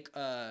 make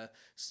a,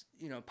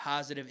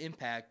 positive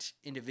impact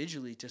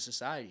individually to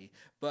society.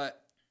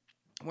 But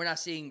we're not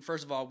seeing,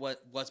 first of all,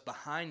 what's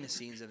behind the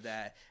scenes of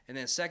that. And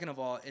then second of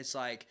all, it's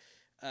like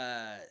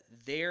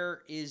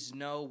there is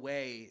no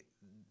way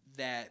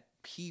that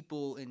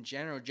people in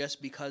general,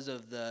 just because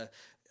of the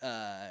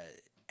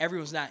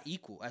everyone's not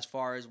equal as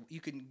far as you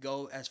can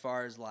go as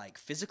far as like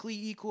physically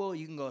equal.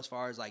 You can go as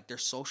far as like their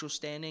social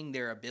standing,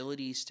 their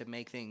abilities to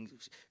make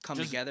things come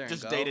together and go.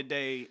 Just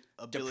day-to-day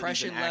abilities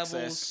depression and levels.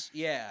 Access.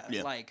 Yeah.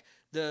 Like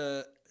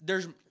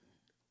there's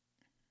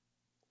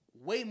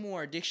way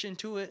more addiction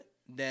to it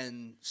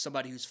than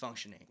somebody who's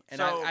functioning.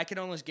 And I can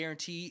almost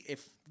guarantee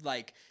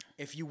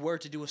if you were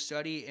to do a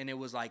study and it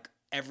was like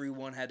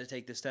everyone had to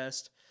take this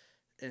test,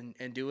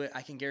 and do it,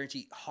 I can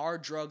guarantee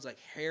hard drugs like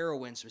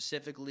heroin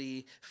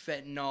specifically,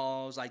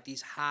 fentanyls, like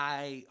these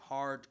high,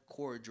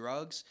 hardcore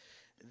drugs,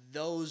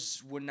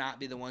 those would not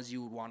be the ones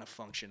you would want to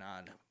function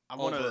on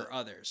over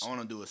others. I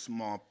want to do a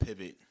small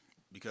pivot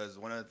because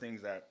one of the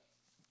things that,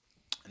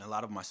 and a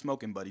lot of my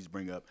smoking buddies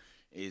bring up,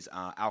 is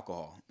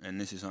alcohol. And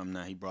this is something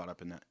that he brought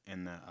up in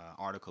the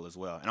article as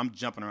well. And I'm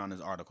jumping around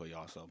this article,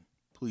 y'all, so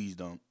please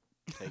don't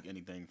take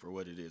anything for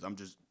what it is. I'm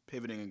just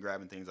pivoting and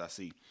grabbing things I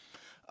see.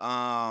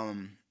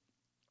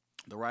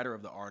 The writer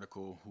of the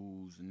article,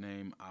 whose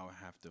name I'll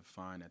have to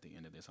find at the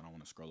end of this, I don't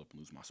want to scroll up and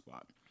lose my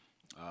spot.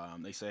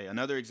 They say,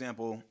 another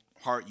example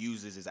Hart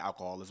uses is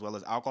alcohol, as well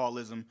as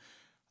alcoholism.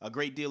 A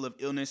great deal of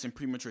illness and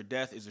premature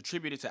death is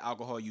attributed to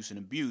alcohol use and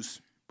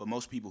abuse, but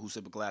most people who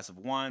sip a glass of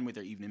wine with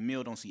their evening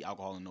meal don't see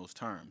alcohol in those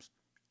terms.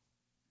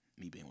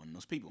 Me being one of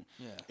those people.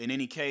 Yeah. In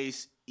any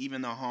case,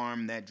 even the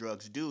harm that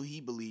drugs do,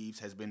 he believes,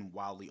 has been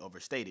wildly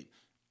overstated.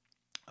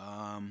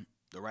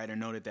 The writer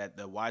noted that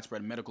the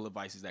widespread medical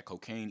advice is that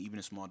cocaine, even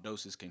in small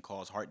doses, can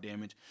cause heart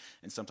damage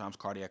and sometimes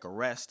cardiac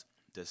arrest.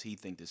 Does he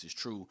think this is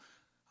true?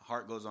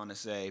 Hart goes on to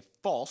say,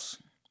 false.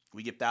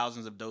 We give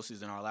thousands of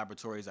doses in our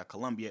laboratories at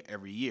Columbia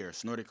every year.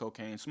 Snorted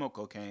cocaine, smoked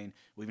cocaine.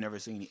 We've never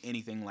seen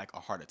anything like a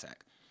heart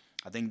attack.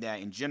 I think that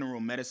in general,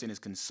 medicine is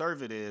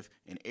conservative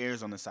and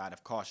errs on the side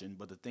of caution.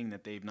 But the thing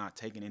that they've not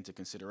taken into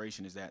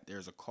consideration is that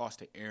there's a cost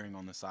to erring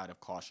on the side of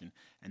caution,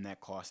 and that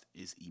cost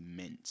is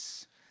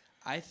immense.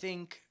 I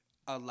think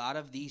a lot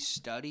of these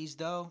studies,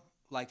 though,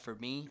 like for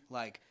me,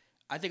 like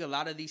I think a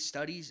lot of these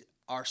studies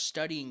are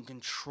studying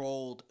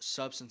controlled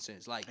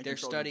substances. Like they're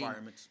studying,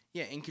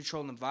 in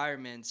controlled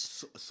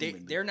environments.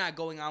 They're not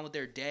going on with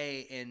their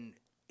day and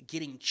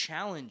getting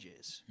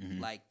challenges.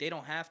 Mm-hmm. Like they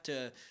don't have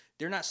to.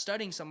 They're not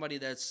studying somebody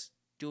that's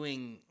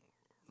doing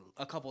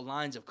a couple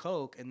lines of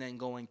coke and then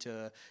going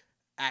to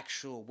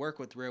actual work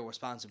with real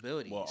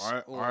responsibilities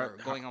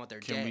going on with their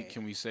day.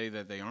 Can we say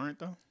that they aren't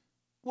though?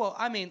 Well,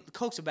 I mean,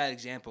 coke's a bad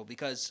example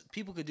because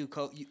people could do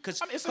coke because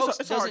coke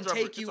doesn't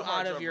take you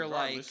out of your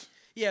regardless.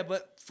 Yeah,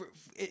 but for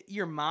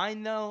your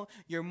mind though,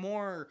 you're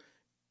more,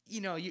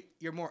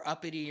 you're more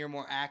uppity, you're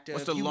more active.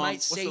 What's the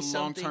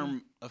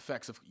long-term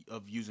effects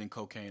of using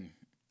cocaine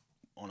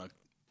on a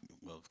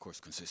of course,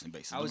 consistent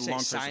basis? I would say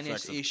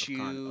sinus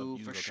issue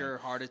for sure,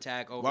 heart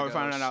attack, overdose. While we're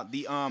finding out,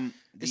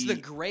 it's the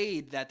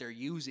grade that they're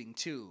using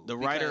too. The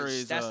writer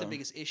is that's the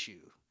biggest issue.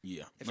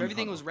 Yeah. If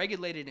everything was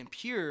regulated and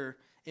pure,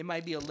 it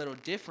might be a little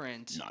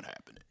different. Not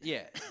happening.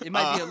 Yeah, it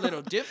might be a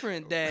little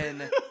different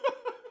than.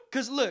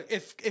 Because look,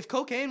 if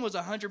cocaine was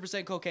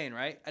 100% cocaine,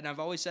 right? And I've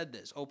always said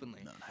this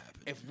openly. Not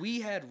happening. If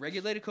we had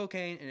regulated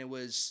cocaine and it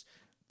was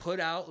put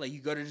out, like you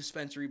go to the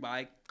dispensary,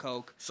 buy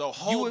coke, so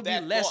you would be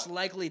less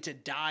likely to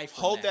die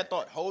from Hold that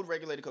thought. Hold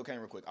regulated cocaine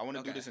real quick. I want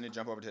to do this and then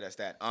jump over to that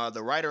stat.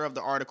 The writer of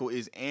the article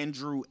is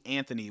Andrew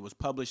Anthony. It was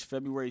published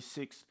February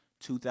 6th,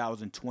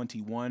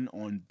 2021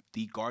 on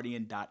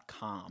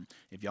theguardian.com.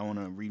 If y'all want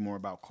to read more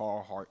about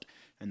Carl Hart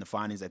and the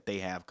findings that they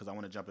have, because I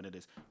want to jump into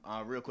this.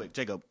 Real quick,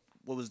 Jacob,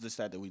 what was the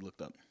stat that we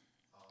looked up?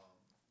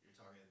 You're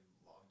talking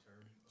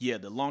long-term? Yeah,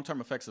 the long-term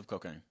effects of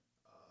cocaine.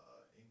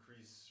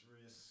 Increased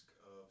risk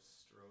of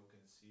stroke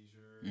and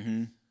seizures.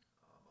 Mm-hmm.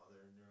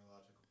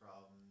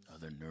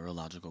 Other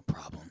neurological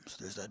problems.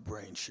 There's that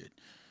brain shit.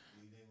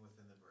 Bleeding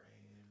within the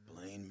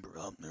brain.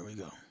 There we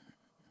go.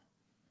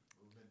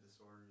 Movement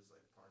disorders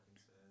like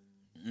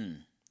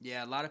Parkinson's.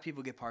 Yeah, a lot of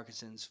people get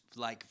Parkinson's,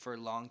 like for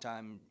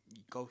long-time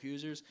coke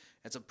users.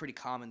 It's a pretty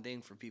common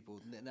thing for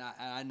people. And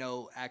I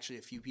know actually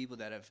a few people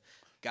that have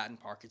gotten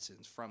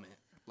Parkinson's from it,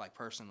 like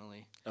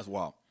personally. That's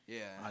wild.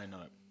 Yeah. I didn't know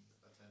that.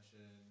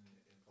 Attention,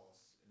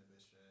 impulse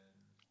inhibition.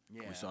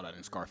 Yeah. We saw that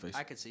in Scarface.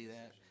 I could see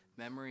that.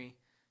 Memory.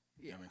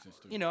 Yeah. That makes sense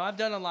too. I've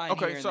done a line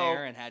here and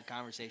there and had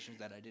conversations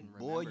that I didn't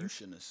remember. Boy, you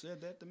shouldn't have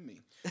said that to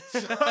me.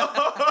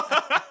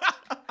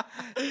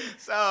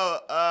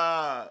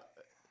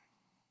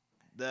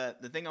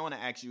 The thing I want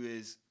to ask you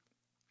is,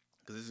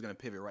 because this is going to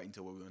pivot right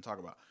into what we're going to talk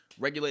about.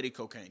 Regulated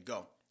cocaine.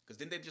 Go. Because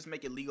didn't they just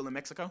make it legal in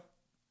Mexico?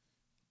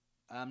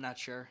 I'm not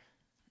sure.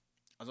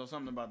 I saw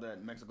something about that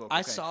in Mexico. Cocaine.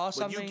 I saw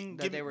something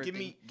that they were. Give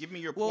me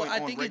your point. Well,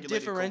 I think it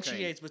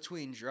differentiates cocaine.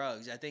 Between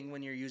drugs. I think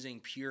when you're using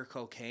pure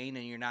cocaine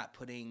and you're not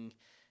putting,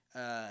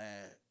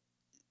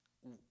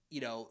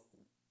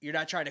 you're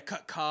not trying to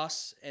cut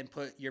costs and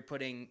you're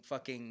putting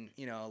fucking,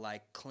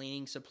 like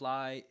cleaning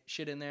supply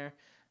shit in there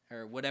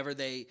or whatever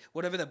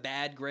the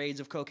bad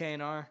grades of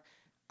cocaine are.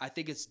 I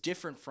think it's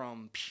different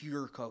from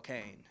pure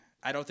cocaine.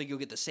 I don't think you'll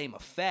get the same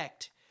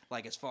effect,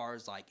 like as far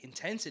as like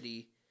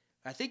intensity.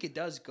 I think it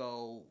does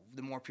go,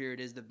 the more pure it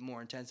is, the more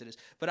intense it is.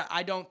 But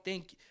I don't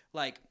think,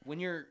 like, when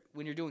you're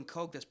doing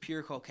coke that's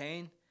pure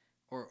cocaine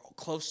or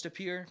close to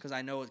pure, because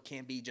I know it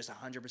can't be just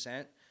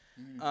 100%,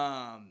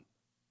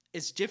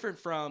 it's different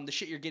from the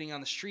shit you're getting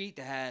on the street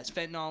that has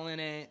fentanyl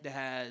in it, that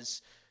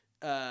has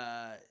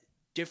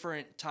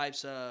different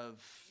types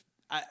of...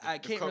 I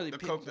can't really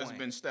pinpoint. The coke that's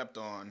been stepped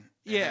on,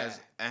 it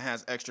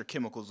has extra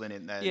chemicals in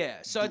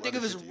it. So I think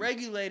if it's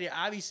regulated,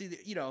 obviously,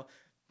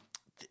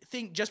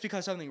 think just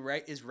because something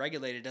is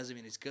regulated doesn't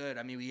mean it's good.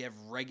 I mean, we have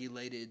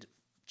regulated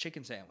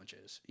chicken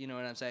sandwiches. You know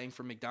what I'm saying?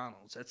 From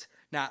McDonald's. That's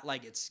not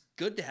like it's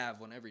good to have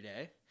one every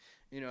day.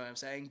 You know what I'm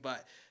saying?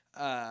 But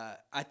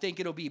I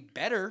think it'll be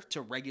better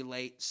to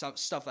regulate some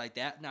stuff like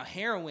that. Now,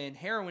 heroin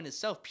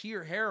itself,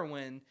 pure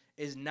heroin,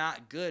 is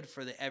not good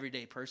for the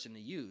everyday person to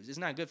use. It's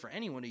not good for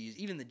anyone to use,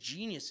 even the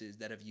geniuses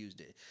that have used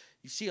it.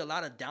 You see a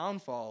lot of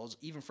downfalls,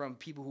 even from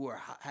people who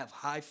have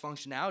high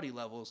functionality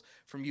levels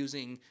from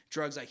using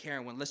drugs like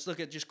heroin. Let's look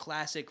at just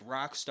classic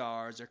rock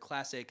stars or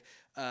classic,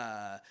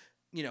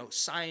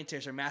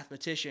 scientists or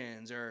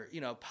mathematicians or,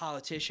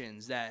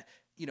 politicians that,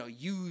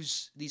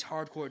 use these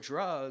hardcore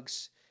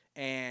drugs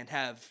and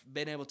have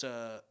been able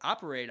to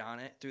operate on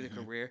it through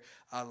their career.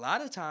 A lot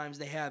of times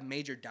they have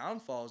major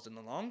downfalls in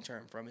the long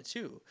term from it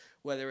too,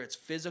 whether it's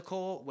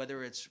physical,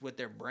 whether it's with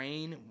their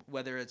brain,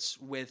 whether it's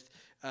with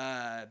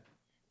a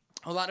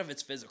lot of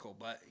it's physical,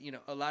 but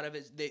a lot of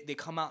it they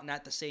come out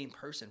not the same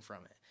person from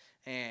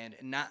it and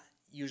not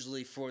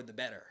usually for the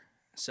better.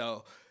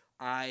 So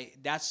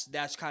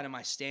that's kind of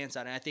my stance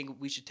on it. I think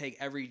we should take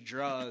every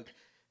drug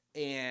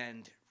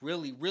and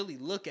really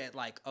look at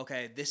like,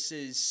 okay, this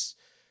is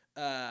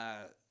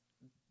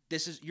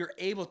you're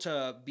able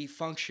to be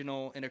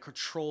functional in a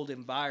controlled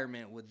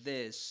environment with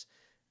this,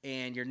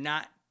 and you're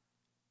not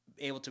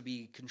able to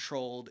be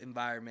controlled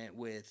environment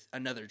with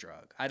another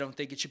drug. I don't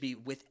think it should be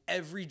with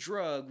every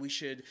drug. We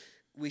should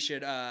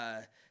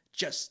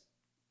just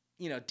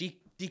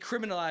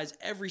decriminalize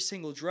every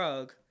single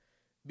drug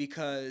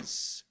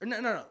because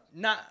not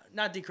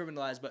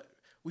decriminalize, but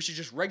we should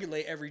just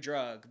regulate every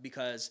drug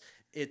because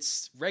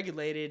it's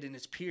regulated and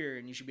it's pure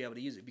and you should be able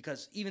to use it.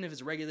 Because even if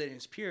it's regulated and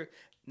it's pure,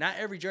 not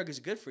every drug is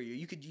good for you.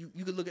 You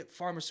could look at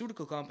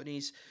pharmaceutical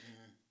companies.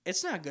 Mm-hmm.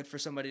 It's not good for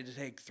somebody to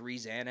take 3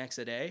 Xanax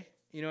a day.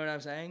 You know what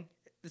I'm saying?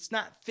 It's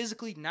not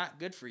physically not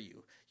good for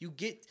you. You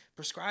get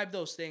prescribed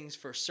those things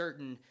for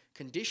certain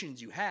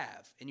conditions you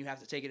have, and you have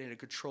to take it at a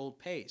controlled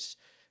pace.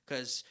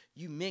 Because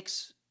you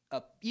mix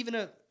even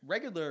a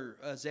regular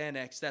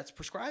Xanax that's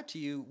prescribed to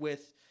you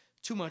with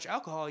too much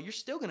alcohol, you're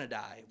still gonna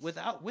die with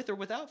or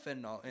without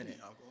fentanyl in it.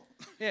 Alcohol.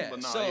 Yeah.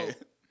 But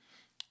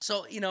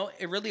so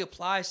it really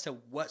applies to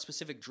what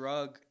specific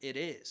drug it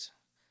is.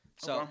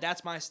 So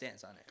that's my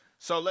stance on it.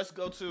 So let's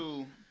go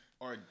to,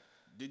 or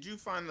did you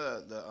find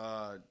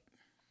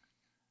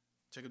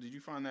Jacob, did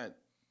you find that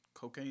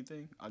cocaine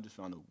thing? I just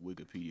found a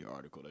Wikipedia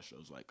article that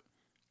shows like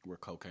where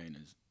cocaine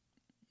is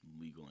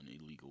legal and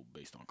illegal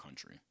based on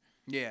country.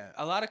 Yeah,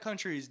 a lot of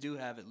countries do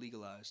have it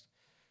legalized.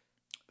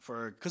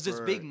 Because it's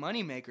big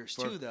money makers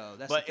too, though.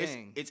 That's the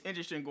thing. It's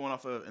interesting going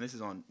off of, and this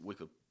is on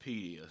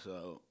Wikipedia,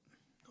 so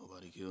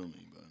nobody kill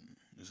me, but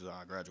this is how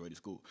I graduated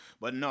school.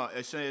 But no,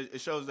 it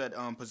shows that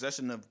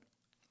possession of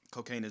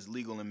cocaine is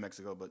legal in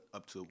Mexico, but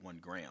up to 1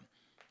 gram.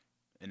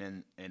 And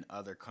then in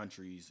other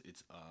countries,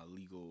 it's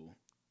legal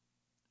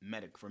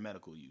for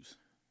medical use.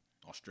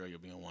 Australia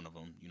being one of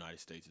them. United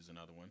States is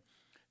another one.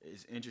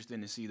 It's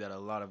interesting to see that a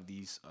lot of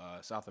these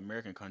South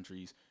American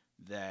countries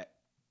that,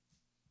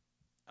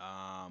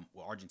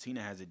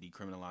 Argentina has it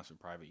decriminalized for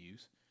private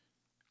use.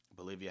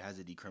 Bolivia has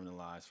it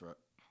decriminalized for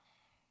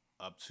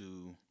up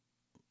to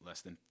less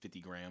than 50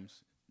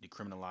 grams.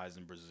 Decriminalized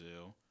in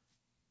Brazil.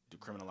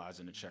 Decriminalized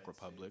in the Czech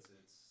Republic.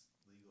 It's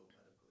legal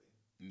medically.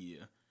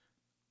 Yeah.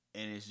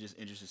 And it's just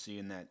interesting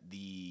seeing that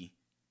the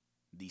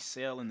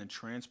sale and the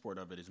transport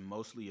of it is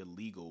mostly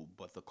illegal,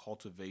 but the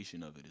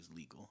cultivation of it is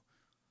legal.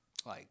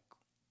 Like,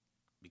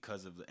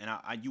 because of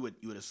you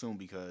would assume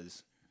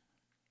because,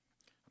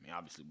 I mean,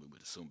 obviously we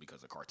would assume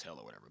because of cartel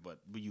or whatever, but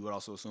you would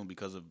also assume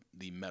because of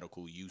the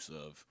medical use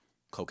of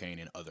cocaine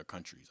in other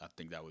countries. I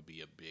think that would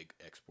be a big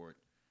import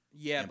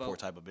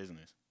type of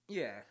business.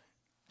 Yeah.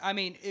 I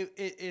mean,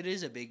 it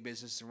is a big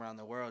business around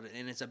the world,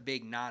 and it's a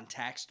big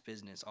non-taxed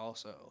business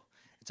also.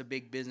 It's a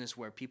big business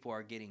where people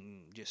are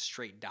getting just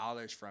straight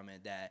dollars from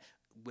it that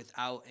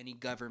without any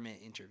government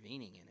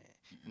intervening in it.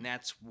 Mm-hmm. And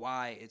that's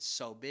why it's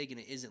so big, and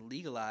it isn't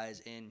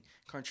legalized in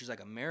countries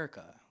like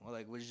America,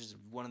 which is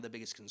one of the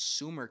biggest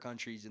consumer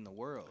countries in the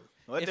world,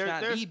 if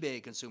not the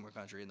big consumer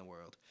country in the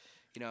world.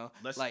 No,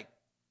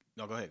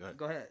 go ahead.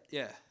 Go ahead.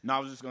 Yeah. No, I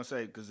was just gonna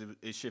say because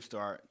it shifts to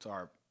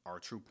our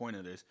true point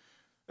of this.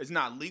 It's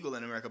not legal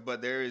in America,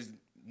 but there is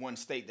one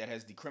state that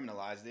has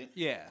decriminalized it.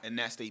 Yeah. And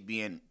that state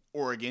being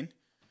Oregon.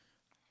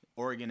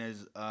 Oregon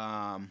is,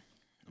 let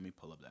me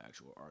pull up the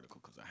actual article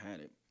because I had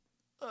it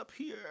up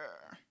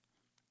here.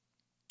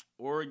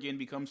 Oregon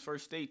becomes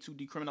first state to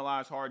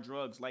decriminalize hard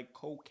drugs like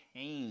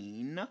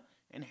cocaine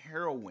and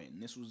heroin.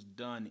 This was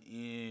done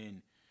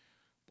in,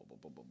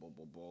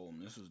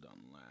 this was done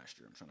last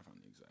year. I'm trying to find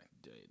the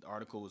exact date. The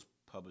article was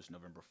published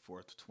November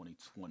 4th,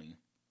 2020.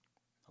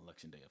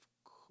 Election day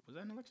was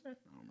that an election day?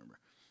 I don't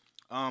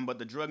remember. But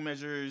the drug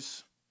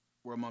measures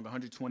were among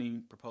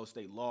 120 proposed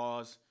state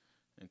laws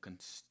and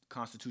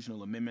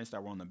constitutional amendments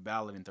that were on the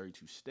ballot in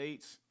 32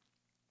 states.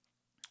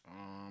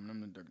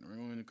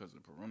 Because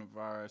of the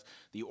coronavirus.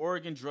 The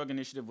Oregon Drug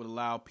Initiative would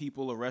allow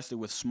people arrested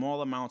with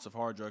small amounts of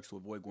hard drugs to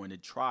avoid going to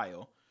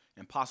trial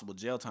and possible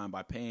jail time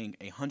by paying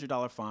a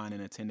 $100 fine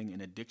and attending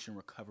an addiction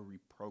recovery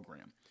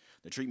program.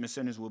 The treatment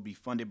centers will be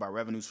funded by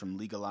revenues from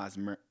legalized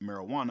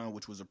marijuana,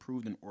 which was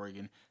approved in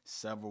Oregon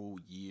several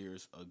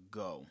years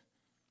ago.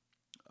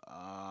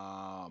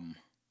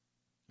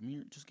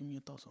 Just give me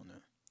your thoughts on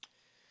that.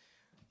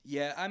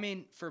 Yeah, I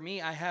mean, for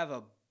me, I have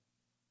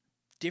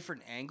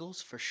different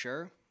angles for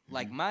sure. Mm-hmm.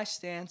 Like my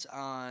stance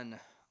on,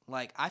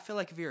 I feel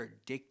like if you're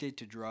addicted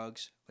to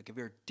drugs,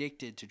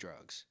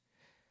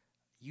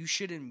 you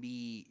shouldn't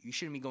be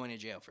going to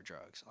jail for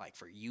drugs,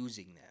 for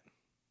using them.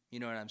 You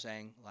know what I'm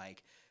saying?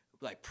 Like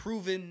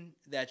proven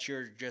that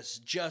you're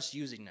just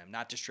using them,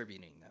 not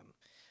distributing them.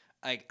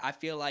 I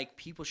feel like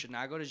people should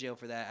not go to jail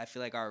for that. I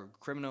feel like our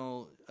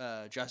criminal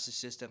justice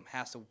system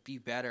has to be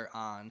better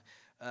on,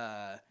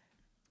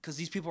 because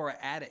these people are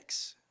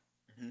addicts.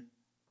 Mm-hmm.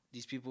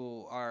 These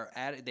people are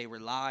they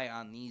rely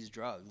on these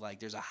drugs.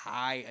 There's a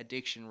high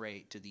addiction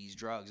rate to these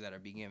drugs that are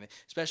being given,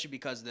 especially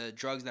because the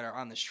drugs that are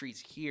on the streets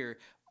here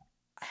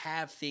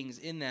have things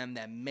in them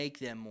that make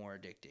them more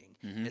addicting.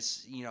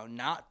 It's,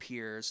 not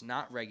peers,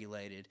 not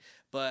regulated,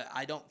 but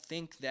I don't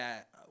think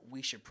that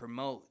we should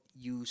promote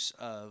use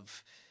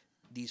of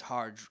these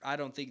I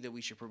don't think that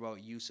we should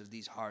promote use of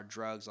these hard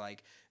drugs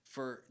like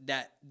for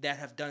that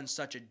have done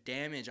such a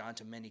damage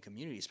onto many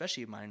communities,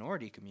 especially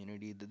minority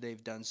community, that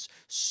they've done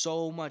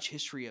so much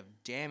history of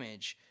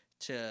damage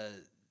to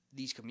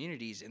these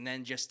communities, and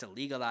then just to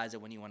legalize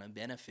it when you want to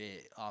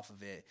benefit off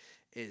of it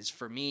is,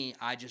 for me,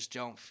 I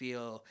don't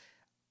feel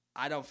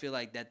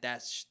like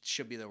that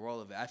should be the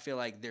role of it. I feel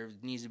like there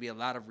needs to be a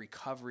lot of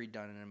recovery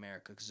done in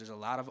America because there's a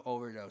lot of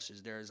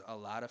overdoses. There's a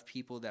lot of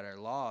people that are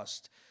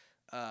lost,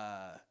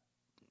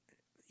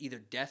 either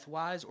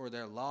death-wise or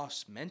they're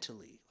lost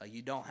mentally. Like,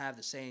 you don't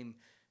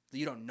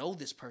know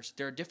this person.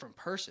 They're a different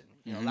person.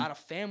 A lot of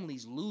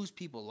families lose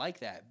people like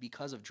that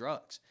because of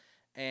drugs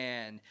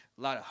and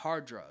a lot of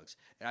hard drugs.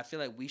 And I feel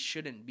like we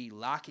shouldn't be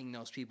locking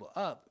those people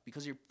up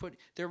because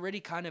they're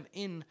already kind of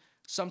in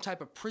some type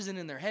of prison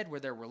in their head where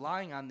they're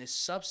relying on this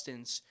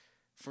substance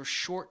for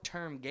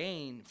short-term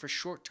gain, for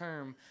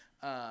short-term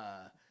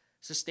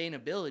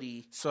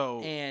sustainability.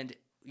 And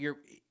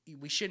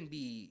we shouldn't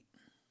be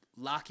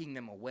locking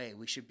them away.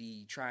 We should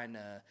be trying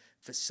to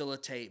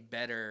facilitate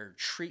better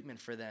treatment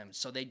for them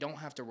so they don't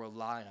have to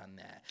rely on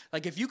that.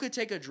 Like, if you could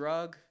take a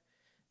drug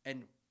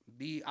and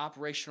be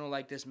operational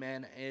like this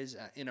man is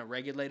in a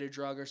regulated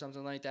drug or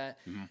something like that,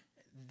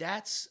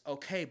 that's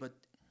okay, but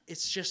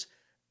it's just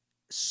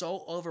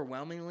so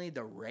overwhelmingly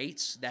the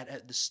rates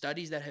that the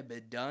studies that have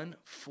been done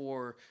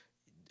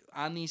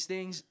on these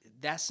things,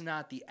 that's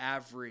not the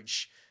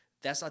average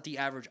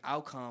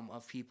outcome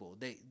of people.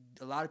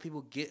 A lot of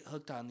people get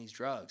hooked on these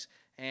drugs,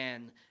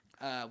 and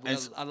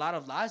a lot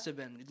of lives have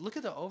been. Look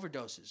at the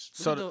overdoses.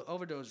 Look at the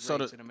overdose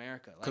rates in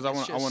America. Because I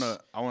want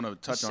to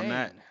touch on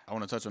that. I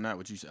want to touch on that.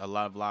 What you said, a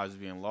lot of lives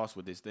being lost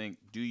with this thing.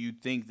 Do you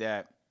think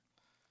that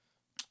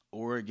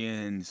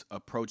Oregon's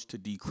approach to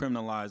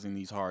decriminalizing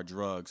these hard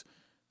drugs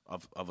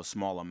of a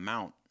small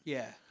amount?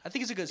 Yeah, I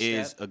think it's a good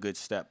step. Is a good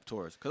step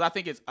towards, because I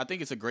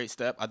think it's a great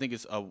step. I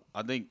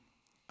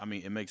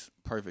mean, it makes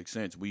perfect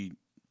sense. We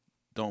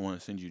don't want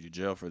to send you to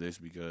jail for this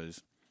because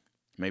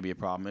it may be a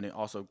problem, and it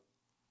also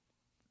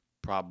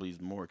probably is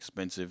more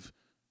expensive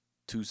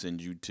to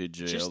send you to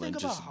jail just and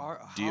just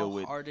deal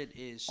with how hard it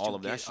is all to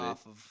of that get shit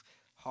off of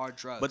hard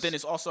drugs. But then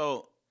it's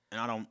also, and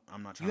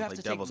I'm not trying to play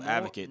devil's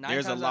advocate.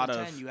 There's a lot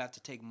of 10, you have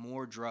to take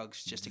more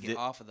drugs just to get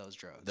off of those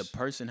drugs.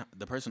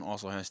 The person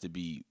also has to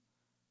be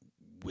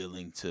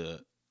willing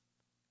to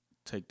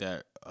take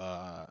that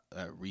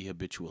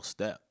rehabitual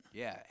step.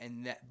 Yeah,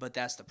 but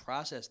that's the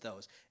process, though.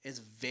 It's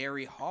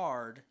very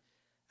hard.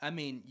 I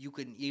mean, you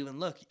can even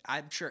look.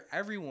 I'm sure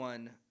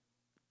everyone,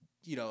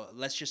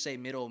 let's just say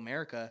middle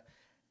America,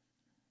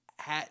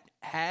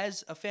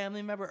 has a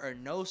family member or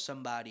knows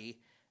somebody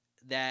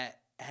that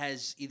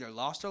has either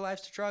lost their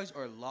lives to drugs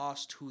or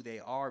lost who they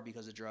are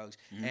because of drugs,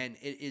 and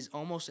it is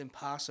almost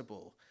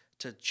impossible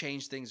to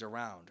change things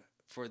around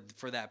for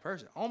that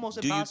person. Almost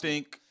impossible.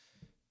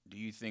 Do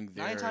you think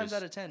there's 9 times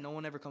out of 10, no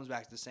one ever comes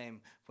back the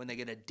same when they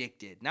get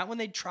addicted. Not when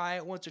they try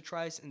it once or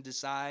twice and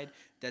decide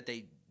that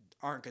they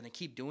aren't going to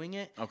keep doing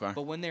it. Okay.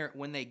 But when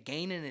they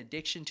gain an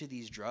addiction to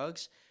these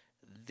drugs,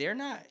 they're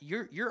not.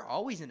 You're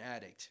always an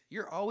addict.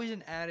 You're always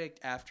an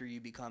addict after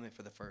you become it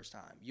for the first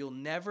time. You'll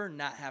never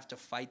not have to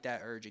fight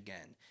that urge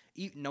again,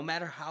 no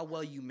matter how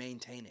well you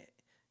maintain it.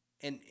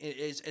 And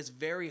it's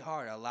very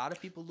hard. A lot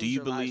of people lose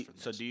their lives from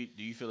this. So do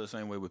you feel the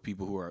same way with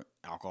people who are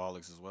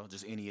alcoholics as well?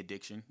 Just any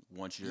addiction,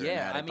 once you're an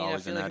addict, I mean, I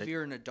feel like addict? if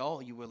you're an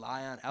adult, you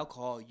rely on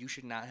alcohol. You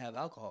should not have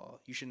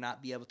alcohol. You should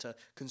not be able to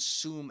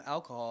consume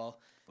alcohol.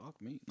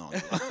 Fuck me. No.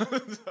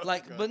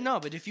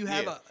 But if you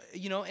have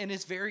and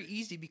it's very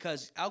easy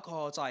because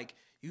alcohol, it's like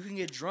you can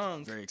get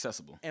drunk. Very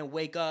accessible. And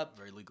wake up.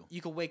 Very legal.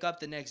 You can wake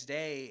up the next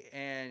day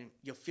and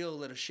you'll feel a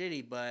little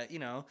shitty, but,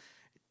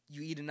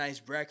 you eat a nice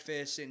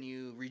breakfast and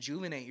you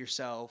rejuvenate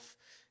yourself.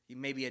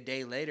 Maybe a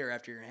day later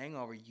after your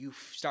hangover, you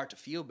start to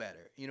feel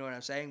better. You know what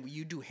I'm saying?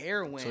 You do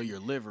heroin. So your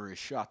liver is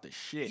shot to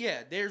shit.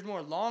 Yeah, there's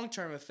more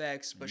long-term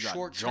effects, but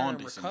short-term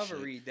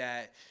recovery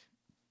that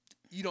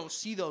you don't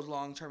see those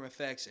long-term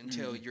effects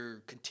until you're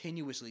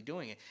continuously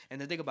doing it.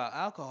 And the thing about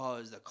alcohol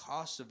is the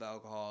cost of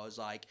alcohol is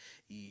like,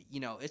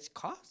 it's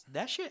cost.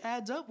 That shit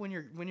adds up when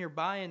you're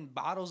buying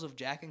bottles of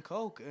Jack and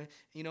Coke.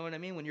 You know what I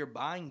mean? When you're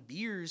buying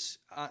beers,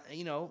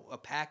 a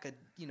pack of,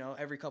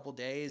 every couple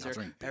days or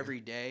every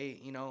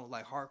day,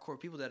 like hardcore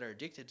people that are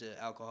addicted to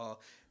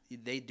alcohol,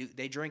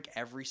 they drink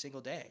every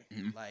single day.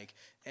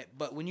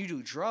 But when you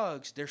do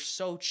drugs, they're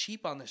so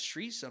cheap on the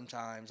street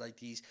sometimes, like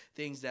these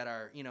things that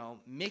are,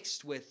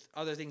 mixed with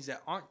other things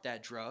that aren't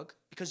that drug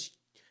because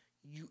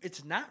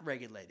it's not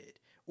regulated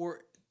or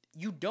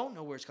you don't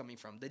know where it's coming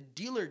from. The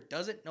dealer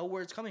doesn't know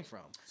where it's coming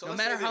from. So no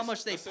matter how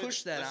much they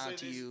push that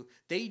onto you,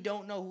 they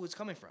don't know who it's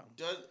coming from.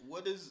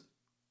 Because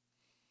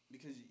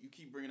you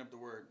keep bringing up the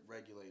word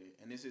regulated,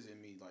 and this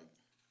isn't me like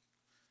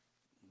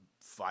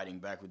fighting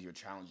back with you or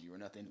challenging you or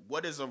nothing.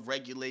 What is a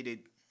regulated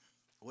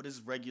what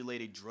does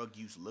regulated drug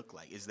use look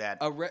like? Is that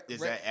that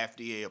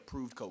FDA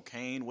approved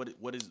cocaine? What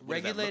does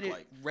that look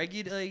like?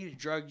 Regulated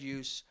drug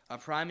use. A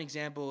prime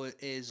example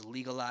is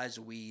legalized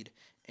weed,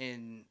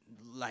 in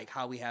like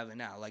how we have it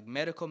now, like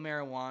medical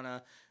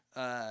marijuana,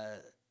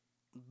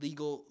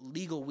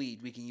 legal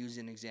weed. We can use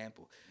an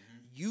example.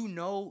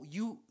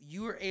 You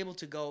are able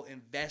to go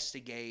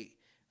investigate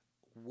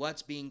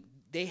what's being.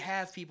 They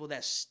have people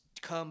that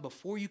come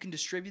before you can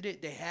distribute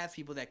it. They have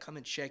people that come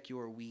and check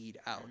your weed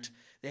out.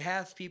 They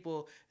have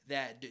people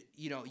that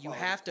you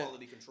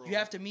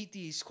have to meet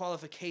these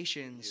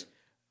qualifications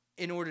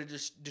in order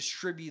to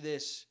distribute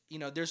this.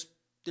 There's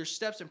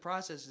steps and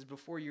processes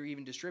before you're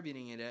even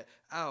distributing it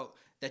out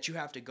that you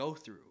have to go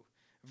through,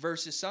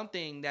 versus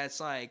something that's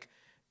like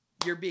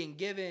you're being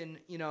given,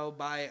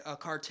 by a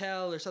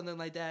cartel or something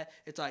like that.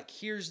 It's like,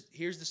 here's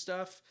the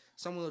stuff.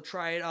 Someone will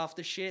try it off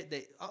the shit.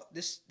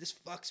 This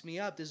fucks me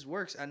up. This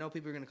works. I know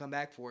people are gonna come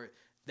back for it.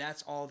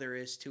 That's all there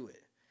is to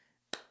it.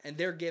 And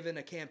they're given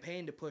a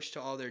campaign to push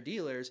to all their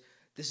dealers.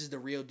 This is the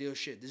real deal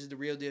shit. This is the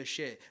real deal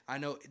shit. I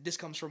know this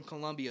comes from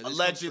Colombia.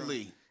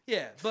 Allegedly.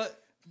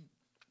 But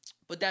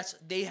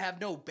they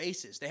have no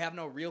basis. They have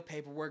no real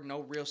paperwork,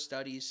 no real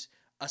studies,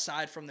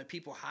 aside from the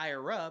people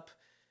higher up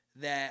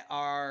that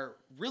are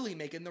really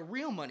making the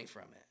real money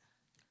from it.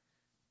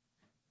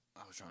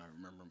 I was trying to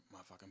remember my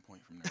fucking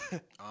point from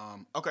there.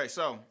 Okay,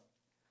 so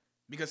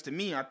because to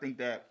me, I think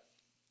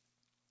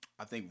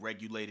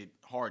regulated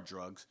hard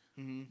drugs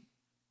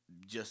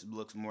just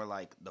looks more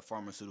like the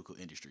pharmaceutical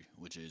industry,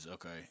 which is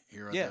okay.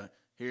 Here are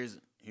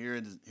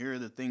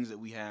the things that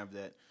we have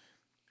that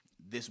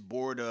this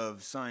board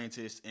of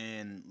scientists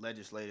and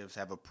legislatives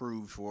have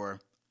approved for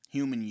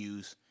human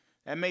use.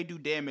 That may do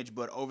damage,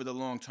 but over the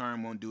long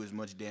term won't do as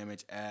much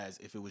damage as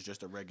if it was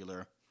just a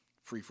regular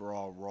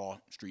free-for-all raw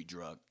street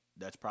drug.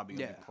 That's probably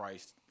going to be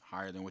priced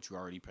higher than what you're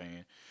already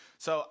paying.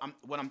 So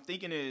what I'm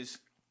thinking is,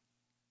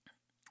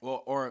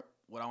 or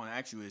what I want to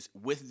ask you is,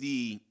 with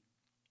the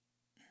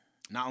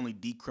not only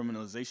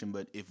decriminalization,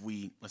 but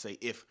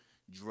if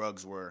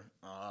drugs were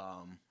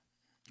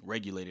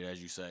regulated,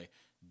 as you say,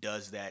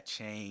 does that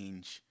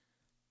change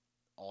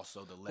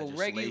also the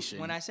legislation?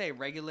 When I say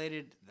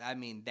regulated, I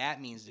mean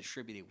that means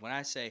distributed. When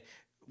I say,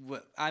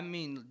 I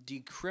mean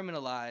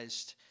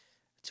decriminalized,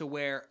 to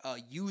where a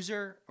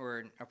user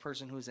or a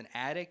person who's an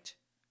addict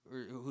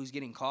or who's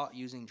getting caught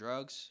using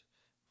drugs,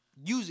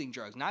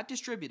 not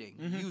distributing,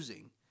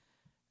 using,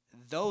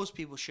 those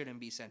people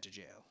shouldn't be sent to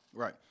jail.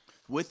 Right.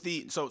 With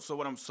the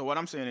what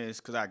I'm saying is,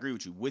 because I agree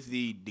with you, with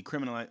the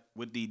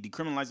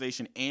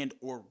decriminalization and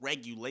or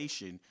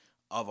regulation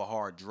of a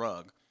hard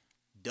drug,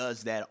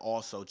 does that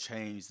also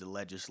change the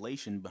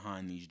legislation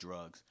behind these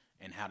drugs,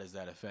 and how does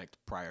that affect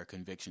prior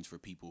convictions for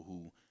people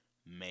who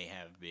may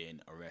have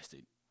been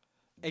arrested?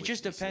 It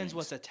just depends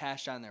what's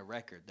attached on their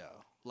record,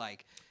 though.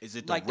 Like, is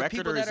it the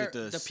record, or is it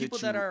the people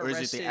that are arrested,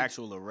 or is it the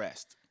actual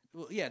arrest?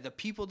 Well, yeah, the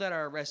people that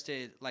are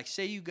arrested, like,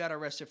 say you got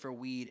arrested for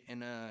weed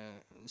in a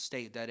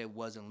state that it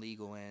wasn't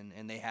legal in,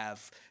 and they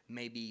have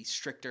maybe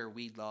stricter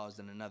weed laws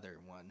than another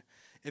one.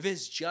 If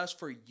it's just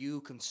for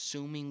you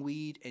consuming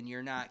weed and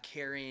you're not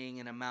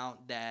carrying an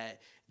amount that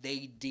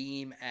they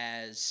deem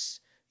as,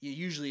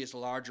 usually it's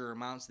larger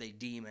amounts they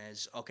deem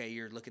as, okay,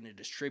 you're looking to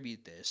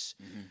distribute this.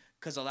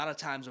 Because a lot of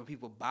times when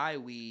people buy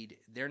weed,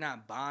 they're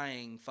not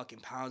buying fucking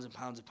pounds and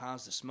pounds and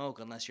pounds to smoke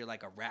unless you're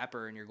like a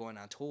rapper and you're going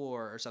on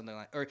tour or something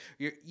like, or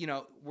you're,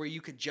 where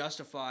you could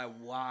justify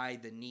why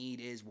the need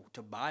is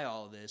to buy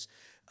all of this.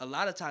 A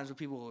lot of times when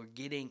people are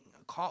getting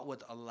caught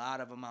with a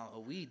lot of amount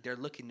of weed, they're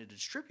looking to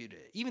distribute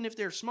it. Even if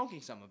they're smoking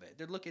some of it,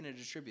 they're looking to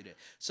distribute it.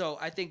 So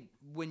I think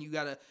when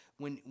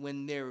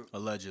they're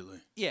allegedly,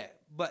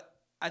 but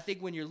I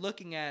think when you're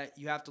looking at it,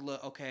 you have to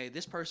look, okay,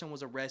 this person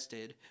was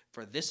arrested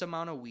for this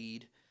amount of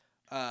weed.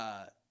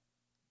 They're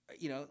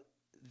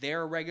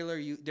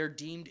they're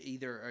deemed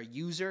either a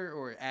user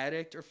or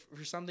addict or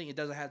something. It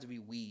doesn't have to be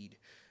weed,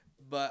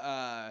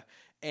 but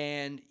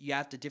and you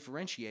have to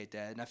differentiate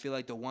that. And I feel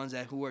like the ones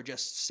who are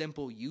just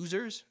simple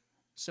users,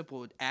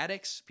 simple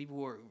addicts, people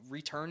who are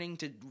returning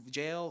to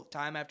jail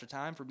time after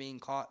time for being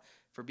caught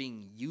for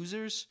being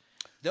users,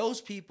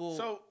 those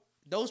people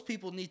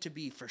need to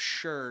be for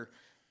sure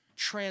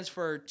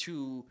transferred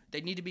to.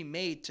 They need to be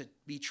made to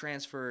be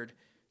transferred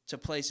to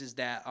places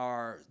that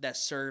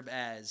serve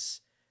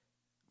as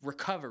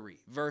recovery,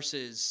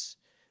 versus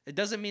it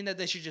doesn't mean that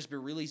they should just be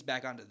released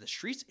back onto the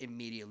streets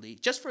immediately.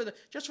 Just for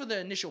the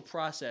initial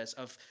process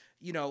of,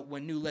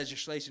 when new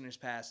legislation is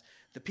passed,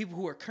 the people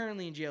who are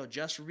currently in jail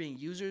just for being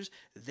users,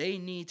 they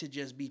need to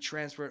just be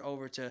transferred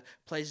over to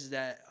places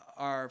that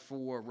are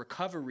for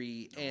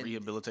recovery and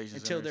rehabilitation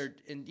until centers.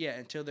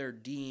 until they're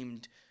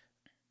deemed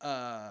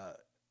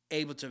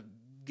able to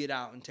get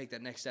out and take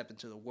that next step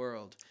into the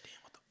world. Damn,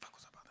 what the fuck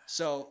was about that?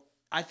 So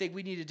I think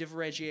we need to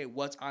differentiate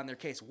what's on their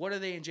case. What are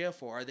they in jail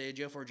for? Are they in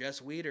jail for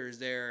just weed, or is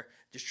there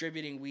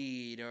distributing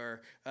weed,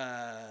 or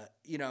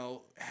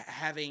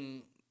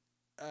having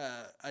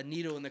a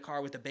needle in the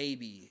car with a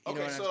baby, in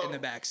the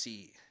back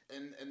seat?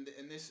 And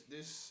this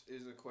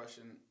is a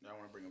question that I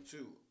want to bring up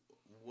too.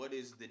 What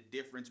is the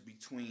difference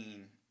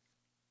between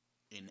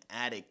an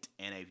addict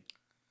and a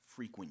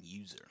frequent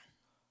user?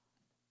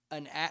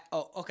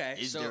 Okay.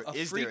 Is there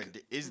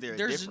a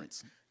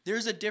difference?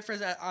 There's a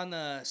difference on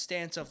the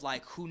stance of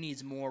like who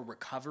needs more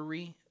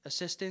recovery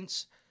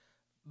assistance,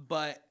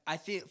 but I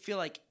feel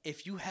like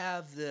if you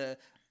have the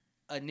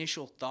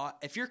initial thought,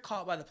 if you're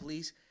caught by the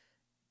police,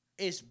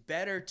 it's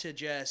better to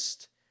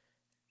just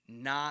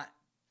not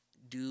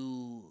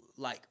do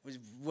like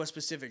what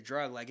specific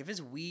drug. Like if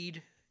it's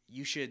weed,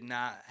 you should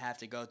not have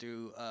to go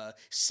through a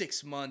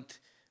 6-month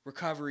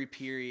recovery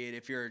period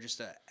if you're just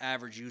an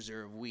average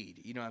user of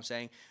weed. You know what I'm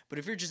saying? But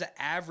if you're just an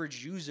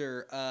average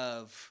user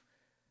of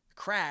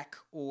crack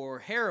or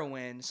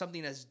heroin,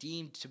 something that's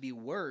deemed to be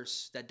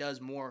worse, that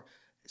does more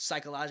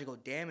psychological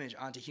damage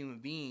onto human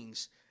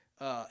beings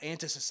and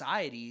to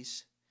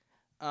societies,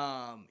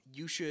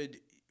 you should,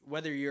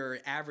 whether you're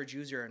an average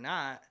user or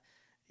not,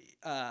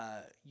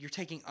 you're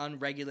taking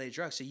unregulated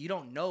drugs, so you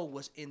don't know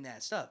what's in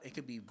that stuff. It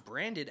could be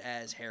branded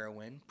as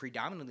heroin,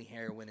 predominantly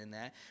heroin in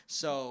that.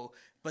 So,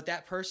 but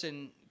that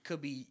person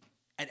could be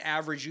an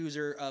average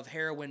user of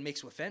heroin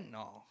mixed with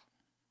fentanyl.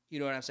 You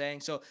know what I'm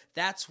saying? So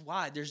that's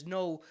why there's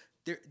no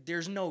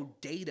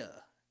data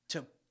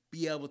to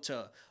be able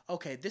to,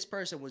 okay, this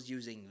person was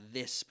using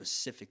this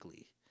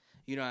specifically.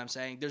 You know what I'm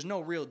saying? There's no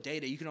real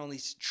data. You can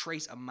only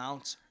trace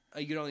amounts.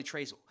 You can only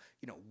trace,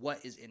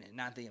 what is in it,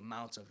 not the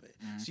amounts of it.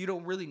 Mm-hmm. So you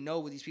don't really know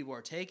what these people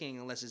are taking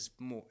unless it's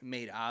more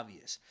made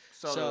obvious.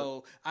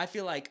 So I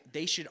feel like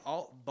they should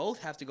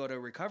both have to go to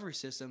recovery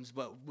systems,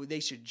 but they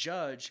should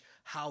judge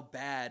how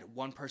bad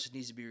one person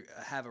needs to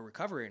have a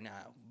recovery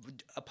now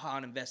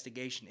upon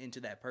investigation into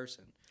that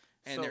person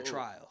and their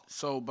trial.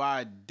 So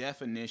by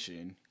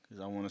definition, because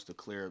I want us to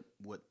clear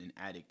what an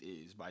addict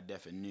is, by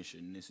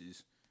definition, I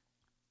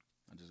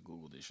just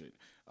Googled this shit.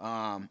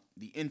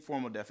 The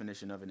informal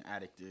definition of an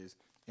addict is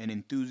an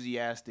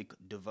enthusiastic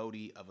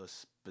devotee of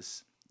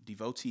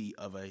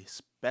a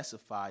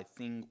specified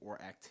thing or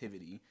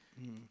activity.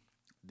 Mm-hmm.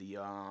 The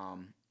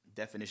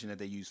definition that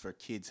they use for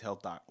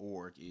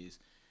kidshealth.org is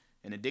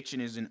an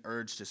addiction is an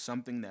urge to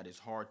something that is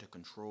hard to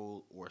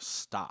control or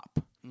stop.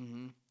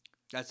 Mm-hmm.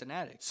 That's an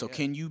addict. So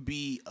can you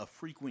be a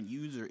frequent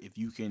user if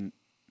you can?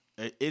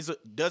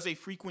 Does a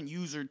frequent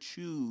user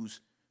choose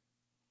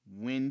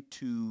when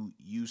to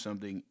use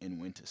something and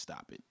when to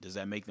stop it? Does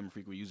that make them a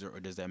frequent user, or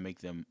does that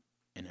make them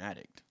an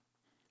addict?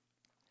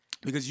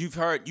 Because you've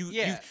heard you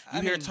hear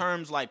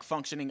terms like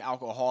functioning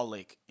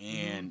alcoholic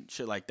and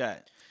shit like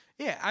that.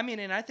 Yeah,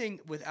 and I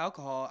think with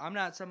alcohol, I'm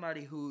not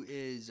somebody who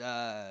is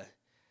a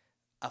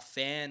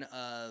fan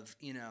of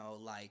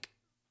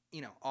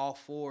all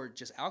for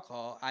just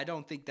alcohol. I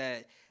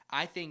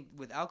think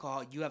with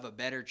alcohol you have a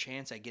better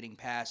chance at getting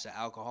past the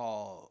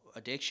alcohol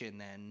addiction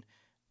than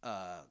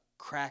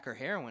crack or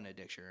heroin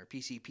addiction or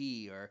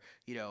PCP or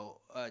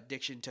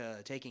addiction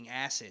to taking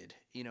acid.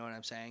 You know what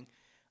I'm saying?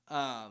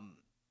 I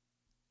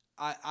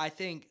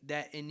think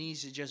that it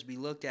needs to just be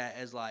looked at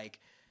as like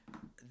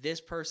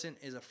this person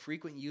is a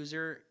frequent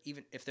user,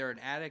 even if they're an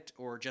addict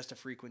or just a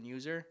frequent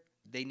user.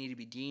 They need to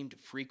be deemed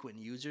frequent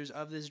users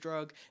of this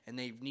drug, and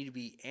they need to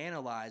be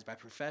analyzed by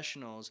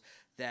professionals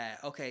that,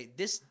 okay,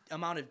 this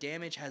amount of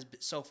damage has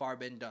so far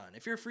been done.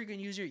 If you're a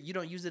frequent user, you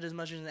don't use it as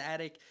much as an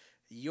addict,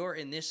 you're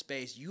in this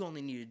space, you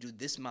only need to do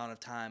this amount of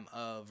time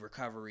of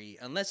recovery.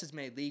 Unless it's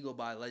made legal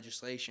by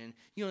legislation,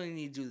 you only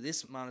need to do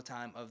this amount of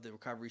time of the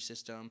recovery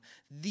system,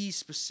 these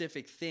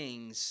specific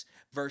things,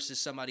 versus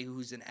somebody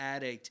who's an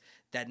addict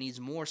that needs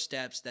more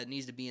steps, that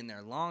needs to be in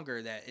there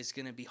longer, that it's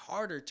going to be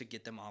harder to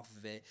get them off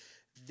of it.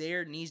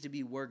 There needs to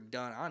be work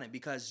done on it,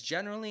 because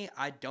generally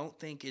I don't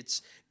think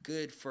it's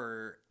good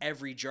for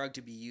every drug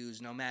to be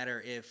used, no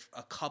matter if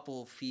a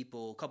couple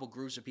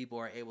groups of people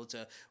are able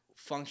to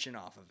function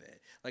off of it.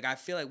 Like, I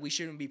feel like we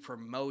shouldn't be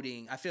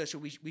promoting. I feel like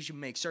we should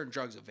make certain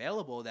drugs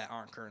available that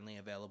aren't currently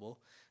available.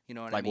 You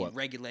know what I mean? What?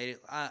 Regulate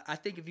it. I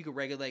think if you could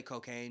regulate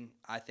cocaine,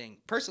 I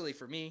think personally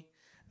for me,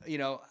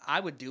 I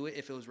would do it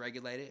if it was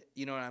regulated.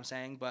 You know what I'm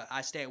saying? But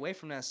I stay away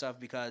from that stuff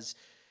because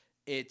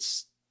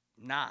it's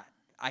not.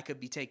 I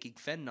could be taking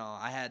fentanyl.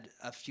 I had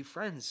a few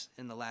friends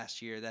in the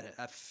last year that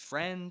a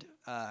friend,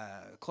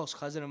 a close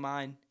cousin of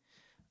mine,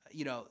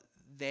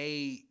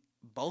 they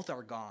both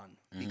are gone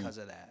because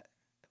of that.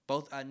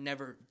 Both are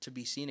never to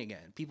be seen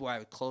again. People I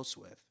was close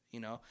with,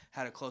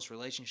 had a close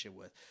relationship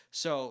with.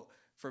 So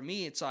for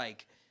me, it's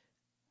like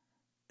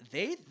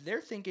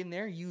they're thinking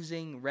they're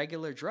using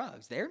regular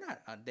drugs. They're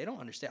not. They don't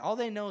understand. All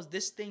they know is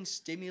this thing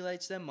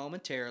stimulates them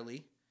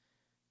momentarily,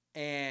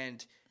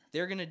 and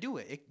they're gonna do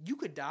it. You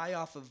could die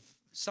off of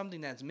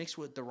something that's mixed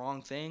with the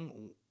wrong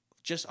thing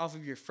just off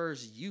of your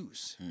first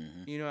use.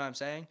 Mm-hmm. You know what I'm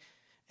saying?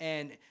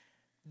 And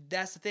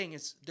that's the thing.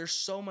 There's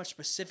so much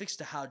specifics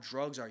to how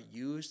drugs are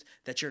used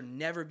that you'll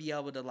never be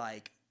able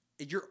to,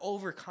 you're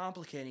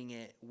overcomplicating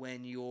it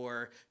when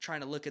you're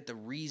trying to look at the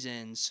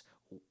reasons,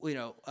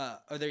 or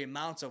the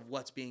amounts of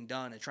what's being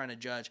done and trying to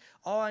judge.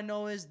 All I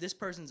know is this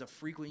person's a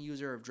frequent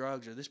user of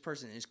drugs, or this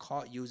person is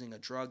caught using a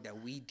drug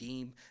that we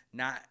deem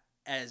not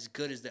as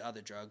good as the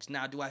other drugs.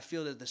 Now, do I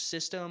feel that the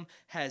system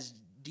has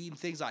deemed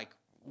things like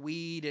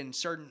weed and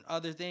certain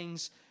other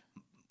things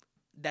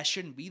that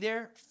shouldn't be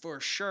there for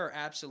sure,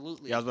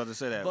 absolutely. Yeah, I was about to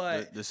say that.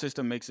 But The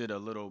system makes it a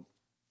little.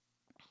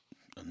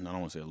 I don't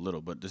want to say a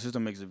little, but the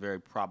system makes it very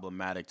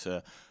problematic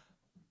to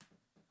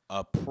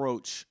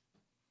approach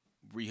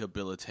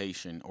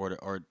rehabilitation or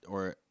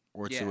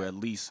to at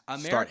least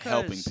start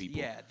helping people.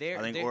 Yeah,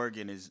 I think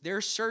Oregon is.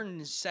 There's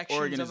certain sections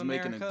Oregon of is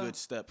America, making a good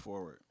step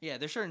forward. Yeah,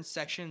 there's certain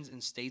sections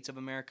and states of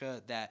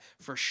America that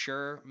for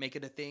sure make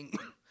it a thing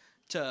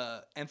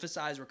to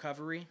emphasize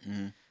recovery.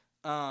 Mm-hmm.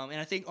 And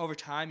I think over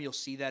time you'll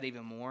see that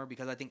even more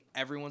because I think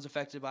everyone's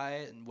affected by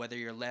it, and whether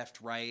you're left,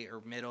 right,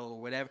 or middle,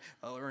 or whatever,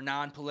 or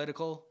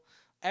non-political,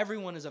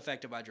 everyone is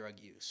affected by drug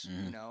use.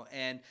 Mm-hmm. You know,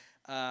 and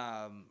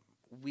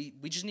we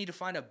just need to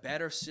find a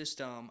better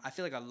system. I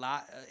feel like a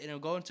lot,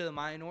 going to the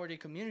minority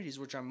communities,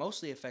 which are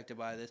mostly affected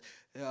by this,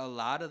 a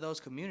lot of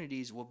those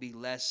communities will be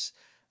less.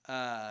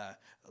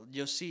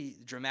 You'll see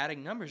dramatic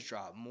numbers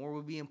drop. More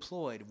will be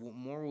employed.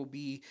 More will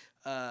be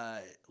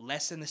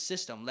less in the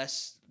system.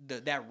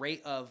 That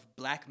rate of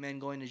black men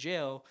going to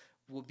jail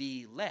will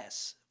be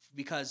less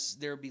because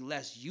there will be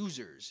less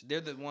users. They're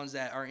the ones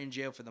that are in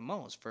jail for the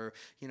most for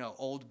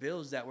old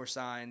bills that were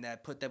signed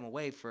that put them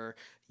away for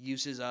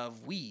uses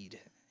of weed.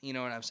 You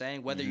know what I'm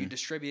saying? Whether you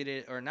distribute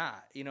it or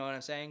not. You know what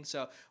I'm saying?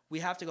 So we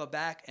have to go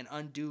back and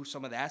undo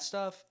some of that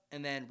stuff,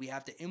 and then we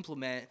have to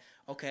implement.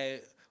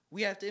 Okay.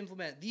 We have to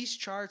implement these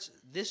charts,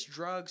 this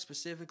drug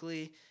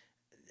specifically,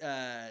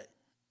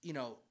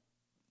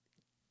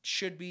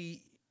 should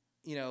be,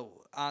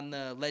 on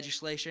the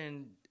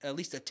legislation, at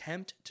least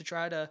attempt to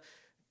try to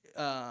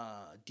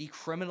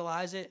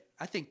decriminalize it.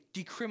 I think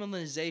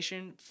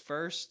decriminalization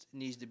first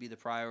needs to be the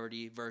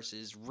priority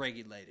versus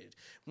regulated.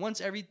 Once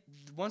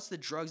the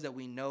drugs that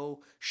we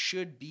know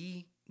should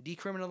be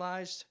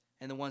decriminalized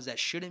and the ones that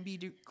shouldn't be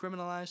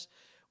decriminalized,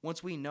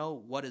 once we know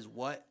what is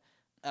what,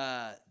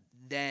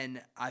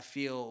 then I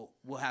feel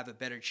we'll have a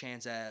better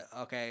chance at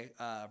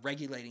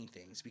regulating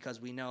things because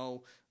we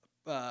know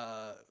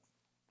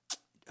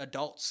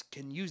adults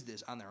can use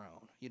this on their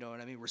own. You know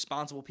what I mean?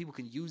 Responsible people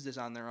can use this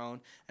on their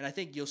own, and I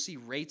think you'll see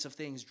rates of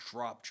things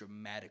drop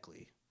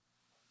dramatically.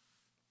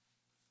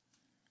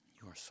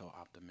 You are so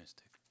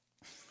optimistic.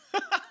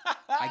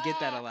 I get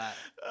that a lot.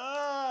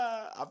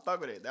 I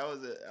fuck with it. That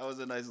was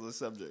a nice little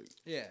subject.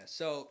 Yeah.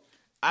 So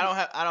I don't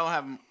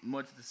have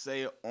much to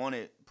say on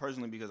it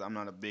personally because I'm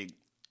not a big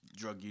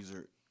drug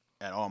user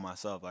at all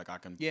myself. Like I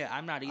can. Yeah,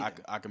 I'm not either.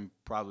 I can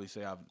probably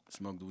say I've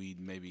smoked weed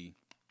maybe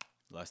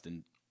less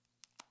than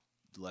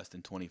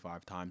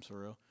 25 times for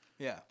real.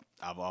 Yeah.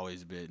 I've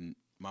always been.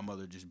 My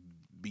mother just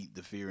beat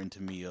the fear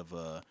into me of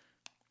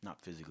not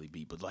physically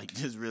beat, but like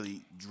just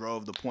really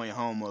drove the point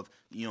home of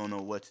you don't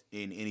know what's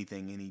in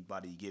anything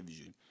anybody gives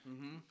you,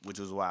 which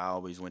was why I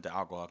always went to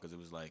alcohol because it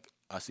was like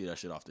I see that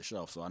shit off the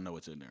shelf, so I know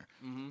what's in there.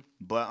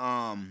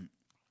 But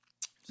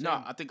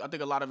no, I think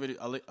a lot of it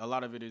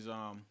is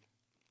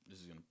this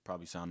is gonna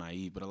probably sound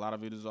naive, but a lot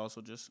of it is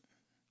also just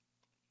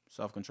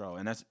self-control,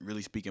 and that's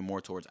really speaking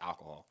more towards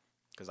alcohol.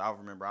 Because I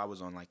remember I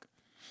was on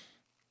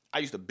I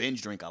used to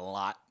binge drink a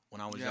lot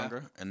when I was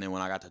younger, and then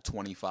when I got to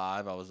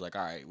 25, I was like,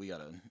 all right, we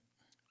gotta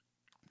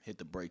hit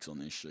the brakes on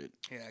this shit.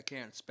 Yeah, I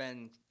can't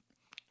spend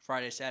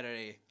Friday,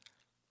 Saturday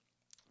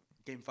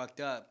getting fucked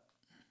up,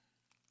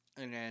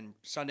 and then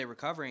Sunday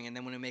recovering, and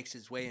then when it makes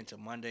its way into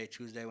Monday,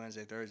 Tuesday,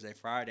 Wednesday, Thursday,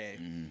 Friday,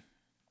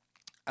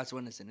 that's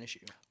when it's an issue.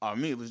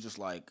 Me, it was just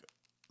like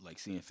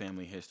seeing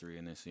family history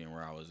and then seeing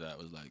where I was at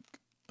was like,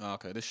 oh,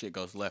 okay, this shit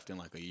goes left in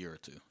like a year or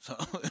two. So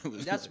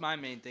that's my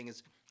main thing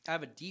is I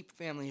have a deep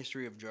family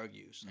history of drug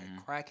use,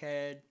 like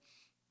crackhead.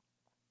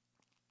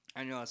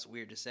 I know it's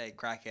weird to say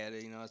crackhead.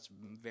 It's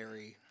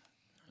very.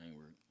 Ain't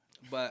weird.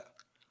 But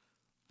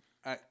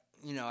I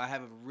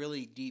have a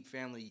really deep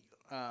family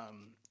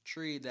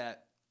tree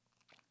that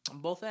on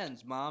both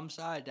ends, mom's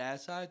side,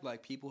 dad's side,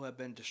 like people have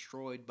been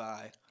destroyed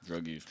by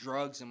drug use,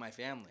 drugs in my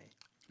family,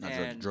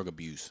 not drug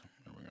abuse.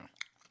 There we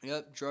go.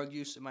 Yep, drug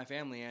use in my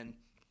family, and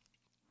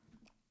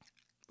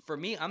for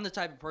me, I'm the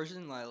type of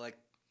person like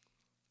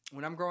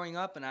when I'm growing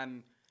up and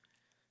I'm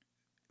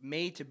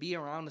made to be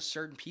around a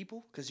certain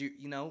people because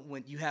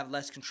when you have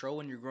less control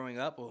when you're growing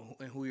up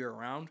and who you're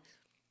around,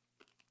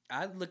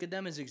 I look at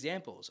them as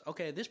examples.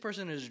 Okay, this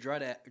person is a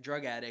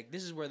drug addict.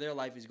 This is where their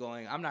life is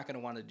going. I'm not going to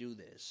want to do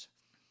this.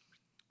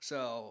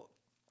 So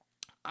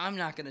I'm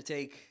not going to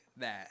take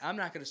that. I'm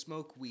not going to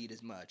smoke weed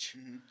as much.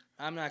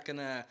 I'm not going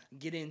to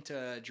get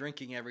into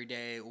drinking every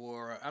day,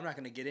 or I'm not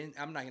going to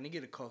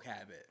get a coke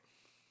habit.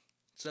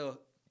 So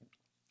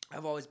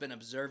I've always been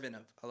observant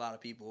of a lot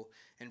of people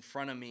in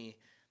front of me,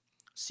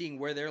 seeing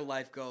where their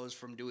life goes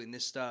from doing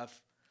this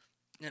stuff.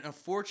 And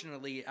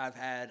unfortunately, I've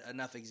had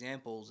enough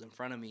examples in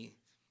front of me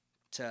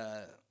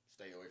to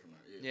stay away from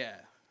that. Yeah.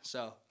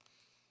 So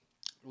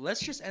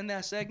let's just end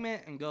that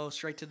segment and go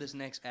straight to this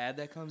next ad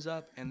that comes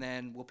up, and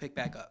then we'll pick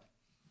back up.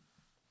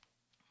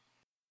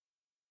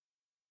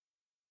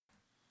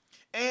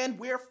 And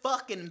we're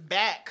fucking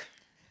back.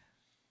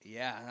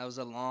 Yeah, that was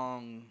a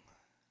long.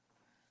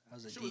 That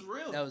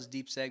was a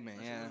deep segment.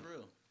 That yeah. was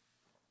real.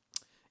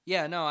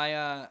 Yeah,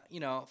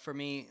 no, for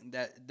me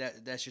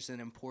that's just an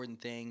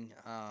important thing.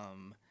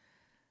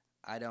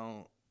 I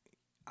don't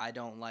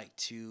like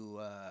to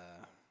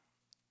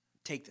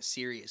take the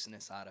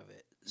seriousness out of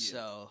it. Yeah.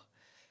 So,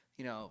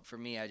 for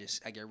me, I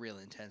get real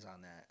intense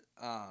on that.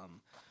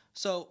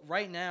 So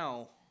right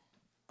now,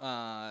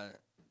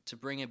 to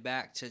bring it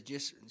back to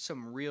just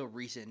some real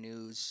recent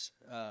news,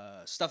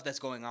 stuff that's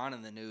going on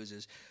in the news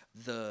is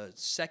the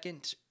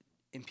second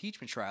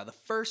impeachment trial, the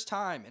first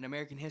time in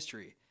American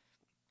history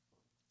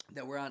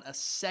that we're on a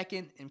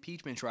second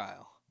impeachment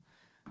trial.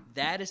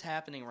 That is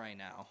happening right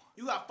now.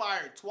 You got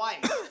fired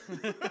twice.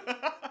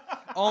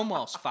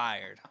 Almost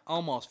fired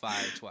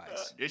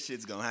twice. This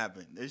shit's gonna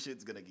happen. This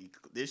shit's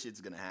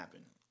gonna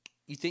happen.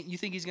 You think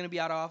he's gonna be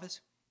out of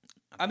office?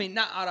 I mean,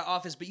 not out of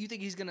office, but you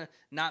think he's gonna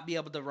not be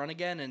able to run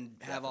again and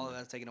have all of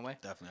that taken away?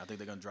 Definitely. I think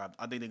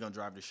they're gonna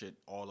drive this shit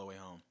all the way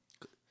home.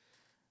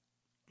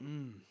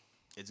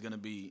 It's gonna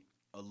be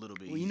a little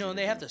bit. Well,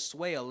 they have to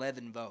sway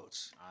 11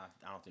 votes.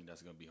 I don't think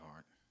that's gonna be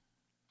hard.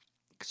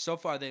 So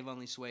far, they've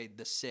only swayed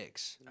the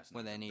 6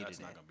 when they needed it. That's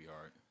not gonna be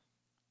hard.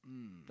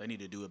 They need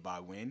to do it by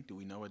when? Do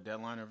we know a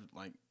deadline or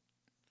like?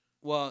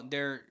 Well,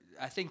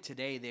 I think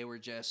today they were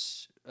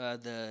just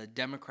the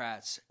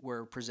Democrats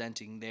were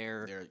presenting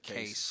their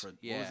case. For,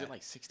 what was it,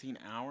 like 16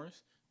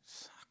 hours?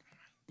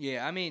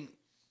 Yeah, I mean,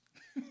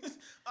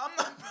 I'm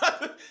not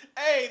about to.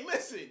 Hey,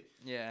 listen.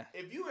 Yeah.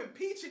 If you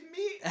impeaching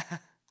me, if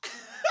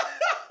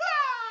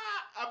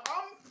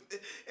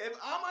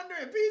I'm under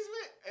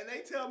impeachment and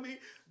they tell me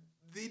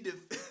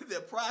the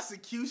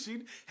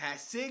prosecution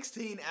has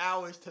 16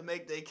 hours to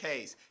make their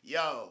case,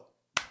 yo.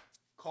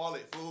 Call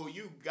it, fool.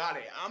 You got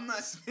it. I'm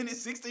not spending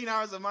 16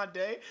 hours of my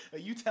day. Are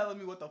you telling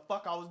me what the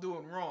fuck I was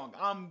doing wrong?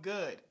 I'm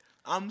good.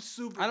 I'm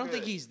super good. I don't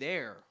think he's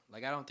there.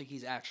 Like, I don't think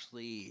he's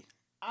actually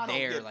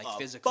there, like,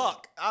 physically.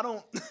 Fuck. I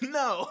don't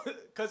know.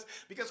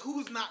 Because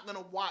who's not going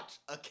to watch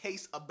a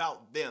case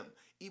about them?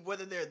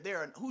 Whether they're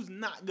there, who's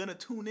not going to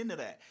tune into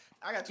that?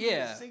 I got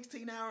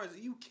 16 hours. Are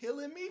you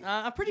killing me?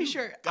 I'm pretty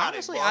sure.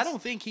 Honestly, I don't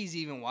think he's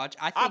even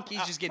watching. I think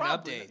he's just getting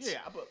updates. Yeah,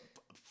 but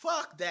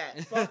fuck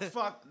that.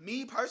 Fuck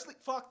me personally.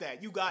 Fuck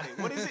that. You got it.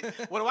 What is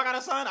it? What do I got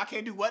to sign? I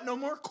can't do what no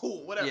more?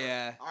 Cool. Whatever.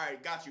 Yeah. All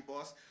right. Got you,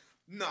 boss.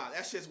 Nah,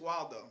 that shit's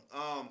wild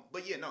though.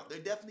 But yeah, no, they're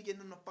definitely getting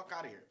them the fuck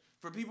out of here.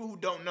 For people who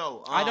don't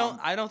know,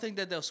 I don't think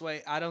that they'll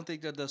sway. I don't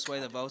think that they'll sway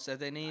the votes that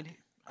they need.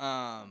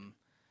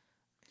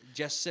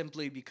 Just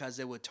simply because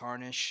it would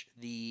tarnish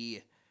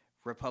the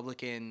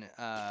Republican.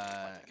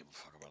 I don't give a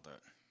fuck about that.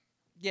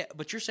 Yeah,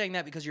 but you're saying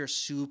that because you're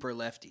super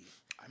lefty.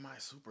 Am I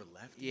super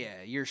lefty?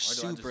 Yeah, you're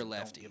super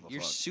lefty.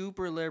 You're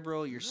super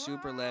liberal. You're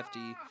super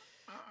lefty.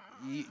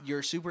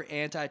 You're super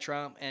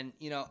anti-Trump, and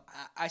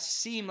I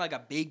seem like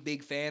a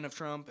big fan of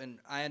Trump, and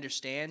I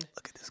understand.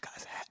 Look at this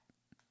guy's hat.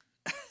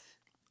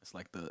 It's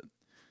like the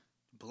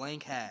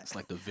blank hat. It's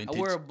like the vintage. I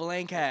wear a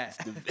blank hat.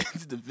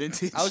 It's the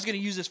vintage. I was gonna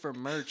use this for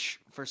merch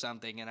for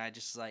something, and I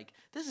just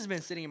this has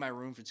been sitting in my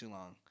room for too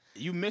long.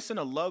 You missing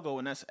a logo,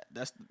 and that's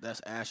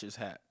Ash's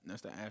hat.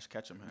 That's the Ash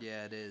Ketchum hat.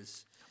 Yeah, it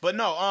is. But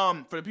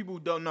no, for the people who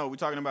don't know, we're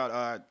talking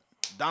about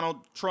Donald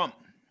Trump,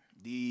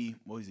 the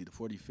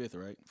 45th,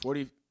 right?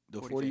 The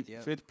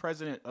 45th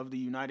president of the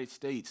United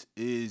States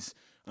is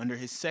under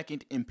his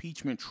second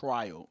impeachment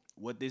trial.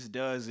 What this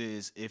does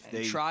is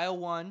trial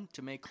one,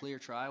 to make clear,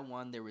 trial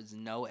one, there was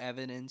no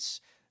evidence.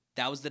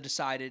 That was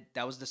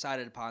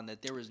decided upon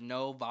that there was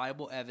no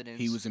viable evidence.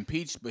 He was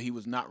impeached, but he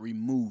was not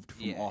removed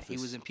from office. He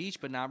was impeached,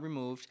 but not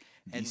removed.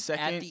 And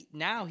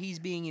now he's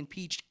being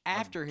impeached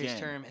after his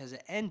term has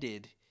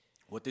ended.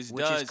 What this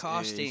which does is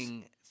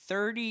costing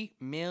 $30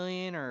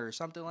 million or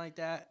something like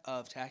that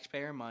of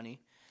taxpayer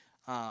money,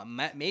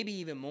 maybe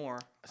even more.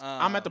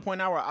 I'm at the point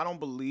now where I don't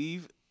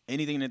believe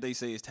anything that they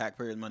say is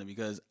taxpayer money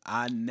because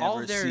I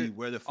never see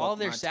where the fuck all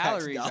their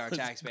salaries are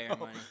taxpayer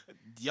money.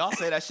 Y'all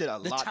say that shit a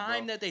lot. The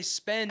time that they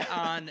spend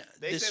on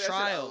this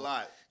trial, a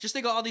lot. Just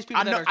think of all these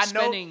people that are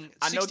spending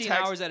 16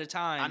 hours at a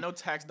time. I know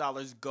tax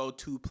dollars go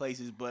to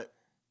places, but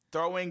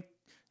throwing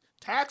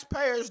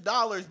taxpayers'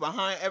 dollars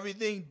behind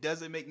everything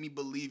doesn't make me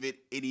believe it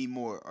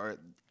anymore, or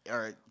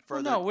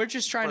further. Well, no, we're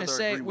just trying to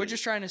say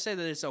that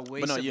it's a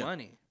waste of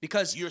money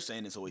because you're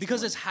saying it's a waste.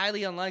 Because it's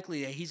highly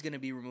unlikely that he's going to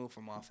be removed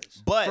from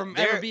office, but from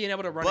ever being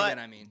able to run again.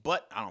 I mean,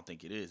 but I don't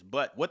think it is.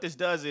 But what this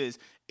does is,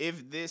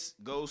 if this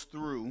goes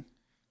through,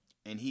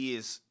 and he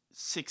is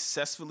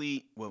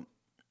successfully, well,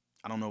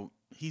 I don't know,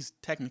 he's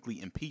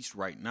technically impeached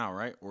right now,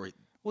 right? Or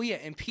well, yeah,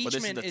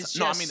 impeachment is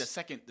just the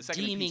second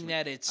deeming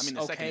that it's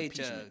okay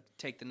to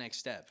take the next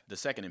step. The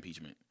second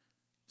impeachment.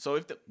 So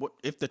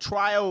if the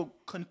trial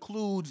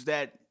concludes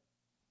that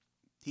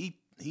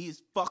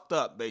he's fucked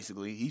up,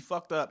 basically, he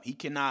fucked up, he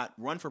cannot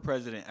run for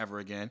president ever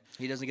again.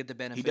 He doesn't get the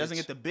benefits. He doesn't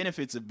get the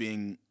benefits of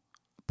being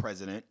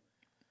president,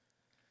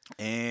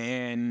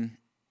 and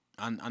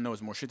I know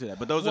it's more shit to that.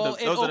 But those are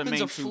the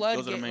main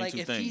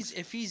two things.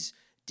 If he's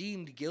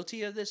deemed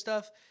guilty of this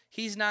stuff,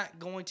 he's not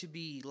going to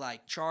be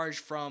charged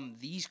from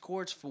these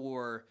courts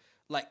for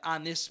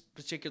on this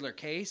particular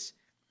case,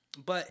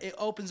 but it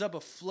opens up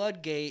a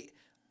floodgate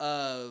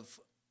of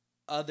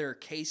other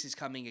cases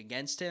coming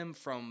against him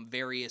from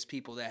various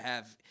people that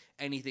have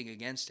anything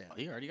against him.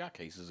 He already got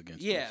cases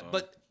against him. Yeah,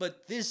 So.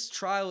 but this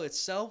trial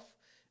itself,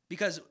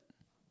 because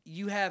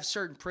you have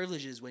certain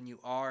privileges when you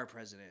are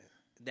president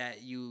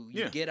that you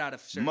get out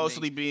of certain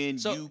mostly things. being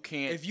So you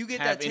can't if you get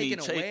have that taken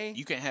away,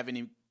 you can't have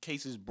any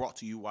cases brought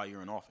to you while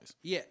you're in office.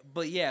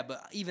 but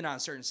even on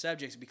certain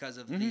subjects because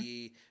of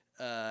the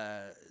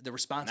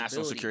responsibility.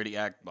 National Security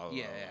Act, blah, blah,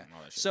 Yeah, blah, yeah. and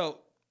all that shit. So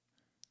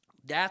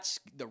that's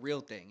the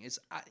real thing. Is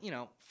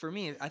for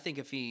me, I think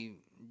if he,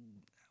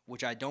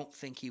 which I don't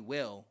think he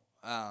will,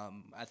 I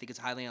think it's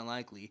highly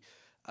unlikely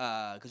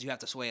because you have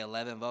to sway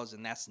 11 votes,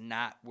 and that's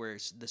not where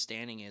the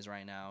standing is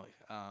right now.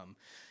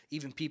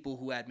 Even people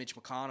who had Mitch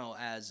McConnell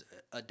as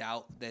a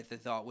doubt that they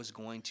thought was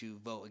going to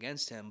vote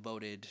against him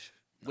voted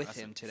with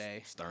him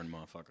today. Stern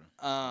motherfucker.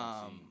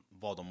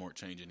 Voldemort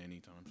changing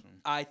anytime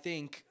soon. I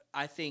think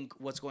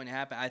what's going to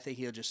happen, I think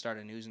he'll just start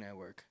a news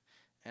network,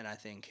 and I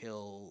think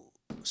he'll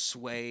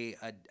sway.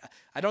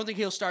 I don't think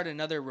he'll start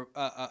another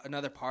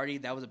party.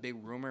 That was a big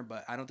rumor,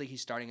 but I don't think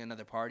he's starting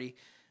another party.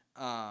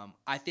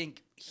 I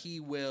think he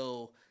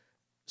will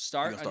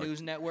start a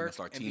news network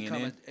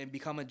and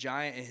become a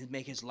giant and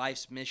make his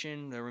life's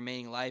mission, the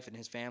remaining life, and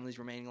his family's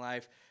remaining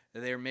life.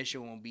 Their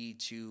mission will be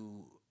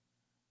to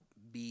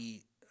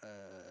be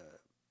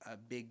a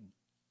big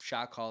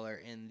shot caller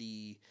in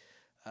the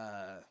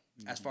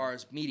as far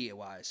as media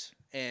wise,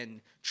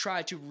 and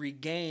try to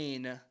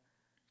regain,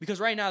 because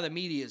right now the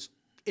media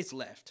it's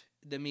left.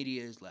 The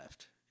media is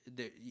left.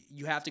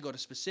 You have to go to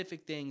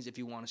specific things if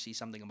you want to see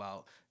something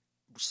about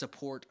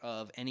support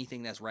of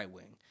anything that's right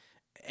wing,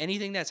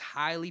 anything that's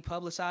highly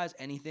publicized,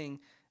 anything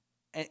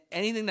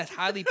that's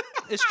highly.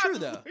 It's true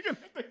though.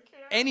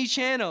 Any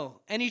channel,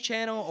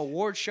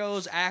 award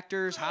shows,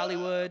 actors,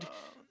 Hollywood.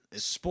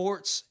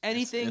 Sports,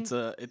 anything. It's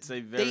a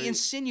very. They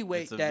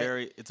insinuate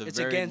that it's a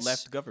very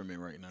left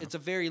government right now. It's a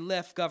very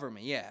left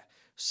government, yeah.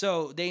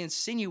 So they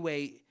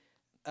insinuate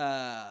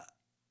that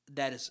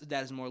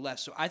is more left.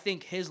 So I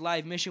think his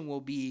life mission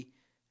will be,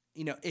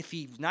 if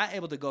he's not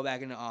able to go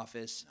back into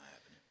office.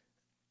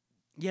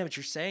 Yeah, but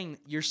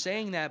you're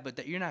saying that, but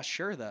that you're not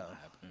sure though.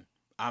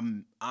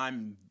 I'm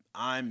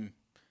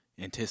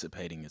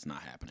anticipating it's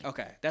not happening.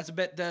 Okay, that's a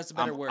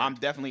better word. I'm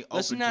definitely open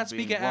Let's not to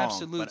being speak in wrong,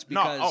 absolutes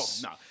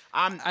because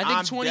I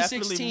think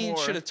 2016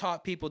 should have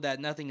taught people that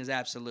nothing is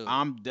absolute.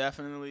 I'm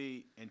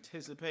definitely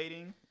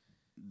anticipating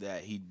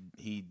that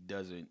he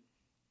doesn't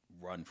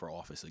run for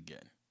office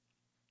again.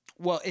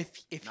 Well, if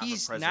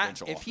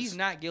he's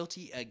not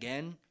guilty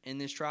again in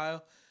this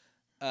trial,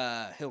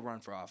 he'll run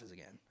for office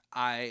again.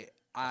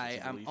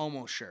 I'm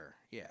almost sure.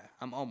 Yeah,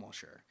 I'm almost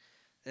sure.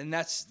 And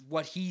that's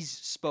what he's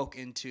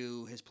spoken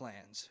to his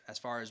plans as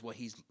far as what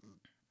he's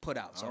put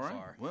out so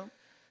far. Well,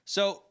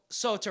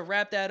 so to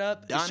wrap that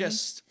up, Donnie? it's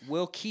just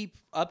we'll keep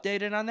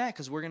updated on that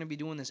because we're gonna be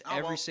doing this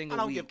every single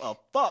week. I don't give a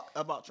fuck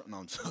about Trump. No,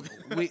 I'm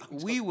joking.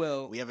 We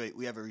will. We have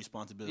a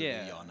responsibility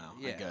to y'all now.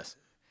 I guess.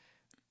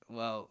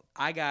 Well,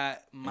 I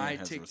got my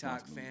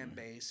TikTok fan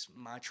base,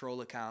 my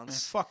troll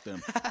accounts. Man, fuck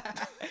them.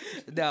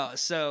 No,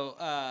 so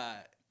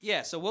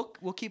so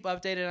we'll keep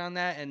updated on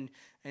that, and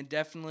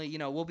definitely,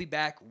 we'll be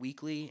back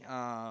weekly.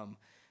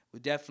 We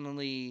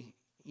definitely,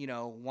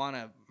 want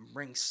to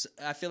bring.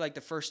 I feel like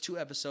the first 2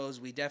 episodes,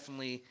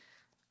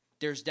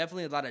 there's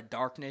definitely a lot of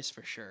darkness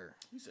for sure.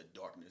 You said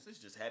darkness. It's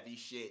just heavy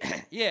shit.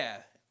 Yeah.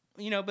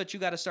 But you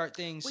got to start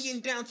things. We're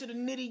getting down to the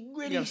nitty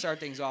gritty. You got to start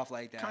things off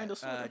like that, kind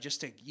of,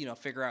 just to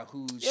figure out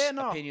whose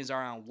opinions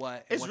are on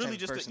what. It's what really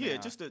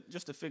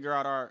just to figure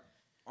out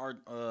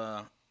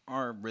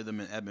our rhythm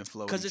and ebb and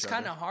flow. Because it's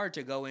kind of hard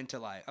to go into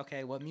like,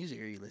 okay, what music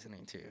are you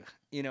listening to?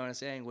 You know what I'm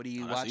saying? What are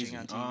you watching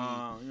on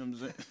TV? You know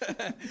what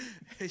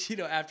I'm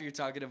saying? After you're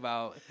talking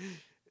about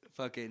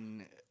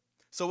fucking.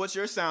 So what's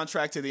your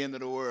soundtrack to the end of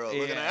the world?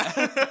 Yeah. Looking at.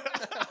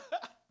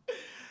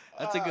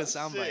 That's a good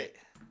soundbite.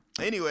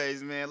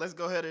 Anyways, man, let's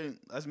go ahead and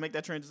let's make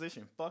that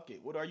transition. Fuck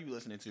it. What are you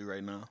listening to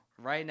right now?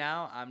 Right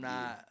now, I'm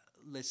not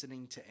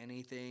listening to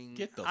anything.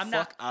 Get the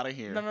fuck out of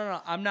here.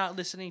 No. I'm not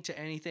listening to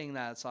anything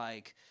that's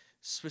like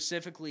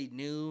specifically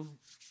new.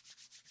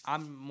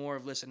 I'm more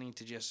of listening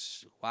to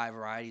just wide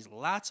varieties.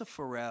 Lots of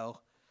Pharrell.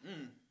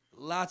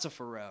 Lots of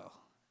Pharrell.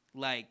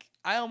 Like,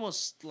 I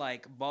almost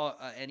bought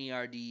a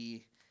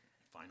NERD.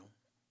 Final.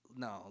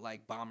 No,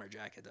 bomber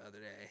jacket the other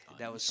day. Oh,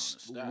 that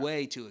was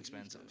way too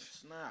expensive.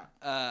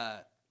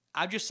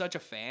 I'm just such a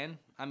fan.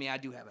 I mean, I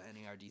do have an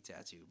NERD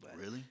tattoo, but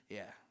really,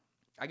 yeah,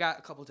 I got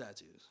a couple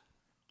tattoos.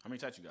 How many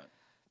tattoos you got?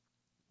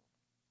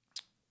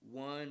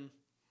 1,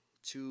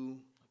 2. Look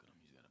at him.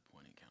 He's got a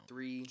pointing count.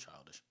 3.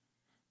 Childish.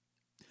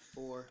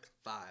 4,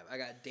 5. I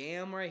got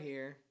Damn right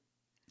here.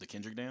 The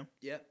Kendrick Damn.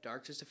 Yep.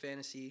 Dark Twisted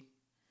Fantasy.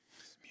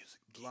 Music.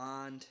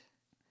 Blonde.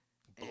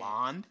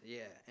 Blonde.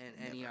 Yeah,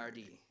 and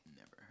NERD.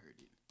 Never heard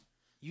it.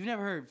 You've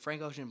never heard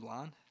Frank Ocean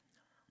Blonde?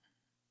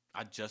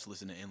 I just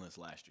listened to Endless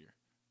last year.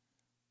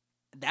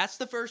 That's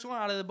the first one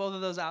out of both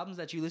of those albums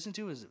that you listened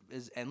to is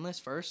Endless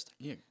first?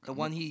 Yeah. The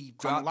one he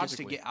dropped just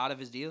to get out of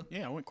his deal?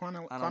 Yeah, I went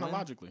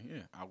chronologically.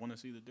 Yeah, I want to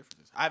see the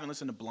differences. I haven't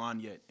listened to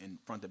Blonde yet in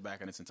front to back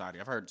in its entirety.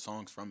 I've heard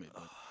songs from it,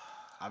 but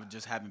I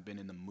just haven't been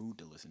in the mood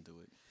to listen to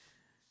it.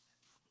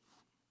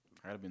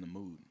 I gotta be in the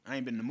mood. I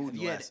ain't been in the mood Have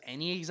in you the had last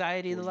any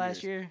anxiety the 4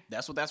 last years. year?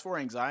 That's what that's for,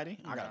 anxiety?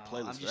 I got a No,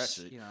 playlist I'm for just,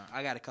 that shit. You know,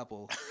 I got a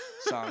couple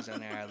songs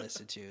on there I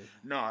listen to.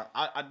 No,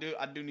 I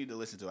do need to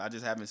listen to it. I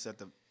just haven't set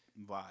the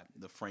vibe,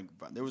 the Frank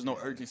vibe. There was no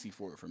urgency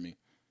for it for me.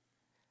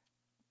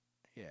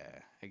 Yeah,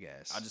 I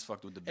guess. I just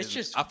fucked with the It's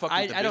business. just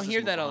I don't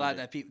hear that a lot.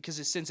 That people,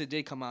 because since it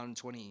did come out in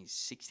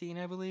 2016,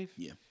 I believe.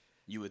 Yeah,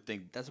 you would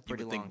think That's a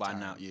pretty you would think long by time.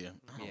 now. Yeah,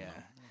 Yeah,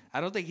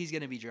 I don't think he's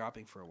gonna be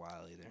dropping for a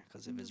while either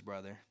because of his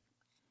brother.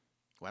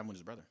 What happened with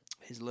his brother?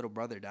 His little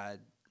brother died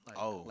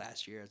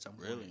last year at some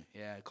point. Really?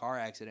 Yeah, car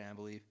accident, I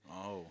believe.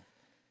 Oh,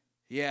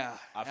 Yeah,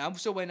 and I'm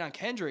still waiting on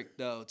Kendrick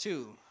though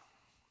too,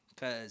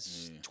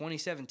 because Yeah.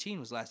 2017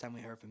 was the last time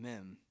we heard from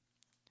him.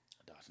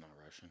 that's not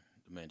Russian.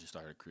 The man just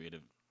started a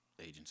creative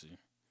agency.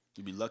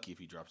 You'd be lucky if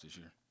he drops this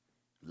year.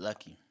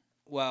 Lucky.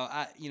 Well,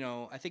 I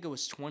think it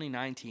was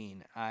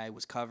 2019. I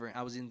was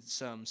in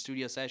some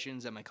studio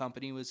sessions that my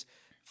company was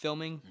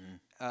filming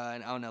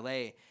out in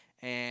LA,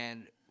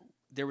 and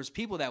there was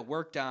people that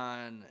worked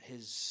on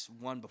his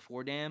one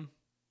before Damn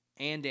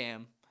and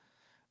Damn,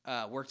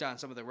 worked on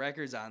some of the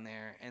records on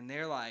there, and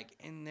they're like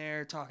in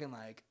there talking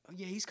like, oh,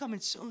 yeah, he's coming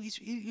soon.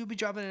 He'll be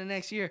dropping in the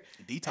next year.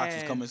 Detox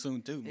is coming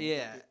soon too.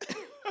 Yeah.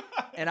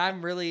 And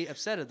I'm really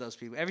upset at those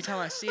people. Every time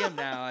I see him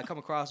now, I come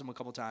across him a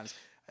couple times.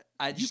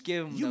 I just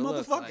give him you the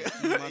look.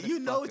 motherfucker. Like, You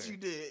know what motherfucker. you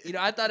did. You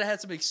know, I thought I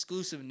had some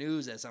exclusive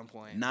news at some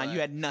point. Nah, but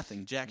you had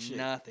nothing. Jack shit.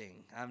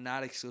 nothing. I'm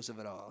not exclusive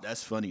at all.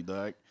 That's funny,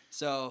 dog.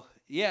 So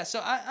yeah. So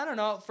I don't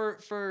know.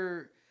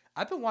 For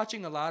I've been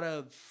watching a lot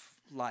of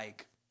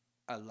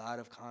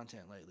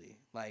content lately.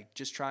 Like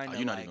just trying to.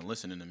 You're not even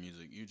listening to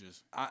music. You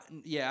just.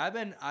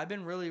 I've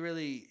been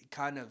really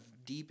kind of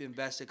deep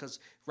invested because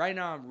right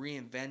now I'm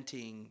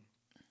reinventing.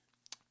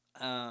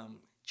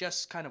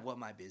 Just kind of what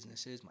my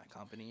business is, my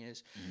company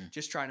is.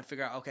 Just trying to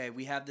figure out, okay,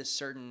 we have this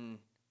certain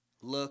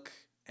look,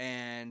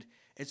 and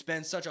it's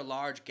been such a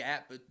large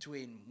gap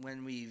between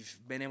when we've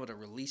been able to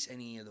release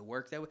any of the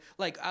work that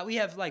we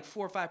have like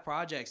 4 or 5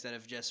 projects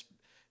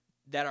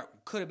that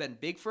could have been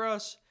big for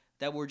us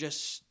that were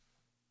just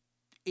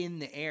in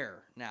the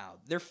air now.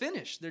 They're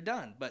finished, they're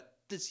done, but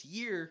this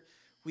year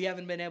we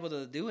haven't been able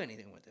to do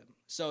anything with them.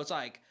 So it's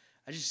like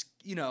I just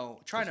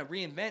trying to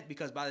reinvent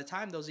because by the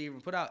time those are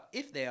even put out,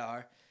 if they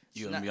are.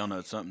 You're going to be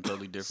on something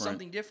totally different.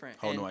 Something different.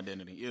 Whole new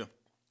identity, yeah.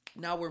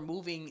 Now we're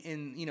moving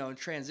in,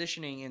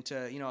 transitioning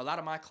into, a lot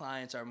of my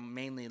clients are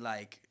mainly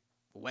like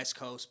West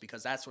Coast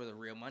because that's where the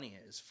real money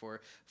is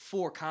for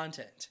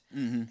content.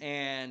 Mm-hmm.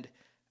 And,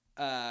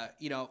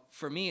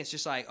 for me, it's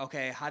just like,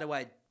 okay, how do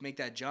I make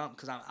that jump?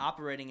 Because I'm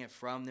operating it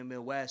from the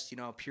Midwest,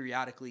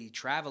 periodically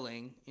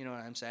traveling, you know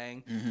what I'm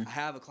saying? Mm-hmm. I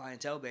have a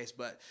clientele base,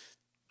 but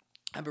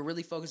I've been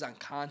really focused on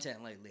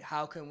content lately.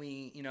 How can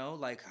we,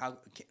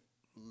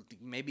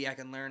 maybe I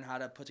can learn how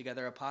to put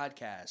together a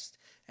podcast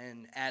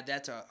and add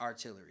that to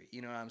artillery.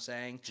 You know what I'm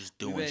saying? Just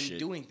doing We've been shit.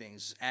 doing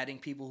things, adding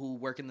people who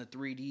work in the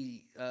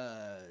 3D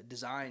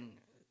design,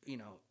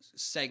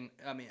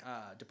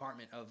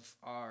 department of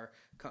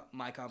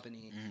my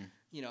company.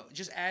 Mm-hmm.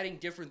 Just adding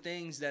different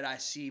things that I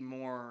see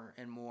more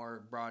and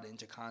more brought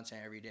into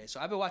content every day. So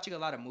I've been watching a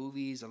lot of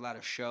movies, a lot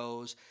of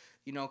shows,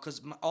 because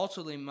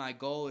ultimately my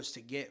goal is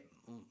to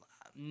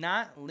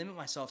not limit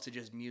myself to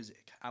just music.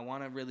 I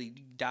want to really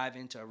dive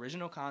into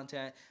original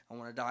content. I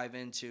want to dive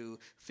into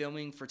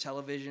filming for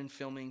television,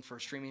 filming for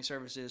streaming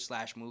services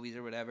 / movies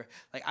or whatever.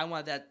 Like I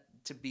want that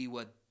to be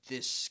what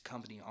this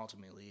company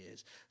ultimately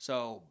is.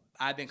 So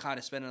I've been kind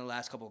of spending the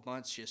last couple of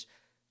months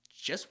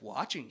just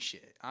watching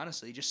shit.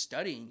 Honestly, just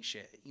studying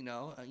shit.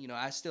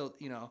 I still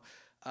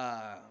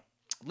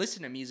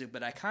listen to music,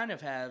 but I kind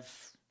of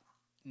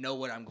know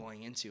what I'm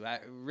going into.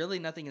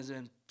 Nothing has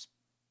been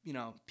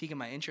piquing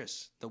my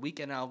interest. The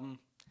Weeknd album,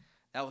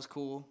 that was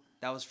cool.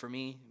 That was for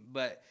me.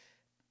 But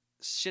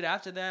shit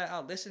after that,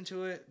 I'll listen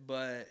to it,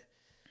 but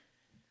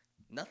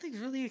nothing's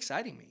really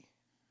exciting me.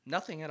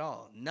 Nothing at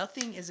all.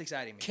 Nothing is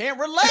exciting me. Can't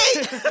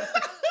relate!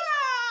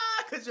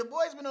 Because your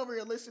boy's been over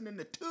here listening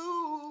to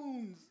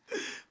tunes.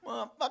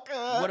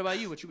 Motherfucker. What about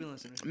you? What you been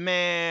listening to?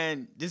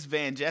 Man, this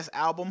Van Jess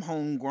album,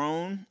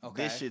 Homegrown,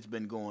 Okay. this shit's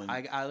been going.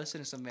 I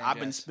listen to some Van I've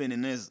been Jess.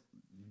 spinning this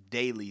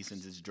daily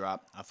since it's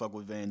dropped. I fuck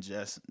with Van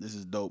Jess. This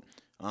is dope.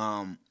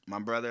 My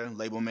brother,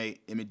 label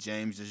mate, Emmett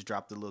James, just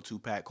dropped a little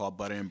 2-pack called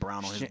Butter and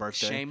Brown on his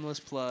birthday. Shameless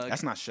plug.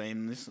 That's not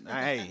shameless.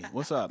 Hey,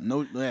 what's up?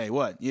 No, hey,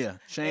 what? Yeah,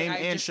 shame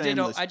and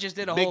shameless. I just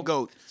did a Big whole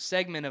goat.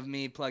 segment of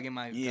me plugging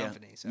my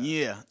company. So.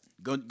 Yeah,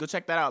 go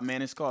check that out,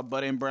 man. It's called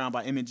Butter and Brown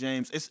by Emmett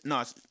James. It's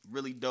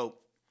really dope.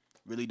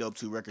 Really dope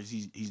 2 records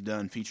he's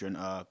done featuring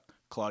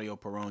Claudio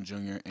Perron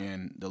Jr.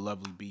 and the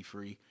lovely Be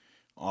Free.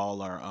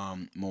 All are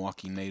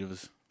Milwaukee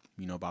natives,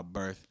 by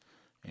birth.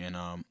 And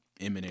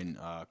Emmett and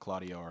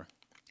Claudio are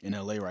in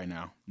LA right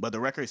now. But the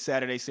record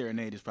Saturday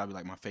Serenade is probably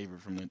like my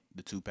favorite from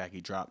the 2-pack he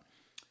dropped.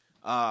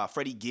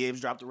 Freddie Gibbs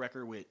dropped a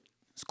record with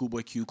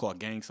Schoolboy Q called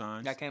Gang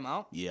Signs. That came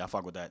out? Yeah, I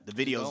fuck with that. The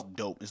video's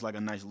dope. It's like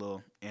a nice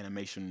little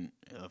animation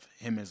of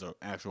him as an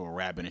actual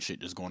rabbit and shit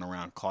just going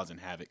around causing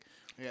havoc.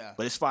 Yeah.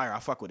 But it's fire. I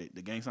fuck with it.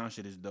 The Gang Signs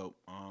shit is dope.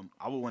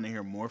 I would want to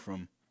hear more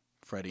from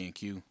Freddie and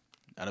Q.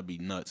 That'll be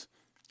nuts.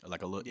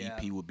 Like a little Yeah.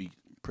 EP would be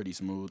pretty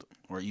smooth,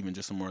 or even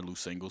just some more loose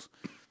singles.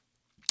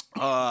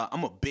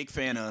 I'm a big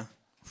fan of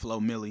Flo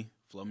Milli.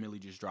 Flo Milli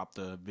just dropped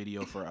a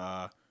video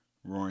for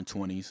Roaring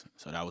 20s,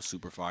 so that was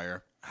super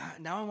fire.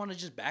 Now I want to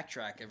just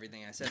backtrack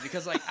everything I said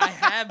because like I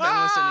have been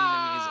listening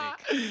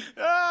to music.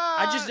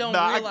 I just don't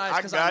realize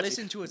because I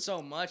listen to it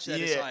so much that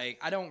it's like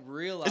I don't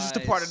realize. It's just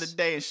a part of the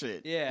day and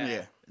shit.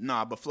 Yeah.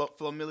 Nah, but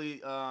Flo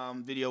Milli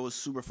video was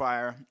super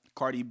fire.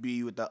 Cardi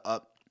B with the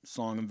Up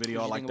song and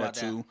video, I like that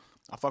too.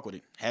 I fuck with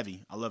it.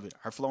 Heavy. I love it.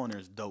 Her flow in there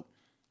is dope.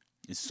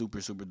 It's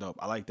super, super dope.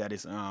 I like that.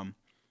 It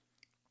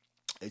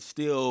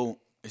still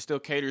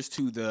caters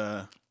to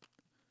the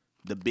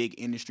big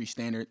industry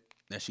standard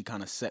that she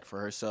kind of set for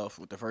herself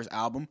with the first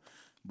album,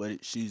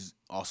 but she's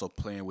also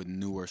playing with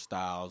newer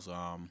styles.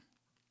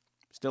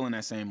 Still in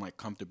that same like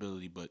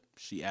comfortability, but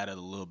she added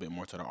a little bit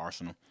more to the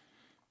arsenal.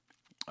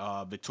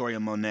 Victoria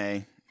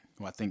Monet,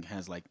 who I think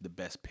has like the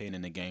best pen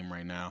in the game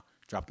right now,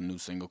 dropped a new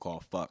single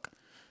called "Fuck,"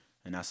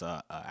 and that's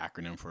a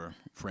acronym for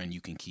 "Friend You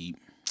Can Keep."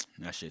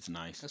 That shit's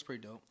nice. That's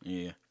pretty dope.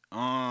 Yeah.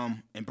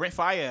 And Brent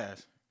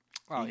Faiyaz.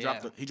 Oh,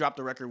 He dropped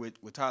a record with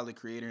Tyler, the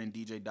Creator, and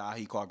DJ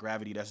Dahi called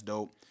Gravity. That's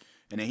dope.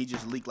 And then he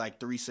just leaked like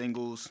 3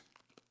 singles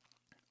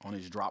on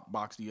his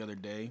Dropbox the other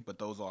day, but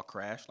those all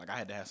crashed. Like I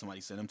had to have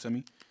somebody send them to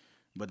me.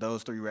 But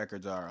those 3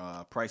 records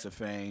are Price of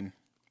Fame,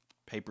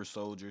 Paper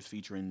Soldiers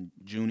featuring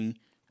Junie,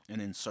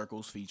 and then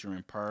Circles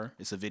featuring Purr.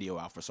 It's a video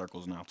out for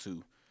Circles now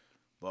too.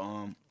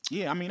 But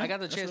yeah, I mean, I got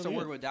the chance to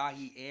work with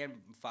Dahi and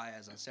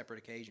Faiyaz on separate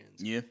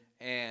occasions. Yeah.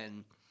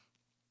 And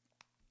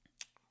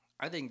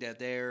I think that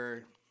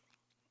they're,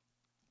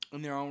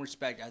 in their own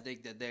respect, I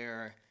think that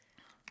they're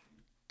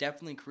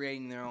definitely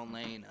creating their own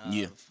lane of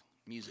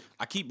music.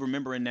 I keep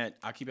remembering that.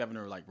 I keep having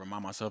to like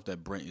remind myself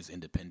that Brent is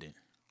independent.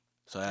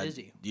 So that, is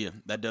he? Yeah,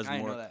 that does I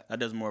didn't more. know that. That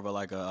does more of a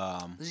like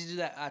a Does he do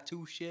that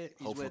Atu shit?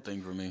 hopeful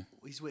thing for me.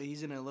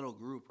 He's in a little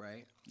group,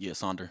 right? Yeah,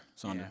 Sonder.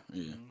 Yeah.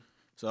 Mm-hmm.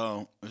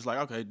 So it's like,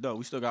 okay, dope.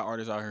 We still got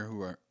artists out here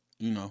who are,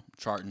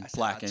 charting,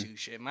 placking. Atu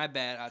shit. My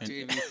bad,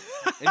 Atu.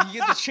 If you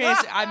get the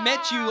chance, I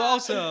met you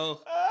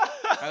also.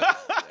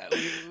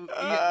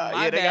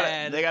 My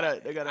bad. They got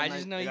a I nice,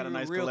 just know they you're got a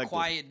nice a real collective.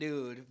 quiet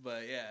dude,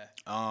 but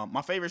yeah.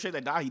 My favorite shit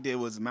that Dahi did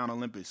was Mount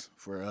Olympus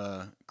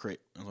for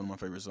Crit. That's one of my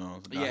favorite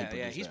songs.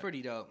 Yeah, he's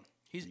pretty dope.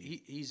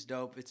 He's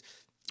dope. It's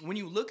when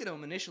you look at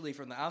him initially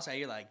from the outside,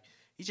 you're like,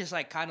 he just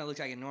like kind of looks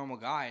like a normal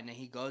guy, and then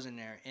he goes in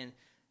there and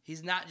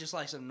he's not just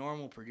like some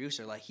normal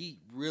producer. Like he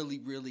really,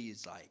 really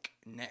is like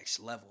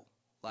next level.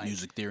 Like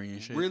music theory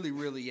and shit. Really,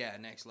 really,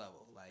 next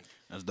level. Like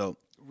that's dope.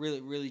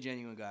 Really, really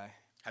genuine guy.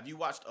 Have you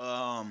watched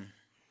the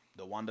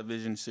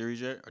WandaVision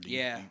series yet? Or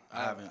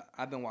I haven't.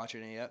 I've been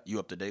watching it yet. You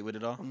up to date with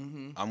it all?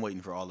 Mm-hmm. I'm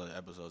waiting for all the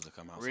episodes to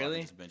come out. Really? So I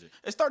can just binge it.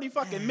 It's 30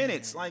 fucking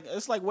minutes. Like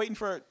it's like waiting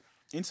for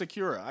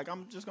Insecure. Like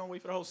I'm just gonna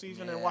wait for the whole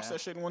season and watch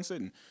that shit in one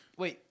sitting.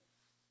 Wait,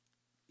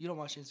 you don't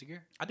watch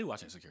Insecure? I do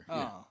watch Insecure. Oh.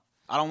 Yeah.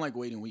 I don't like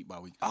waiting week by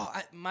week. Oh,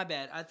 my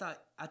bad. I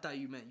thought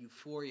you meant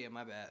Euphoria.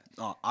 My bad.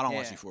 Oh, I don't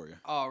watch Euphoria.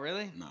 Oh,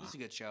 really? Nah. It's a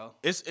good show.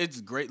 It's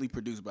greatly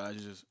produced, but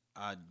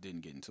I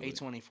didn't get into it.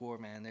 A24,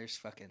 man. There's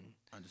fucking.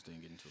 I just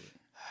didn't get into it.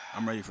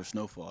 I'm ready for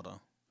Snowfall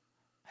though.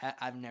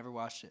 I've never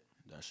watched it.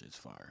 That shit's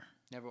fire.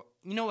 Never.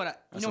 You know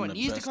what? That's What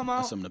needs to come out?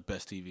 That's some of the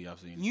best TV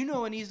I've seen. You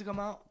know what needs to come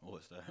out?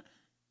 What's that?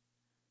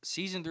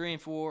 Season 3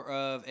 and 4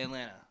 of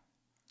Atlanta.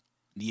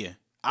 Yeah, They're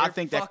I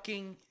think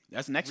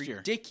that's next year.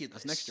 Ridiculous.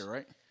 That's next year,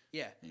 right?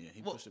 Yeah. Yeah,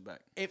 he pushed it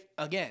back.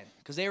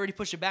 Because they already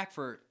pushed it back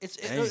for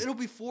it'll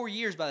be 4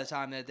 years by the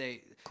time that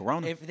they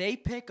Corona. If they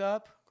pick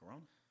up.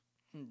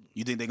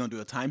 You think they're gonna do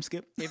a time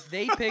skip? If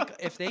they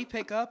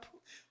pick up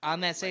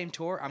on that same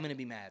tour, I'm gonna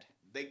be mad.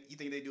 You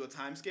think they do a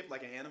time skip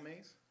like in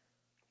animes?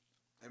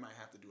 They might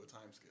have to do a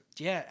time skip.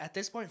 Yeah, at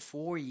this point,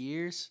 4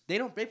 years. They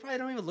probably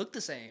don't even look the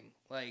same.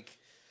 Like,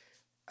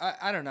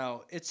 I don't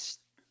know.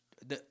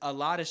 A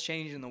lot has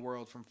changed in the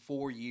world from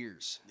 4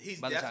 years. He's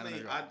by definitely.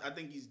 the time I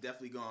think he's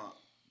definitely going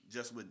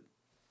just with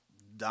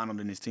Donald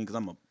and his team because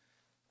I'm a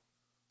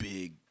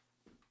big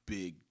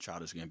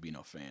Childish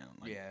Gambino fan.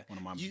 Like, one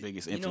of my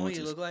biggest influences. You know who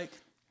you look like?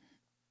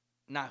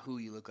 Not who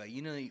you look like.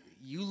 You know,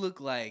 you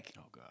look like.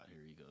 Oh God,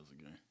 here he goes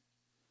again.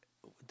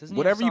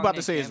 Whatever you about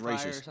to say is Campfire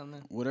racist. Or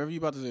something? Whatever you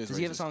about to say is racist. Does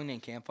he have a song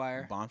named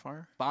Campfire?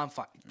 Bonfire?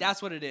 Bonfire.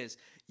 That's what it is.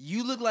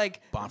 You look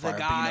like Bonfire the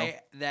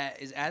guy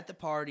that is at the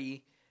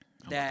party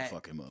that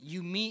fuck him up.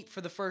 you meet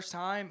for the first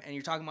time and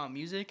you're talking about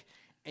music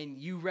and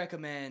you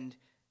recommend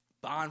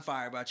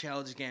Bonfire by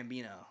Childish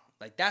Gambino.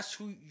 Like, that's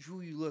who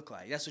you look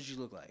like. That's what you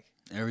look like.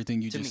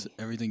 Everything you just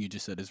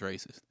said is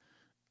racist.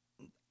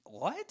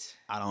 What?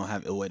 I don't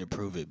have a way to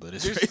prove it, but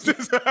it's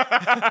racist.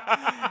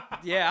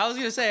 Yeah, I was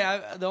gonna say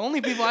the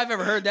only people I've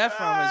ever heard that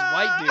from is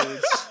white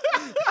dudes.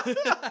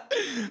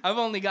 I've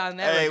only gotten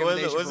that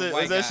recommendation from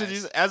white guys.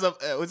 Was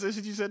that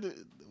shit you said?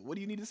 What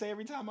do you need to say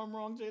every time I'm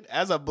wrong, Jade?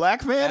 As a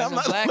black man, As I'm a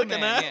not black looking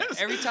man, at. yeah.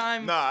 Every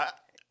time. Nah,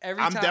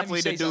 Every I'm time definitely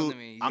you say the something dude. to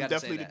me, you I'm gotta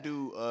definitely say the that.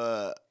 dude.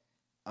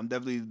 I'm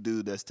definitely the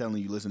dude that's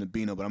telling you listen to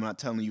Bino, but I'm not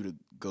telling you to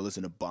go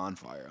listen to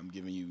Bonfire. I'm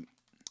giving you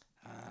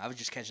I was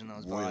just catching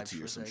those vibes royalty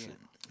for or a some second. shit.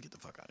 Get the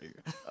fuck out of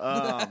here.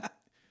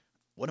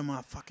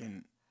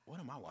 What What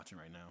am I watching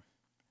right now?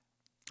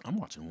 I'm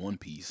watching One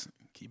Piece.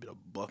 Keep it a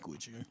buck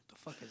with you. What the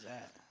fuck is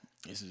that?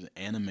 This is an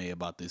anime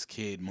about this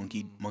kid,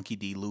 Monkey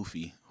D.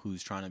 Luffy,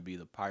 who's trying to be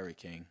the pirate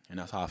king, and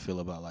that's how I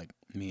feel about like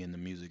me in the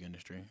music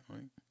industry.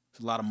 Like,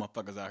 there's a lot of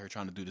motherfuckers out here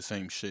trying to do the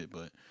same shit,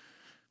 but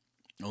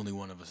only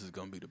one of us is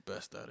gonna be the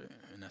best at it,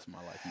 and that's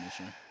my life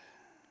mission.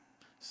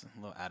 It's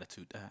a little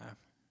attitude to have.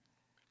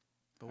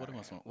 But what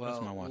else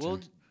am I watching?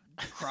 We'll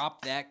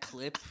crop that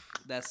clip,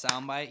 that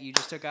soundbite you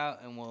just took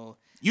out, and we'll.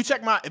 You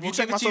check my. If we'll you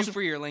check give my it to you social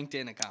for your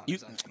LinkedIn account.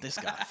 This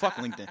guy, fuck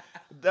LinkedIn.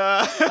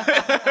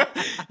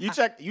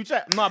 You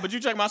check. No, but you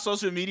check my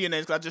social media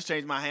names because I just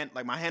changed my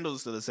my handles are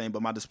still the same,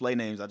 but my display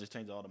names I just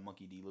changed all to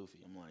Monkey D.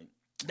 Luffy. I'm like,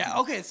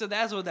 okay, so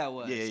that's what that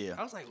was. Yeah.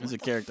 I was like, it's a the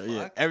character. fuck?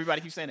 Yeah,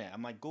 everybody keeps saying that.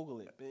 I'm like, Google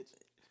it, bitch.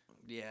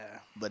 Yeah.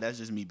 But that's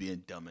just me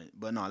being dumb.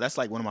 But no, that's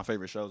like one of my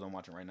favorite shows I'm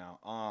watching right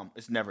now.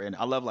 It's never end.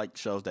 I love like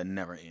shows that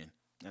never end.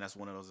 And that's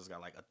one of those that's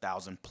got like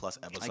 1,000+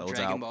 episodes like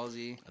Dragon Ball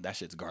Z. That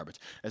shit's garbage.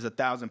 There's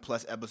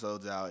 1,000+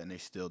 episodes out, and they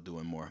still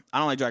doing more. I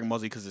don't like Dragon Ball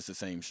Z because it's the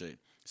same shit.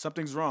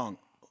 Something's wrong.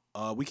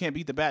 We can't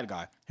beat the bad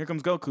guy. Here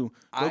comes Goku.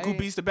 Goku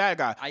beats the bad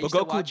guy, but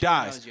Goku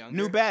dies.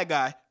 New bad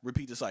guy.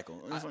 Repeat the cycle.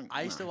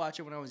 I used to watch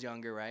it when I was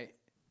younger, right?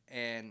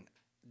 And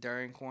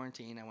during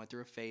quarantine, I went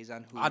through a phase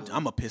on Hulu. I'm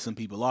gonna piss some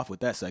people off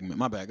with that segment.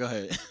 My bad. Go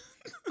ahead.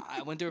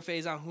 I went through a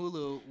phase on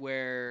Hulu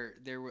where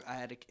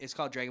it's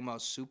called Dragon Ball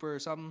Super or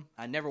something.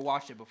 I never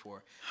watched it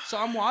before. So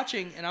I'm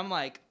watching and I'm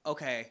like,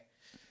 okay.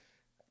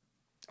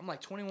 I'm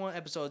like 21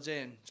 episodes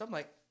in. So I'm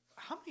like,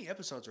 how many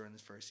episodes are in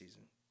this first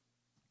season?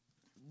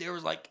 There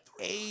was like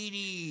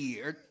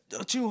 80 or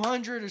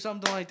 200 or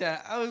something like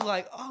that. I was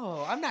like,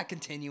 oh, I'm not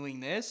continuing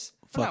this.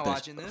 I'm not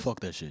watching this. Fuck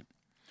that shit.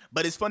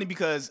 But it's funny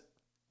because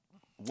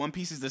One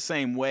Piece is the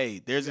same way.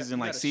 Theirs isn't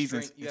like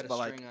seasons. You got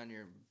a string on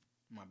your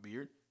my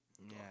beard.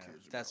 Yeah,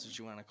 that's what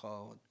you want to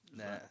call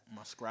that.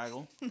 My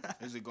scraggle.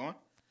 Is it gone?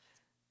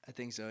 I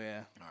think so.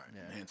 Yeah. All right.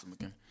 Yeah. Handsome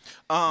again.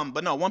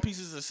 But no, One Piece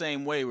is the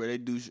same way where they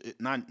do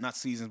not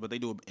seasons, but they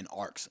do it in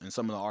arcs. And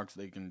some of the arcs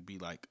they can be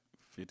like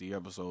 50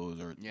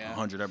 episodes or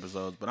 100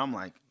 episodes. But I'm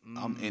like,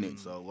 I'm in it,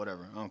 so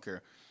whatever. I don't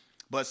care.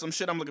 But some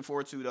shit I'm looking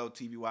forward to though,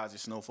 TV wise,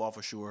 is Snowfall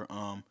for sure.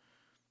 I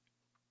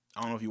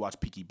don't know if you watch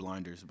Peaky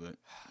Blinders, but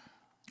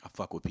I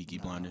fuck with Peaky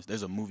Blinders.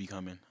 There's a movie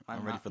coming.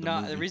 I'm ready for the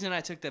movie. The reason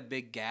I took that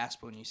big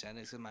gasp when you said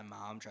it is because my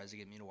mom tries to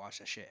get me to watch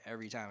that shit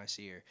every time I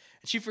see her.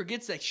 And she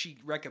forgets that she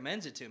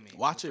recommends it to me.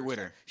 Watch it with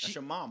her. That's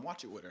your mom.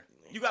 Watch it with her.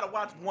 You got to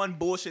watch one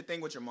bullshit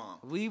thing with your mom.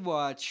 We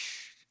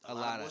watch a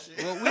lot of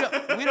it.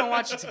 Well, we don't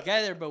watch it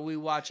together, but we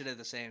watch it at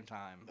the same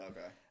time.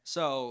 Okay.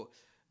 So,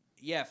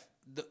 yeah,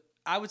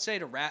 I would say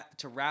to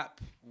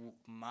wrap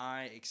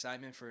my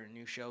excitement for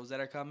new shows that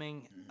are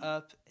coming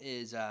up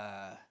is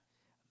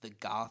the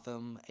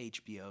Gotham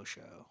HBO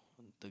show,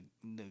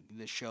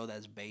 the show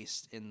that's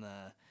based in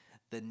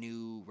the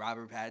new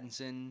Robert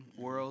Pattinson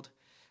world,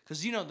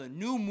 because you know the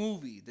new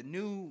movie, the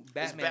new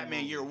Batman. It's Batman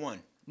movie. Year One.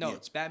 No,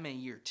 it's Batman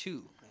Year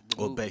 2.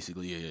 Well,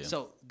 basically, yeah.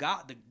 So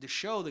the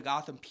show, the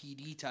Gotham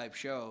PD type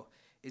show,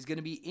 is going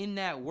to be in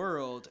that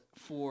world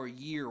for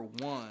Year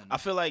 1. I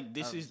feel like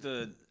this is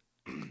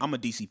I'm a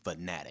DC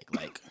fanatic,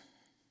 like.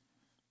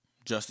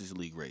 Justice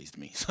League raised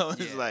me, so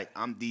it's like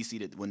I'm DC.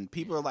 That when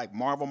people are like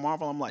Marvel,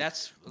 I'm like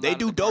they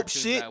do dope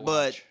shit,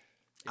 but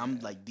I'm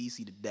like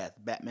DC to death,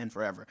 Batman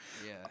forever.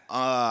 Yeah.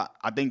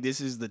 I think this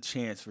is the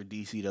chance for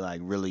DC to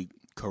like really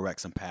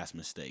correct some past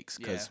mistakes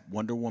because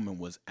Wonder Woman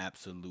was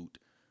absolute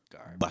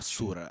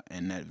basura,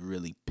 and that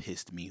really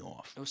pissed me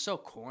off. It was so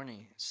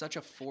corny, such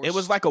a forced. It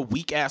was like a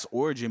weak ass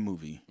origin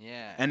movie.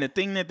 Yeah. And the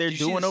thing that they're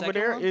doing over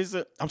there is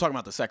I'm talking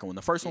about the second one.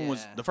 The first one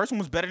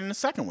was better than the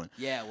second one.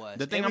 Yeah, it was.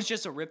 It was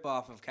just a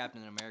ripoff of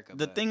Captain America.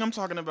 The thing I'm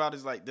talking about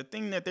is like the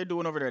thing that they're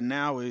doing over there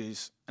now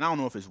is, and I don't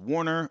know if it's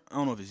Warner, I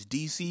don't know if it's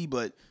DC,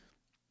 but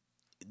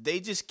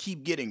they just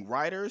keep getting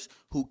writers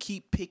who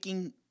keep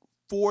picking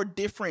 4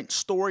 different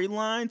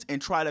storylines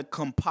and try to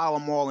compile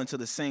them all into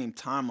the same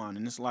timeline,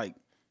 and it's like.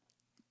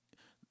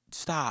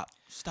 Stop.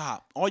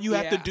 All you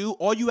have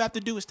to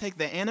do is take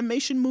the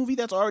animation movie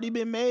that's already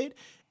been made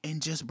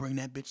and just bring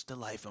that bitch to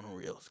life on a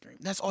real screen.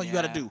 That's all you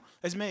got to do.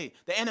 It's made.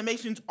 The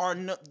animations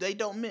they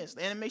don't miss.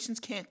 The animations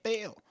can't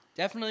fail.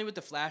 Definitely with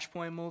the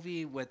Flashpoint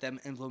movie, with them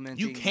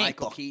implementing you can't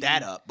Michael fuck Keaton,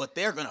 that up, but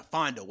they're gonna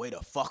find a way to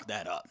fuck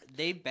that up.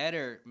 They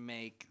better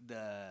make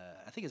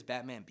I think it's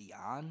Batman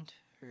Beyond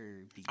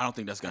I don't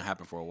think that's gonna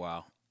happen for a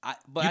while. I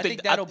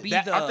think that'll be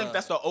I think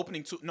that's the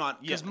opening to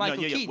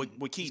Keaton,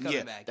 with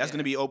Keaton, that's going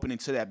to be opening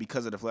to that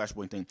because of the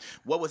Flashpoint thing.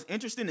 What was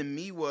interesting to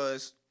me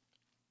was,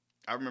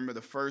 I remember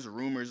the first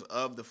rumors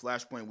of the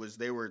Flashpoint was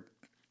they were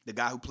the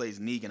guy who plays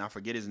Negan. I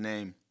forget his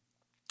name,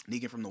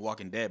 Negan from The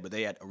Walking Dead, but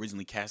they had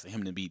originally casted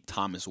him to be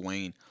Thomas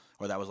Wayne,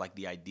 or that was like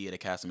the idea to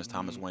cast him as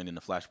Thomas Wayne in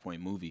the Flashpoint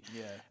movie.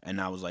 Yeah, and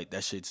I was like,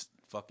 that shit's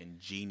fucking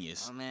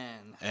genius. Oh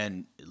man!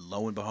 And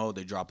lo and behold,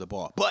 they dropped the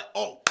ball. But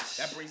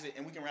that brings it,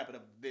 and we can wrap it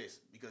up with this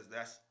because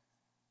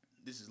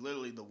this is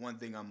literally the one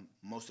thing I'm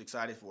most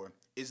excited for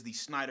is the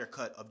Snyder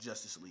cut of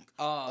Justice League.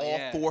 Oh,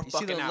 all 4 you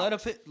fucking see the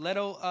hours.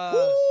 Leto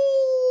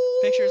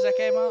pictures that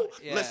came out?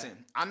 Yeah. Listen,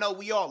 I know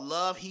we all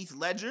love Heath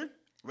Ledger.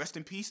 rest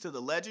in peace to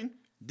the legend,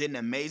 did an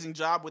amazing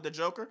job with the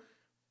Joker.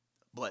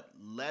 But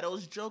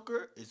Leto's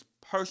Joker is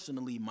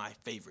personally my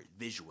favorite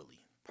visually.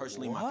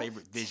 My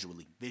favorite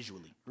visually.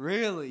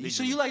 Really? Visually.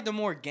 So you like the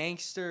more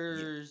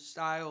gangster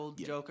style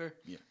Joker?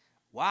 Yeah.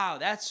 Wow,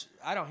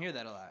 I don't hear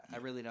that a lot. I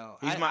really don't.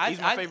 He's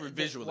my favorite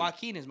visually.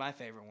 Joaquin is my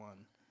favorite one.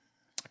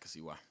 I can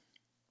see why.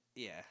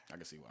 Yeah. I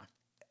can see why.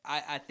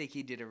 I think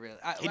he did a really.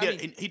 He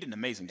did an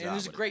amazing job. And he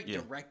was a great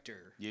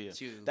director. Yeah.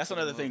 Too, that's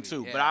another thing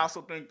too. Yeah. But I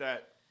also think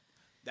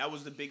that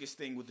was the biggest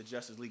thing with the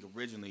Justice League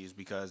originally is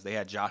because they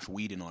had Josh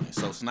Whedon on it.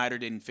 So Snyder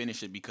didn't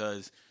finish it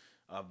because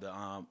of the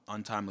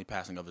untimely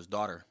passing of his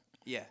daughter.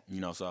 Yeah.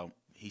 So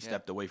he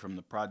stepped away from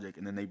the project,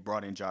 and then they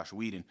brought in Josh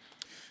Whedon.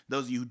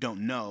 Those of you who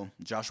don't know,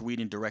 Josh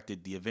Whedon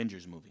directed the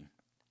Avengers movie.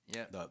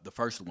 Yeah. The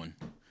first one.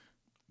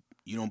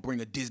 You don't bring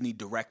a Disney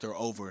director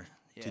over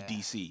to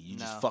DC. You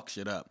just fuck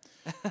shit up.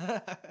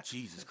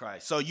 Jesus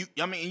Christ. So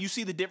you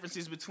see the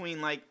differences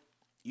between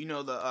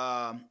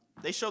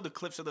they show the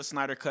clips of the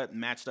Snyder Cut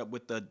matched up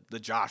with the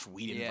Josh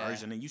Whedon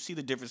version, and you see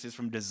the differences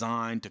from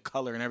design to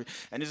color and everything.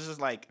 And it's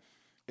just like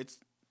it's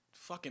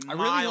fucking. I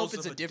really hope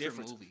it's a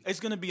different movie. It's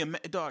gonna be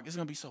dog. It's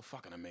gonna be so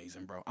fucking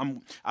amazing, bro.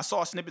 I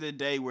saw a snippet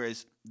today where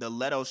it's the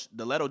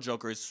Leto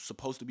Joker is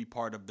supposed to be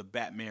part of the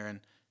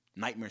Batman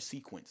Nightmare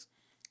sequence.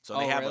 So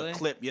they have a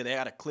clip. Yeah, they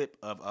had a clip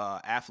of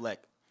Affleck,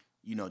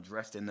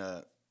 dressed in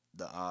the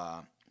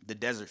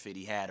desert fit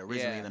he had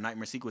originally in the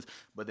Nightmare sequence,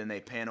 but then they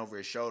pan over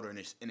his shoulder and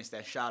it's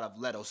that shot of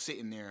Leto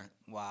sitting there.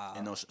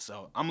 Wow.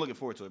 So I'm looking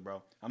forward to it,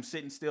 bro. I'm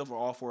sitting still for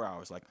all 4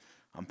 hours. Like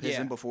I'm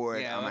pissing before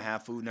it. I'm gonna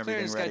have food and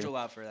everything ready. Schedule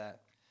out for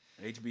that.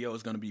 HBO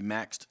is gonna be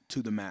maxed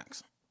to the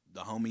max.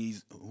 The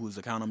homies whose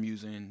account I'm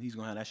using, he's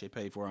gonna have that shit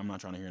paid for. I'm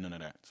not trying to hear none of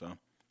that. So,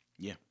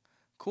 yeah.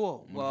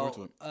 Cool.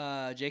 Well,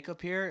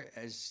 Jacob here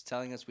is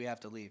telling us we have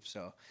to leave.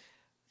 So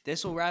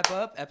this will wrap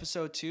up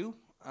episode 2.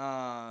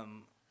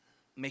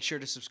 Make sure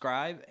to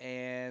subscribe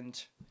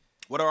and.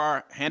 What are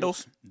our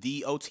handles?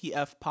 The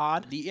OTF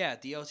Pod. The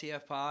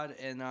OTF Pod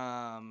and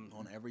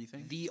on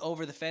everything. The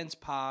Over the Fence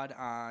Pod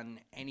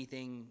on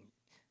anything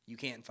you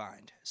can't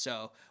find.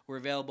 So we're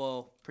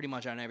available pretty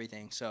much on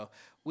everything. So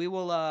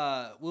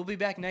we'll be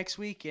back next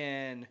week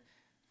and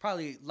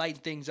probably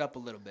lighten things up a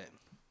little bit.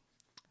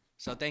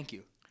 So thank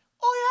you.